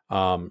to.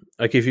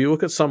 Like if you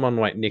look at someone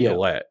like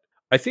Nicolette,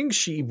 I think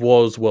she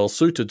was well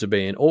suited to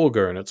be an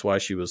augur, and it's why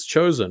she was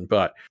chosen,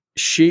 but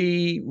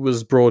she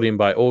was brought in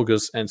by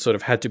augurs and sort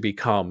of had to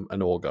become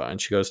an augur,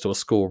 and she goes to a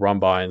school run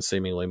by and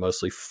seemingly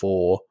mostly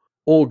for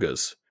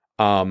augurs.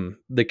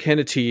 The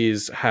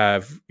Kenneteers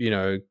have,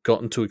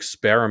 gotten to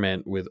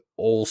experiment with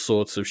all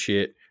sorts of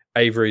shit.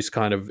 Avery's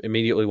kind of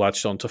immediately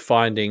latched on to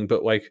finding,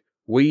 but like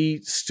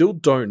we still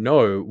don't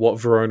know what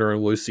Verona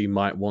and Lucy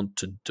might want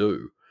to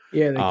do.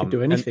 Yeah, they could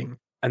do anything.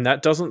 And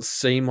that doesn't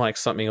seem like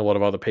something a lot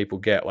of other people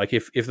get. Like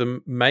if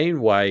the main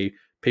way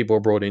people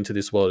are brought into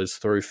this world is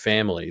through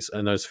families,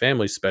 and those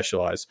families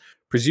specialize.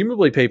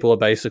 Presumably, people are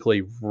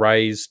basically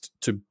raised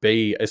to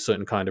be a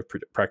certain kind of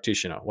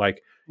practitioner.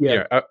 Like,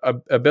 Yeah.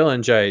 a Bella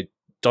and Jade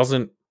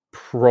doesn't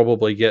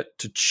probably get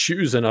to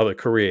choose another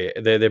career.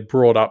 They're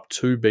brought up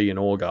to be an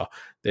augur.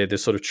 They're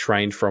sort of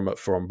trained from it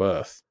from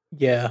birth.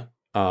 Yeah.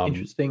 Um,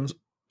 Interesting.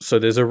 so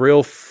there's a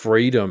real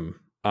freedom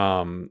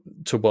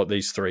to what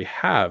these three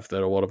have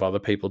that a lot of other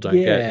people don't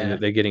get, and Yeah.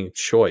 that they're getting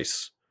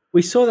choice.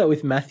 We saw that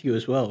with Matthew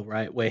as well,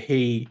 right? Where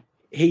he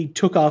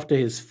took after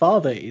his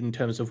father in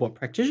terms of what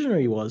practitioner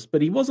he was,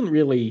 but he wasn't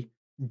really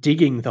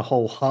digging the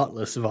whole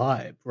heartless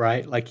vibe,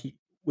 right? Like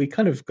we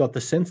kind of got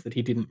the sense that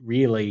he didn't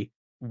really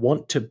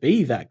want to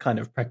be that kind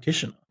of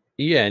practitioner.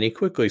 Yeah, and he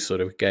quickly sort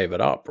of gave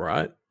it up,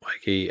 right?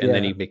 Like and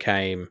then he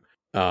became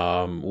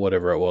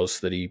whatever it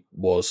was that he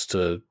was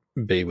to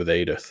be with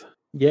Edith.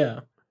 Yeah,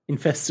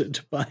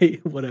 infested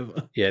by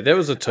whatever. Yeah, there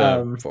was a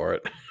term for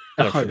it.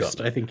 A host,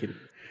 I think it is.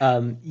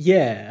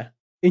 Yeah,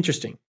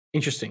 interesting.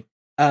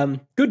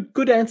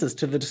 Good answers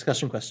to the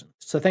discussion question.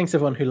 So thanks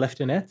everyone who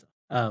left an answer.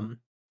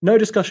 No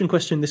discussion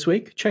question this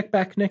week. Check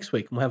back next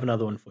week and we'll have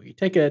another one for you.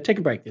 Take a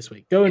break this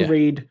week. Go and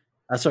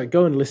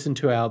go and listen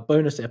to our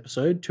bonus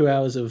episode, 2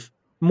 hours of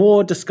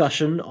more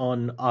discussion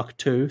on Arc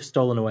 2,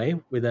 Stolen Away,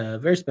 with a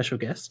very special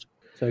guest.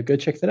 So go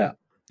check that out.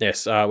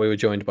 Yes, we were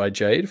joined by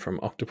Jade from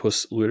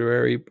Octopus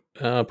Literary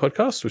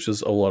Podcast, which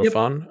was a lot of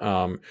fun.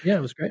 Yeah,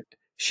 it was great.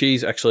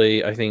 She's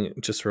actually, I think,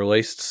 just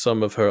released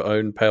some of her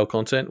own Pale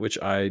content, which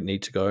I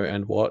need to go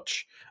and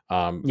watch.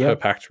 Her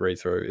Pact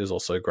read-through is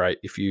also great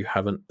if you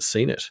haven't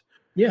seen it.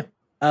 Yeah.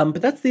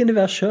 But that's the end of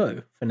our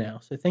show for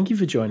now. So thank you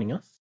for joining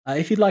us.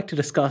 If you'd like to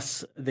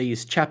discuss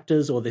these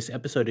chapters or this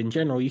episode in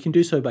general, you can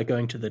do so by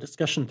going to the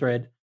discussion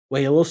thread,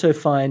 where you'll also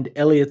find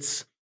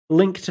Elliot's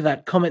link to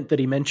that comment that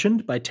he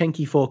mentioned by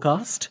Tenki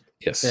Forecast.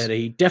 Yes. That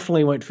he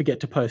definitely won't forget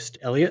to post,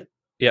 Elliot.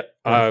 Yep,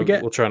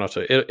 we'll try not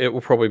to. It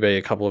will probably be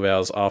a couple of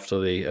hours after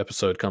the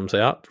episode comes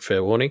out,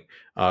 fair warning,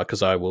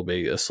 because I will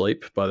be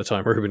asleep by the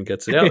time Ruben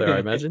gets it out there, I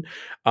imagine.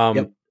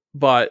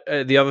 But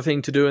the other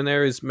thing to do in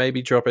there is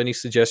maybe drop any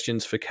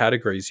suggestions for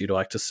categories you'd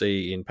like to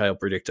see in Pale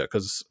Predictor,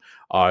 because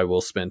I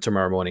will spend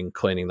tomorrow morning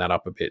cleaning that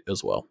up a bit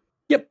as well.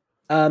 Yep.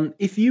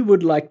 If you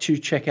would like to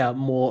check out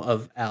more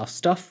of our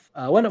stuff,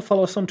 why not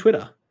follow us on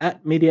Twitter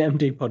at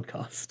MediaMD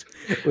Podcast,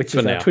 which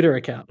is our Twitter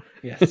account.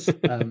 Yes.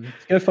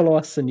 Go follow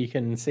us and you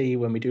can see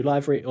when we do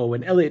live read, or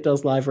when Elliot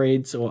does live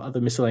reads, or other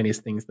miscellaneous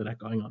things that are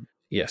going on.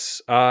 Yes.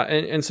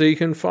 And so you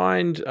can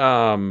find,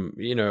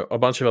 a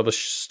bunch of other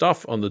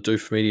stuff on the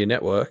Doof Media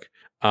Network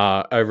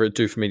over at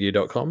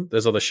doofmedia.com.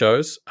 There's other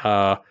shows.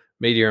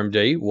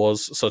 MediaMD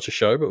was such a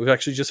show, but we've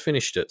actually just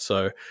finished it.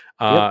 So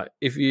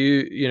if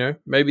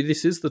maybe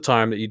this is the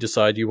time that you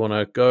decide you want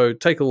to go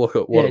take a look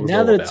at what it was all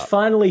about. Now that it's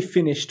finally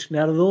finished,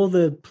 now that all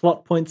the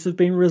plot points have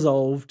been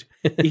resolved,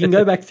 you can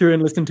go back through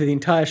and listen to the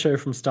entire show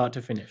from start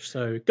to finish.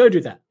 So go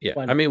do that. Yeah,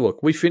 I mean,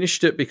 look, we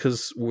finished it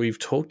because we've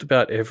talked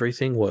about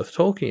everything worth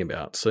talking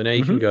about. So now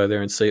you can go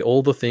there and see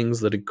all the things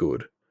that are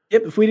good.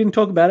 Yep, if we didn't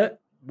talk about it,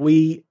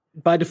 we,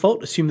 by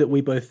default, assume that we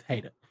both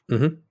hate it.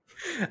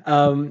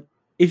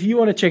 If you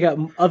want to check out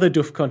other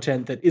Doof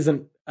content that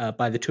isn't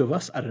by the two of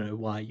us, I don't know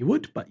why you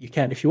would, but you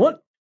can if you want.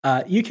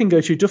 You can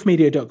go to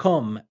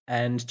doofmedia.com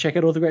and check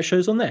out all the great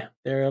shows on there.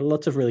 There are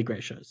lots of really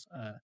great shows.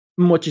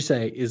 What You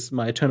Say is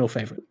my eternal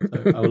favorite,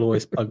 so I will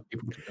always plug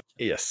people to that.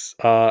 Yes.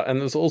 And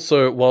there's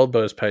also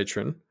Wildbow's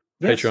Patreon,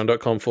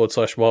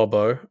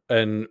 patreon.com/Wildbow.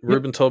 And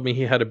Ruben told me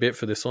he had a bit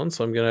for this one,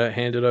 so I'm going to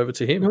hand it over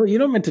to him. No, you're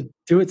not meant to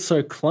do it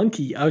so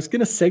clunky. I was going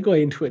to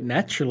segue into it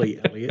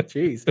naturally, Elliot.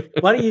 Jeez.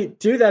 Why don't you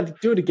do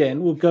that? Do it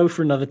again. We'll go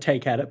for another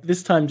take at it. But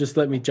this time, just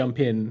let me jump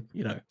in,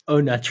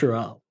 au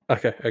natural.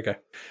 Okay.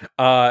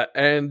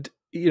 And,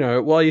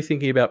 while you're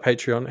thinking about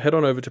Patreon, head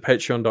on over to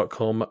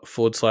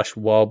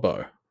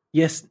patreon.com/Wildbow.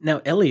 Yes.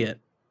 Now,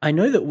 Elliot, I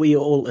know that we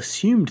all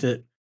assumed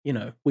that,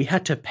 we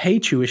had to pay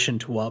tuition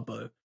to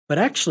Wildbow. But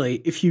actually,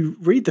 if you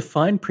read the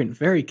fine print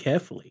very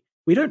carefully,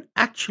 we don't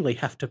actually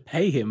have to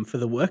pay him for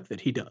the work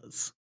that he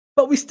does.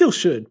 But we still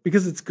should,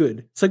 because it's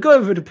good. So go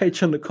over to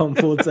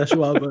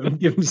patreon.com/Wildbow and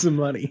give him some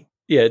money.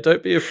 Yeah,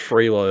 don't be a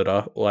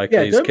freeloader like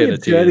these don't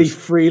Kennetiers. Be a dirty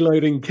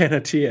freeloading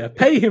Kennetier.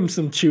 Pay him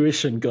some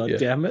tuition,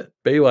 goddammit.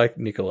 Be like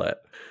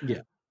Nicolette.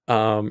 Yeah.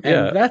 And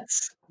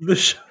that's the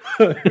show.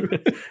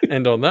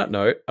 And on that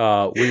note,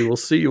 we will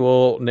see you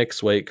all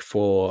next week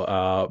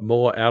for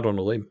more Out on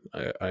a Limb,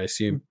 I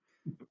assume.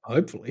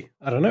 Hopefully.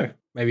 I don't know.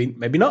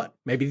 Maybe not.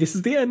 Maybe this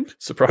is the end.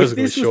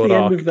 Surprisingly short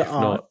arc.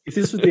 If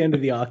this was the end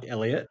of the arc,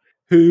 Elliot,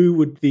 who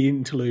would the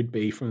interlude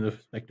be from the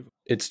perspective?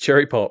 It's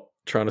Cherry Pop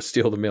trying to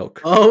steal the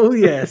milk. Oh,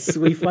 yes.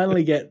 We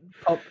finally get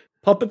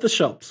pop at the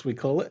shops, we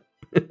call it.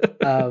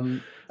 All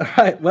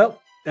right.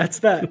 Well, that's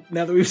that.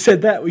 Now that we've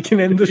said that, we can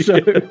end the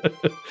show.